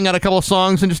bang out a couple of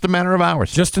songs in just a matter of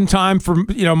hours, just in time for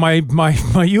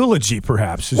my eulogy,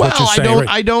 perhaps. Is what you're saying,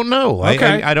 I don't know.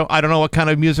 Okay. I don't know what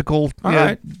kind of musical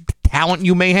talent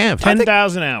you may have.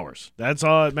 10,000 hours. That's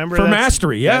all. Remember for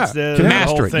mastery. That's to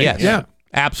master it. Yes. Yeah.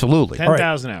 Absolutely.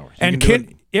 10,000 hours.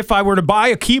 And if I were to buy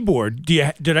a keyboard,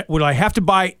 would I have to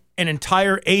buy an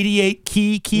entire 88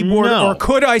 key keyboard, or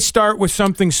could I start with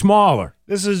something smaller?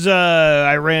 This is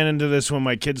I ran into this when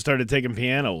my kids started taking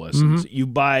piano lessons. You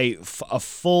buy a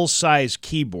full-size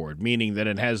keyboard, meaning that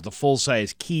it has the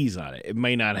full-size keys on it. It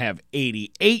may not have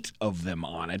 88 of them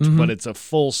on it, but it's a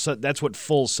full. That's what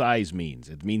full size means.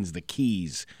 It means the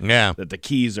keys. Yeah, that the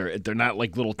keys they're not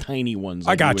like little tiny ones.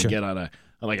 I got you would get on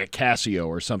like a Casio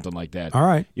or something like that. All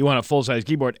right. You want a full-size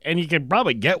keyboard, and you can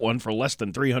probably get one for less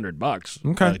than $300.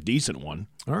 Okay. A decent one.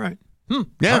 All right.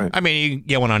 Yeah. All right. I mean, you can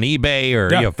get one on eBay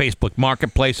or Facebook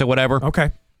Marketplace or whatever.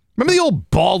 Okay. Remember the old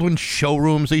Baldwin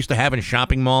showrooms they used to have in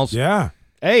shopping malls? Yeah.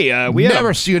 Hey, we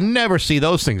you never see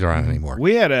those things around anymore.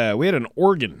 We had an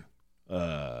organ.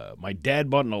 My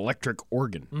dad bought an electric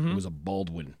organ. It was a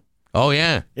Baldwin. Oh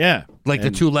yeah. Yeah. Like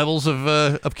the two levels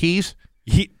of keys?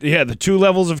 The two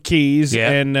levels of keys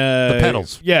and the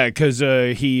pedals. Yeah, because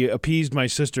he appeased my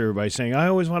sister by saying, I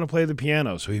always want to play the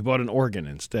piano, so he bought an organ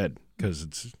instead because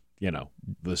it's,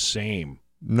 the same.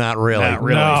 Not really.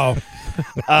 No.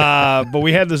 But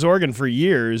we had this organ for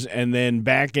years, and then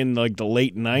back in like the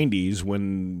late 90s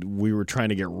when we were trying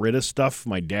to get rid of stuff,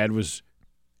 my dad was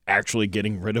actually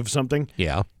getting rid of something.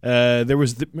 Yeah. There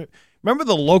was remember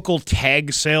the local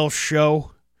tag sale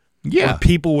show? Yeah. Where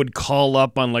people would call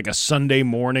up on like a Sunday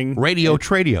morning. Radio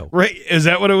Tradio. Right. Is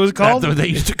that what it was called? That's what they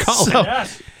used to call it.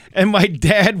 Yes. And my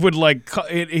dad would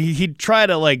he'd try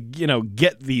to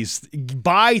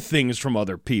buy things from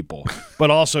other people,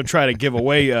 but also try to give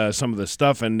away some of the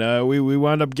stuff. And we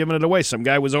wound up giving it away. Some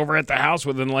guy was over at the house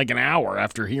within like an hour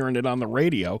after hearing it on the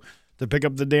radio to pick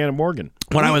up the Dan Morgan.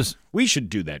 We should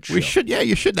do that show. We should. Yeah,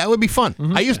 you should. That would be fun.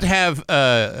 I used to have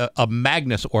a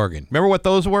Magnus organ. Remember what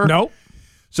those were? No.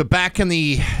 So back in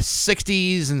the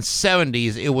 60s and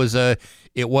 70s, it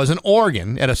was an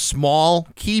organ at a small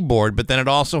keyboard, but then it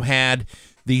also had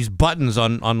these buttons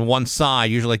on one side,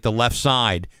 usually like the left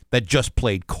side, that just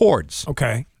played chords.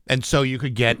 Okay. And so you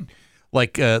could get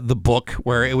like the book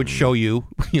where it would show you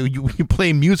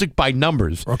play music by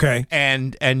numbers. Okay.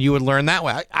 And you would learn that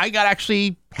way. I got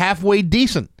actually halfway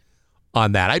decent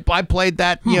on that. I played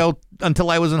that until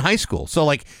I was in high school. So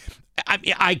like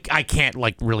I can't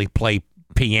like really play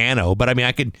piano, but I mean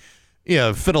I could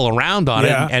fiddle around on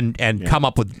it and come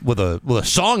up with a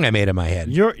song I made in my head.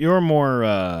 You're more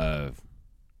of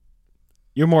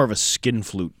a skin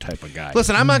flute type of guy.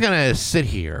 Listen, I'm not going to sit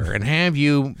here and have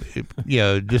you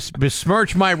just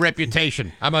besmirch my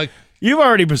reputation. You've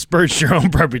already besmirched your own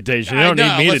reputation. You don't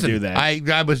need me to do that.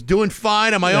 I was doing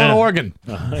fine on my own organ.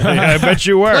 I bet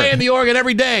you were. Playing the organ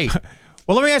every day.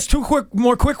 Well, let me ask two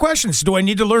more quick questions. Do I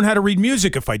need to learn how to read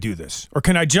music if I do this? Or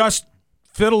can I just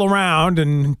fiddle around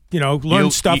and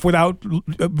learn stuff without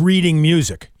reading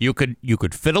music? You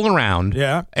could fiddle around,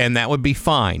 and that would be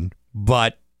fine.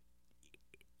 But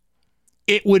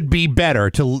It would be better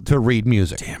to read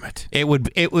music. Damn it!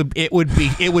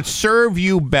 It would serve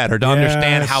you better to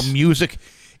understand how music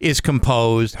is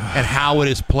composed and how it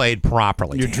is played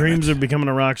properly. Your dreams of becoming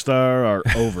a rock star are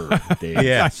over, Dave.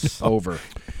 Yes, over.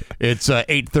 It's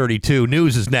 8:32.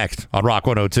 News is next on Rock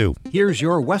 102. Here's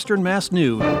your Western Mass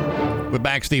news. We're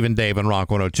back, Steve and Dave on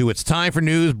Rock 102. It's time for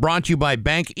news brought to you by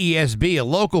Bank ESB, a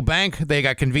local bank. They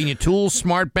got convenient tools,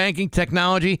 smart banking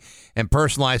technology, and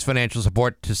personalized financial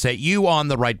support to set you on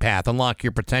the right path. Unlock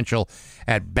your potential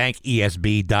at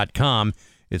bankesb.com.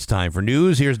 It's time for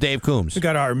news. Here's Dave Coombs. We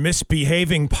got our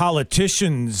misbehaving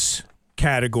politicians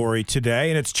category today,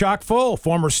 and it's chock full.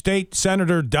 Former state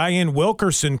senator Diane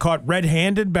Wilkerson caught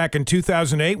red-handed back in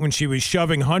 2008 when she was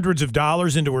shoving hundreds of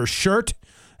dollars into her shirt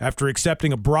after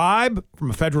accepting a bribe from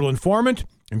a federal informant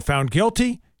and found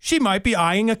guilty. She might be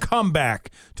eyeing a comeback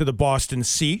to the Boston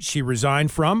seat she resigned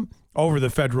from over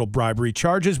the federal bribery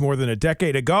charges more than a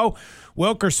decade ago.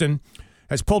 Wilkerson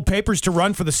has pulled papers to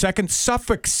run for the second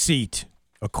Suffolk seat,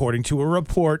 according to a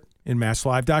report in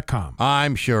MassLive.com.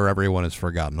 I'm sure everyone has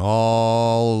forgotten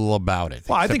all about it.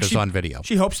 Well, I think it's on video.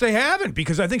 She hopes they haven't,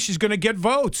 because I think she's going to get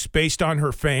votes based on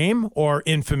her fame or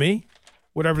infamy,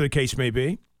 whatever the case may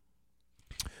be.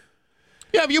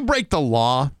 Yeah, if you break the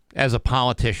law as a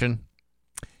politician,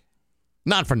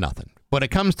 not for nothing, but it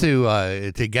comes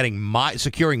to getting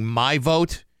securing my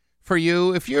vote for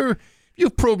you. If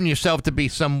you've proven yourself to be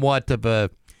somewhat of a,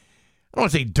 I don't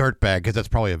want to say dirtbag because that's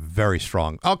probably a very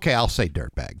strong. Okay, I'll say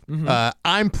dirtbag. Mm-hmm.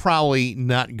 I'm probably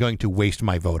not going to waste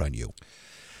my vote on you.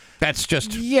 That's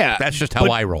just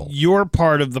how I roll. You're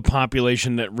part of the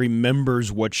population that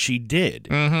remembers what she did.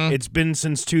 Mm-hmm. It's been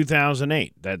since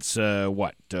 2008. That's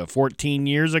 14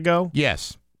 years ago?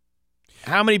 Yes.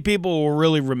 How many people will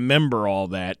really remember all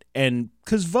that? And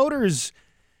because voters,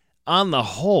 on the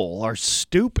whole, are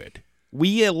stupid.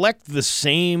 We elect the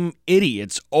same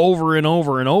idiots over and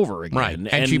over and over again, right?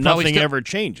 And she nothing ever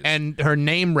changes. And her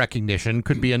name recognition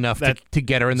could be enough to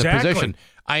get her in the position.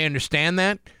 I understand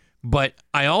that, but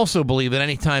I also believe that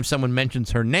anytime someone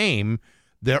mentions her name,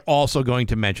 they're also going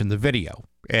to mention the video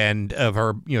and of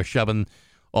her, shoving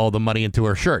all the money into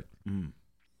her shirt.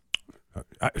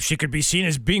 She could be seen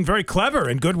as being very clever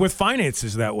and good with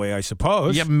finances that way, I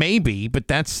suppose. Yeah, maybe, but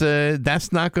that's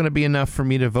not going to be enough for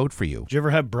me to vote for you. Did you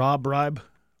ever have bra bribe?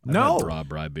 No. I've had bra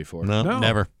bribe before. No,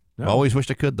 never. No. Always wished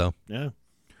I could, though. Yeah.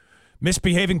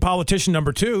 Misbehaving politician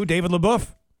number 2, David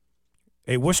LaBeouf,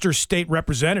 a Worcester state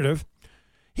representative.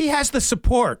 He has the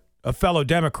support of fellow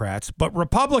Democrats, but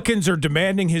Republicans are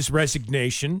demanding his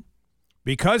resignation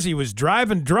because he was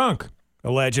driving drunk,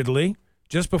 allegedly,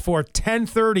 just before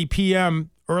 10:30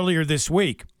 p.m. earlier this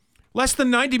week, less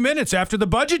than 90 minutes after the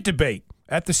budget debate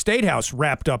at the State House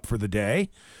wrapped up for the day.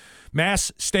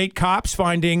 Mass state cops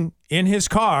finding in his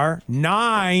car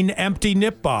 9 empty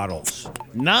nip bottles.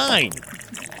 9?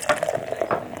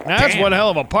 That's one hell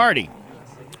of a party.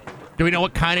 Do we know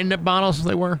what kind of nip bottles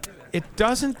they were? It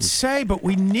doesn't say, but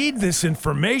we need this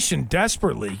information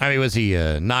desperately. I mean, was he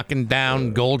knocking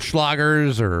down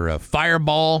Goldschlagers or a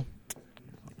Fireball?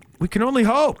 We can only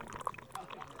hope.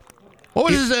 What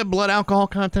was his blood alcohol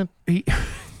content?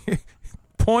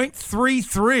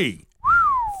 0.33.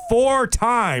 4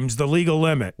 times the legal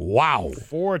limit. Wow.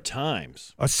 4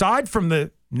 times. Aside from the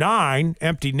 9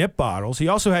 empty nip bottles, he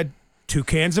also had 2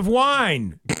 cans of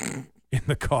wine in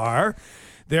the car.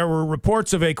 There were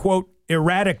reports of a, quote,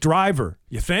 erratic driver,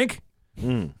 you think?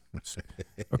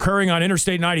 Occurring on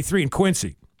Interstate 93 in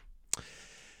Quincy.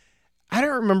 I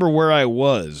don't remember where I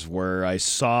was where I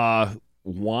saw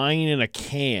wine in a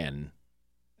can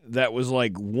that was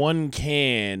like 1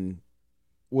 can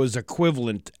was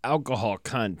equivalent alcohol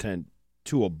content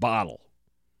to a bottle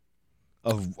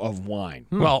of wine.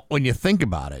 Well, when you think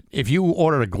about it, if you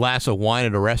ordered a glass of wine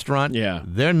at a restaurant,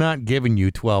 they're not giving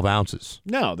you 12 ounces.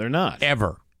 No, they're not.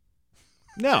 Ever.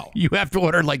 No. You have to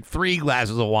order like 3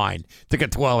 glasses of wine to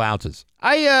get 12 ounces.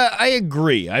 I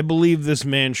agree. I believe this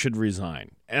man should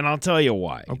resign. And I'll tell you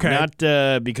why. Okay. Not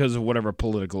because of whatever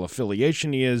political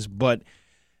affiliation he is, but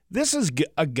this is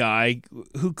a guy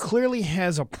who clearly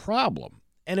has a problem.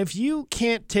 And if you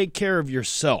can't take care of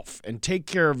yourself and take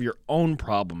care of your own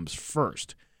problems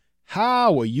first,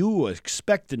 how are you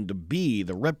expecting to be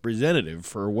the representative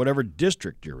for whatever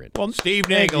district you're in? Well, Steve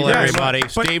Nagel, everybody.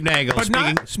 Steve Nagel,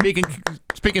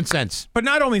 speaking sense. But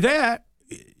not only that,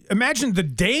 imagine the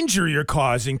danger you're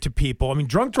causing to people. I mean,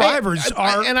 drunk drivers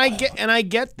are, and I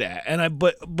get that,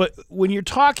 but when you're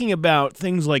talking about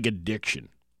things like addiction,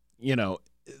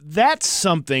 that's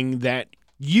something that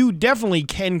you definitely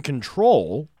can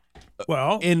control.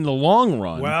 Well, in the long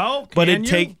run. Well, but I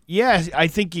think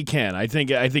you can. I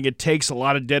think it takes a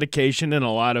lot of dedication and a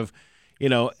lot of,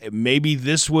 maybe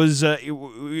this was,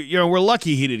 we're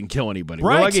lucky he didn't kill anybody.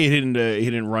 Right. We're lucky he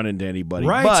didn't run into anybody.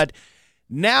 Right. But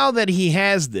now that he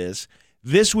has this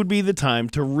would be the time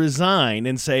to resign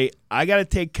and say, I got to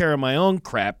take care of my own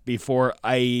crap before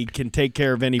I can take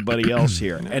care of anybody else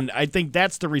here. And I think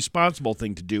that's the responsible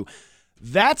thing to do.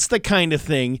 That's the kind of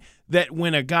thing that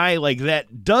when a guy like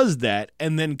that does that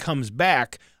and then comes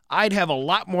back, I'd have a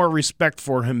lot more respect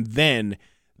for him then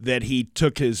that he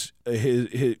took his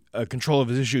control of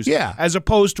his issues. Yeah. As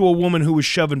opposed to a woman who was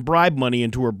shoving bribe money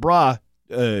into her bra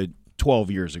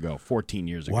 12 years ago, 14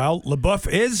 years ago. Well,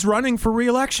 LaBeouf is running for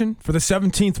re-election for the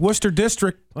 17th Worcester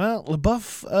District. Well,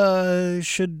 LaBeouf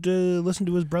should listen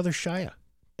to his brother Shia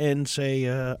and say,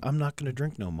 I'm not going to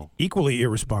drink no more. Equally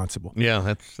irresponsible.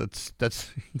 Yeah,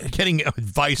 that's getting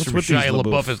advice What's from with these Shia LaBeouf?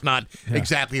 LaBeouf is not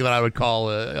exactly what I would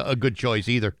call a good choice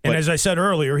either. And as I said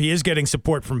earlier, he is getting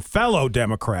support from fellow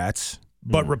Democrats,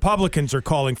 but Republicans are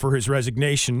calling for his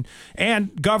resignation.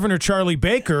 And Governor Charlie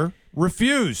Baker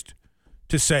refused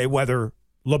to say whether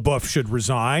LaBeouf should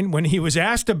resign. When he was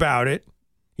asked about it,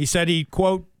 he said he,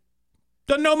 quote,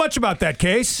 doesn't know much about that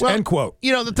case, Well, end quote.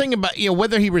 The thing about,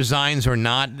 whether he resigns or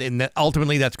not, and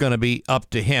ultimately that's going to be up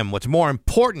to him. What's more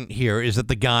important here is that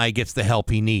the guy gets the help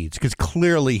he needs, because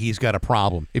clearly he's got a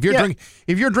problem. If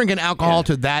you're drinking alcohol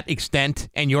to that extent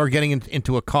and you're getting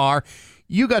into a car,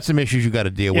 you got some issues you got to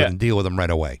deal with and deal with them right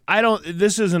away.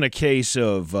 This isn't a case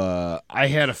of I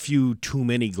had a few too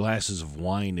many glasses of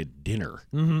wine at dinner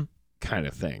kind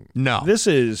of thing. No. This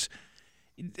is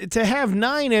to have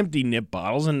 9 empty nip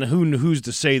bottles, and who's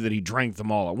to say that he drank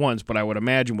them all at once, but I would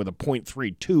imagine with a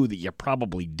 .32 that you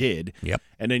probably did. Yep.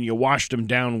 And then you washed them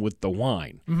down with the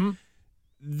wine. Mm-hmm.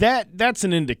 That's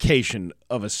an indication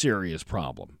of a serious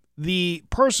problem. The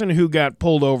person who got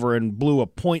pulled over and blew a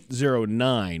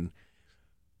 .09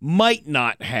 might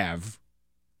not have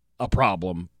a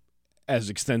problem as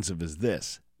extensive as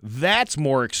this. That's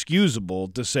more excusable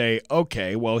to say,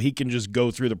 okay, well, he can just go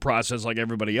through the process like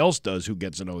everybody else does who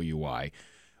gets an OUI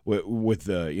with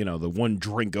the one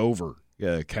drink over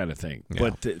kind of thing.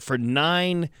 Yeah. But for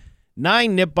nine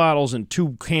nip bottles and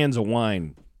 2 cans of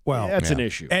wine, well, that's an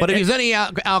issue. But if he's any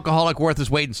alcoholic worth his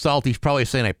weight in salt, he's probably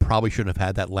saying, I probably shouldn't have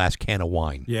had that last can of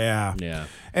wine. Yeah. Yeah.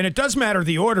 And it does matter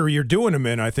the order you're doing them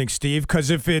in, I think, Steve,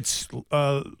 because if it's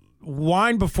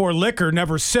wine before liquor,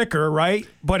 never sicker, right?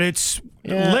 But it's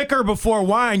liquor before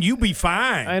wine, you be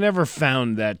fine. I never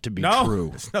found that to be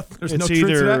true. There's it's no either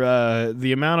truth to that.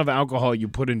 The amount of alcohol you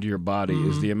put into your body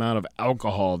is the amount of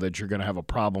alcohol that you're going to have a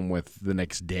problem with the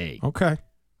next day. Okay.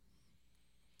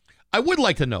 I would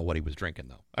like to know what he was drinking,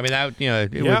 though. I mean,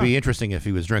 it would be interesting if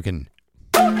he was drinking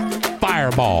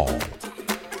Fireball.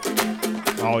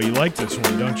 Oh, you like this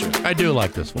one, don't you? I do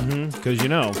like this one. Because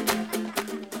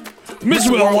Miss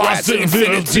Worldwide to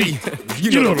infinity.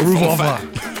 You know the roof on fire.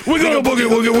 We're gonna boogie,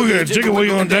 woogie, woogie, chicken, we're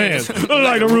gonna dance.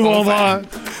 Like the roof on fire.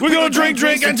 We're gonna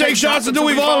drink and take shots until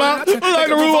we fall out. Like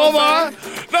the roof on fire.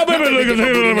 Now, baby, look at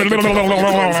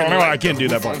I can't do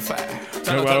that part.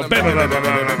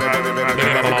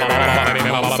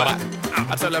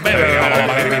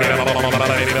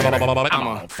 I'm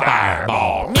a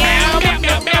fireball.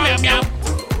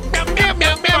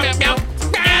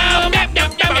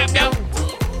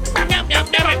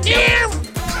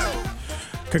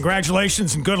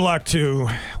 Congratulations and good luck to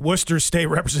Worcester State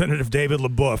Representative David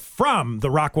LaBeouf from the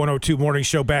Rock 102 Morning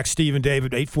Show. Back Steve and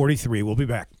David, 8:43. We'll be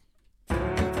back.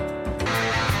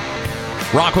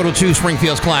 Rock 102,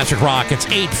 Springfield's Classic Rock. It's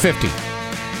 8:50.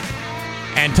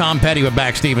 And Tom Petty with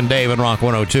Back Steve and Dave and Rock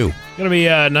 102. Going to be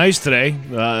nice today.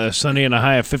 Sunny and a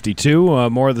high of 52.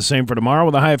 More of the same for tomorrow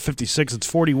with a high of 56. It's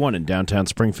 41 in downtown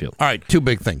Springfield. All right, 2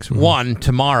 big things. One,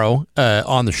 tomorrow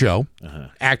on the show,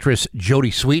 actress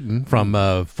Jodie Sweetin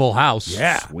from Full House.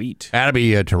 Yeah. Sweet. That'll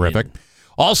be terrific. Yeah.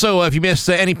 Also, if you missed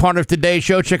any part of today's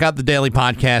show, check out the daily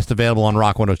podcast available on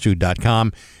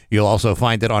rock102.com. You'll also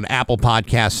find it on Apple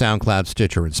Podcasts, SoundCloud,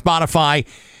 Stitcher, and Spotify.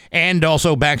 And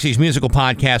also Baxi's musical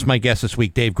podcast. My guest this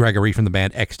week, Dave Gregory from the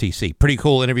band XTC. Pretty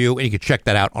cool interview, and you can check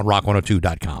that out on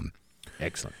rock102.com.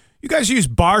 Excellent. You guys use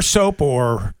bar soap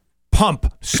or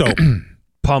pump soap?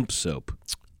 Pump soap.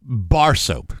 Bar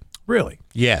soap. Really?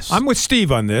 Yes. I'm with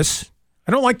Steve on this.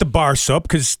 I don't like the bar soap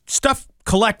because stuff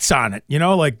collects on it,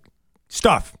 like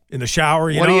stuff in the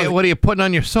shower. What are you putting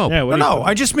on your soap? Yeah, no,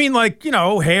 I just mean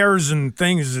hairs and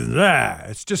things.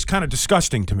 It's just kind of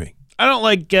disgusting to me. I don't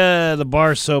like the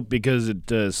bar soap because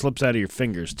it slips out of your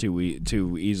fingers too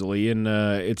easily, and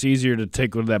it's easier to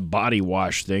take that body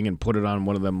wash thing and put it on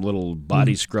one of them little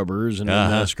body scrubbers and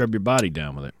then scrub your body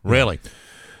down with it. Really?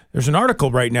 There's an article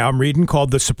right now I'm reading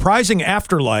called "The Surprising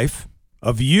Afterlife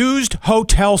of Used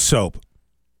Hotel Soap."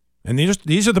 And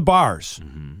these are the bars.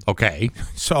 Okay.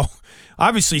 So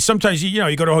obviously sometimes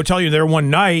you go to a hotel, you're there one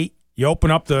night, you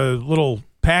open up the little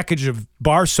package of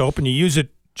bar soap and you use it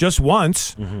just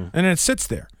once, and then it sits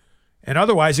there. And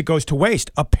otherwise it goes to waste.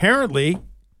 Apparently,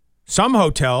 some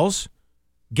hotels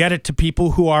get it to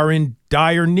people who are in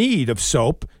dire need of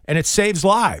soap, and it saves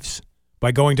lives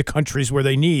by going to countries where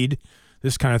they need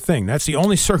this kind of thing. That's the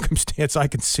only circumstance I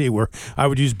can see where I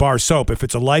would use bar soap if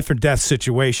it's a life or death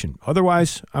situation.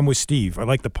 Otherwise, I'm with Steve. I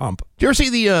like the pump. Do you ever see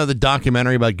the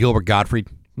documentary about Gilbert Gottfried?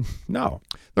 No.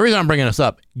 The reason I'm bringing this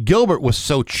up, Gilbert was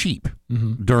so cheap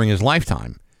during his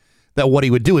lifetime that what he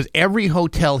would do is every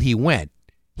hotel he went,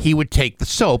 he would take the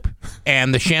soap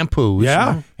and the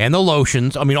shampoos and the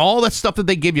lotions. I mean, all that stuff that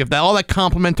they give you, all that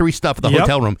complimentary stuff at the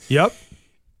hotel room. Yep.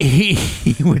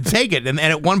 He would take it. And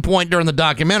at one point during the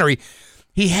documentary,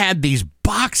 he had these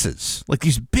boxes, like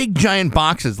these big giant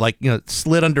boxes,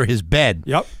 slid under his bed.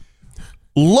 Yep.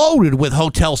 Loaded with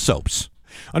hotel soaps.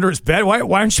 Under his bed?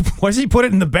 Why does he put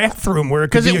it in the bathroom where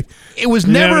it could be? It was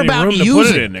never about using put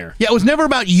it in there. Yeah, it was never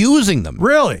about using them.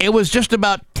 Really? It was just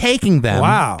about taking them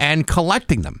and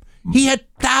collecting them. He had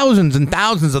thousands and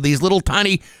thousands of these little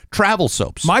tiny travel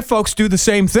soaps. My folks do the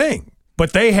same thing,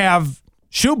 but they have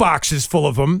shoe boxes full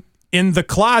of them in the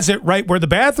closet right where the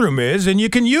bathroom is, and you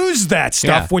can use that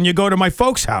stuff when you go to my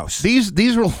folks' house. These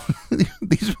were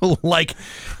like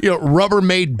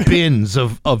Rubbermaid bins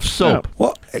of soap. Yeah.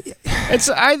 Well,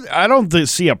 I don't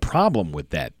see a problem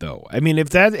with that though. I mean, if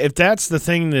that's the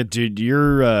thing that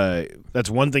you're that's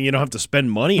one thing you don't have to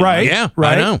spend money on. Right. Yeah.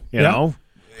 Right. I know. You know.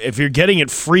 If you're getting it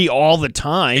free all the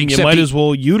time, Except you might as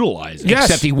well utilize it. Yes.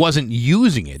 Except he wasn't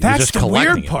using it. He That's was just the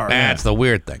collecting weird part. That's the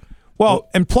weird thing. Well,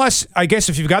 and plus, I guess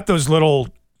if you've got those little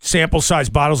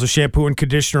sample-sized bottles of shampoo and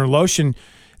conditioner and lotion,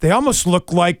 they almost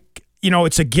look like,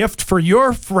 it's a gift for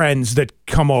your friends that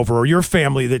come over or your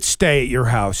family that stay at your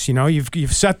house.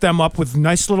 You've set them up with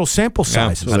nice little sample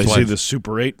sizes. So they see the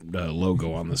Super 8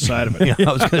 logo on the side of it. Yeah,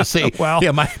 I was going to say,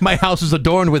 my house is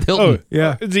adorned with Hilton.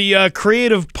 The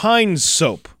Creative Pines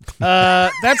soap.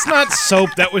 That's not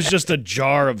soap. That was just a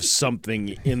jar of something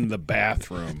in the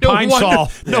bathroom. No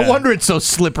wonder it's so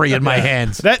slippery in my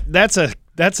hands. That's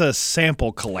a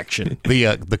sample collection.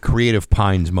 The Creative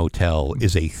Pines Motel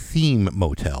is a theme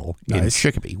motel in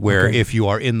Chicopee, where if you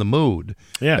are in the mood,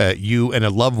 you and a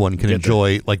loved one can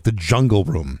enjoy like the jungle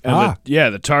room. And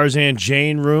the Tarzan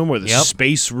Jane room, or the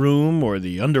space room, or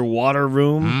the underwater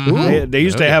room. They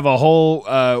used to have a whole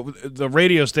the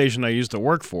radio station I used to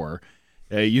work for.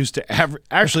 Used to have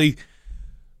actually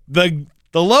the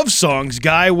Love Songs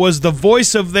guy was the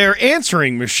voice of their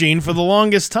answering machine for the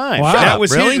longest time. Wow.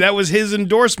 That was his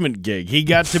endorsement gig. He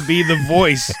got to be the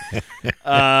voice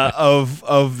of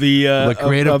the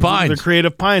Creative Pines. The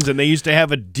Creative Pines, and they used to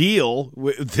have a deal.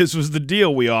 This was the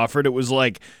deal we offered. It was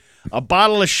like a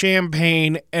bottle of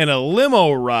champagne and a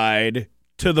limo ride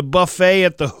to the buffet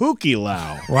at the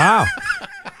Hukilau. Wow.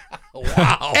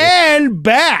 Wow. And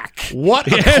back. What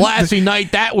a classy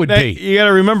night that would be. You got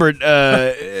to remember,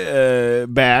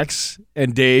 Bax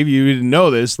and Dave, you didn't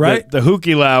know this, right? The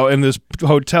Hukilau and this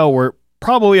hotel were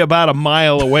probably about a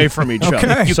mile away from each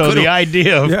other. So the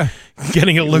idea of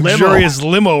getting a luxurious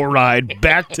limo ride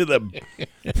back to the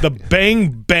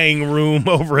Bang Bang room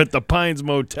over at the Pines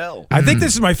Motel. I think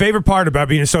this is my favorite part about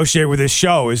being associated with this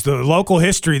show is the local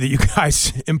history that you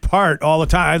guys impart all the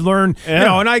time. I learn,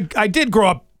 and I did grow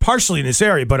up partially in this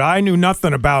area, but I knew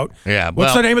nothing about.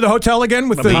 What's the name of the hotel again?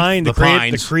 With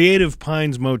the Creative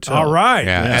Pines Motel. All right,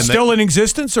 and still in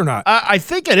existence or not? I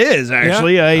think it is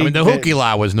actually. I mean, the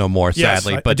Hukilau was no more,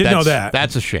 sadly. Yes, but I did know that.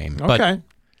 That's a shame. Okay, but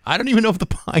I don't even know if the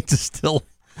Pines is still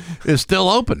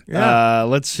open.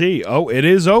 Let's see. Oh, it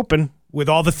is open. With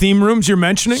all the theme rooms you're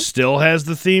mentioning? Still has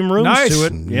the theme rooms to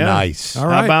it. Yeah. Nice. All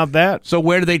right. How about that? So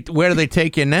where do they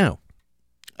take you now?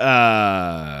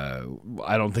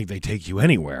 I don't think they take you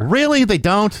anywhere. Really? They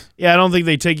don't? Yeah, I don't think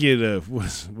they take you to what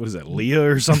is that,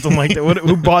 Leah or something like that?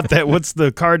 Who bought that? What's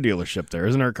the car dealership there?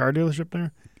 Isn't there a car dealership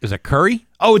there? Is it Curry?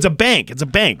 Oh, it's a bank. It's a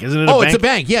bank, isn't it? It's a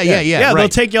bank. Yeah. Yeah, right. They'll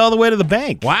take you all the way to the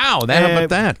bank. Wow, how about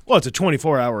that? Well, it's a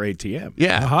 24-hour ATM.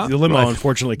 Yeah. The limo,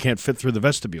 unfortunately, can't fit through the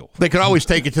vestibule. They could always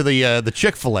take you to the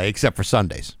Chick-fil-A, except for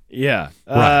Sundays. Yeah.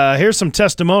 Right. Here's some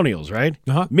testimonials, right?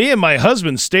 Me and my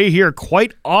husband stay here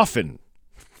quite often.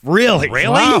 Really?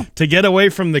 Wow. To get away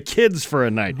from the kids for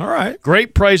a night. All right.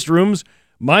 Great priced rooms.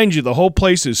 Mind you, the whole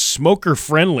place is smoker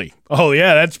friendly. Oh,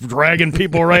 yeah, that's dragging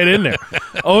people right in there.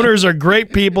 Owners are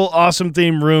great people, awesome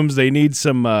themed rooms. They need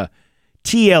some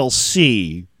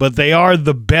TLC, but they are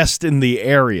the best in the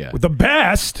area. The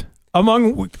best?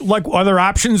 among like other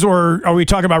options, or are we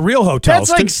talking about real hotels?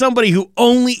 That's like somebody who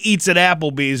only eats at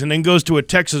Applebee's and then goes to a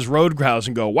Texas Roadhouse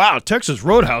and go, wow, Texas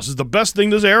Roadhouse is the best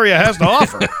thing this area has to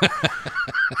offer.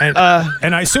 And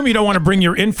I assume you don't want to bring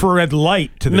your infrared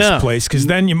light to this place, because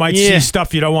then you might see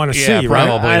stuff you don't want to see, right?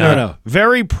 Probably. I don't know.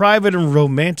 Very private and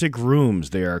romantic rooms.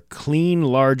 They are clean,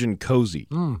 large, and cozy.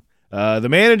 The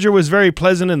manager was very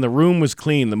pleasant, and the room was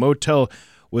clean. The motel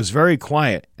was very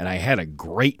quiet, and I had a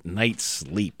great night's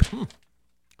sleep.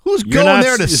 Who's going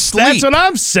there to sleep? That's what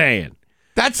I'm saying.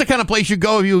 That's the kind of place you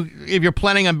go if you're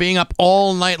planning on being up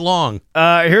all night long.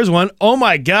 Here's one. Oh,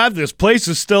 my God, this place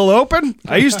is still open?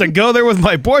 I used to go there with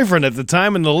my boyfriend at the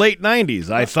time in the late 90s.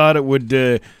 I thought it would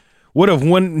have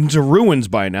went into ruins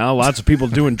by now. Lots of people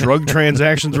doing drug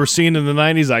transactions were seen in the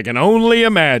 90s. I can only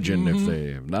imagine if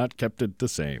they have not kept it the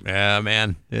same. Yeah,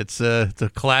 man. It's a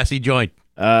classy joint.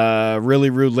 Really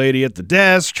rude lady at the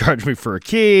desk, charged me for a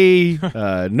key.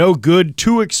 No good,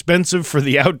 too expensive for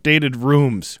the outdated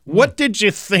rooms. What did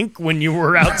you think when you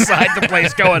were outside the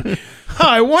place going,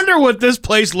 I wonder what this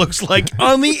place looks like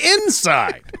on the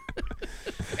inside?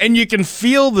 And you can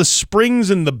feel the springs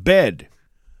in the bed.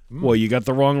 Well, you got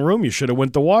the wrong room. You should have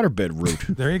went the waterbed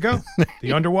route. There you go.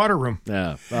 The underwater room.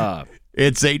 Yeah.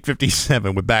 It's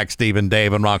 8:57 with back Steve and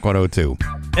Dave on Rock 102.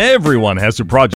 Everyone has a project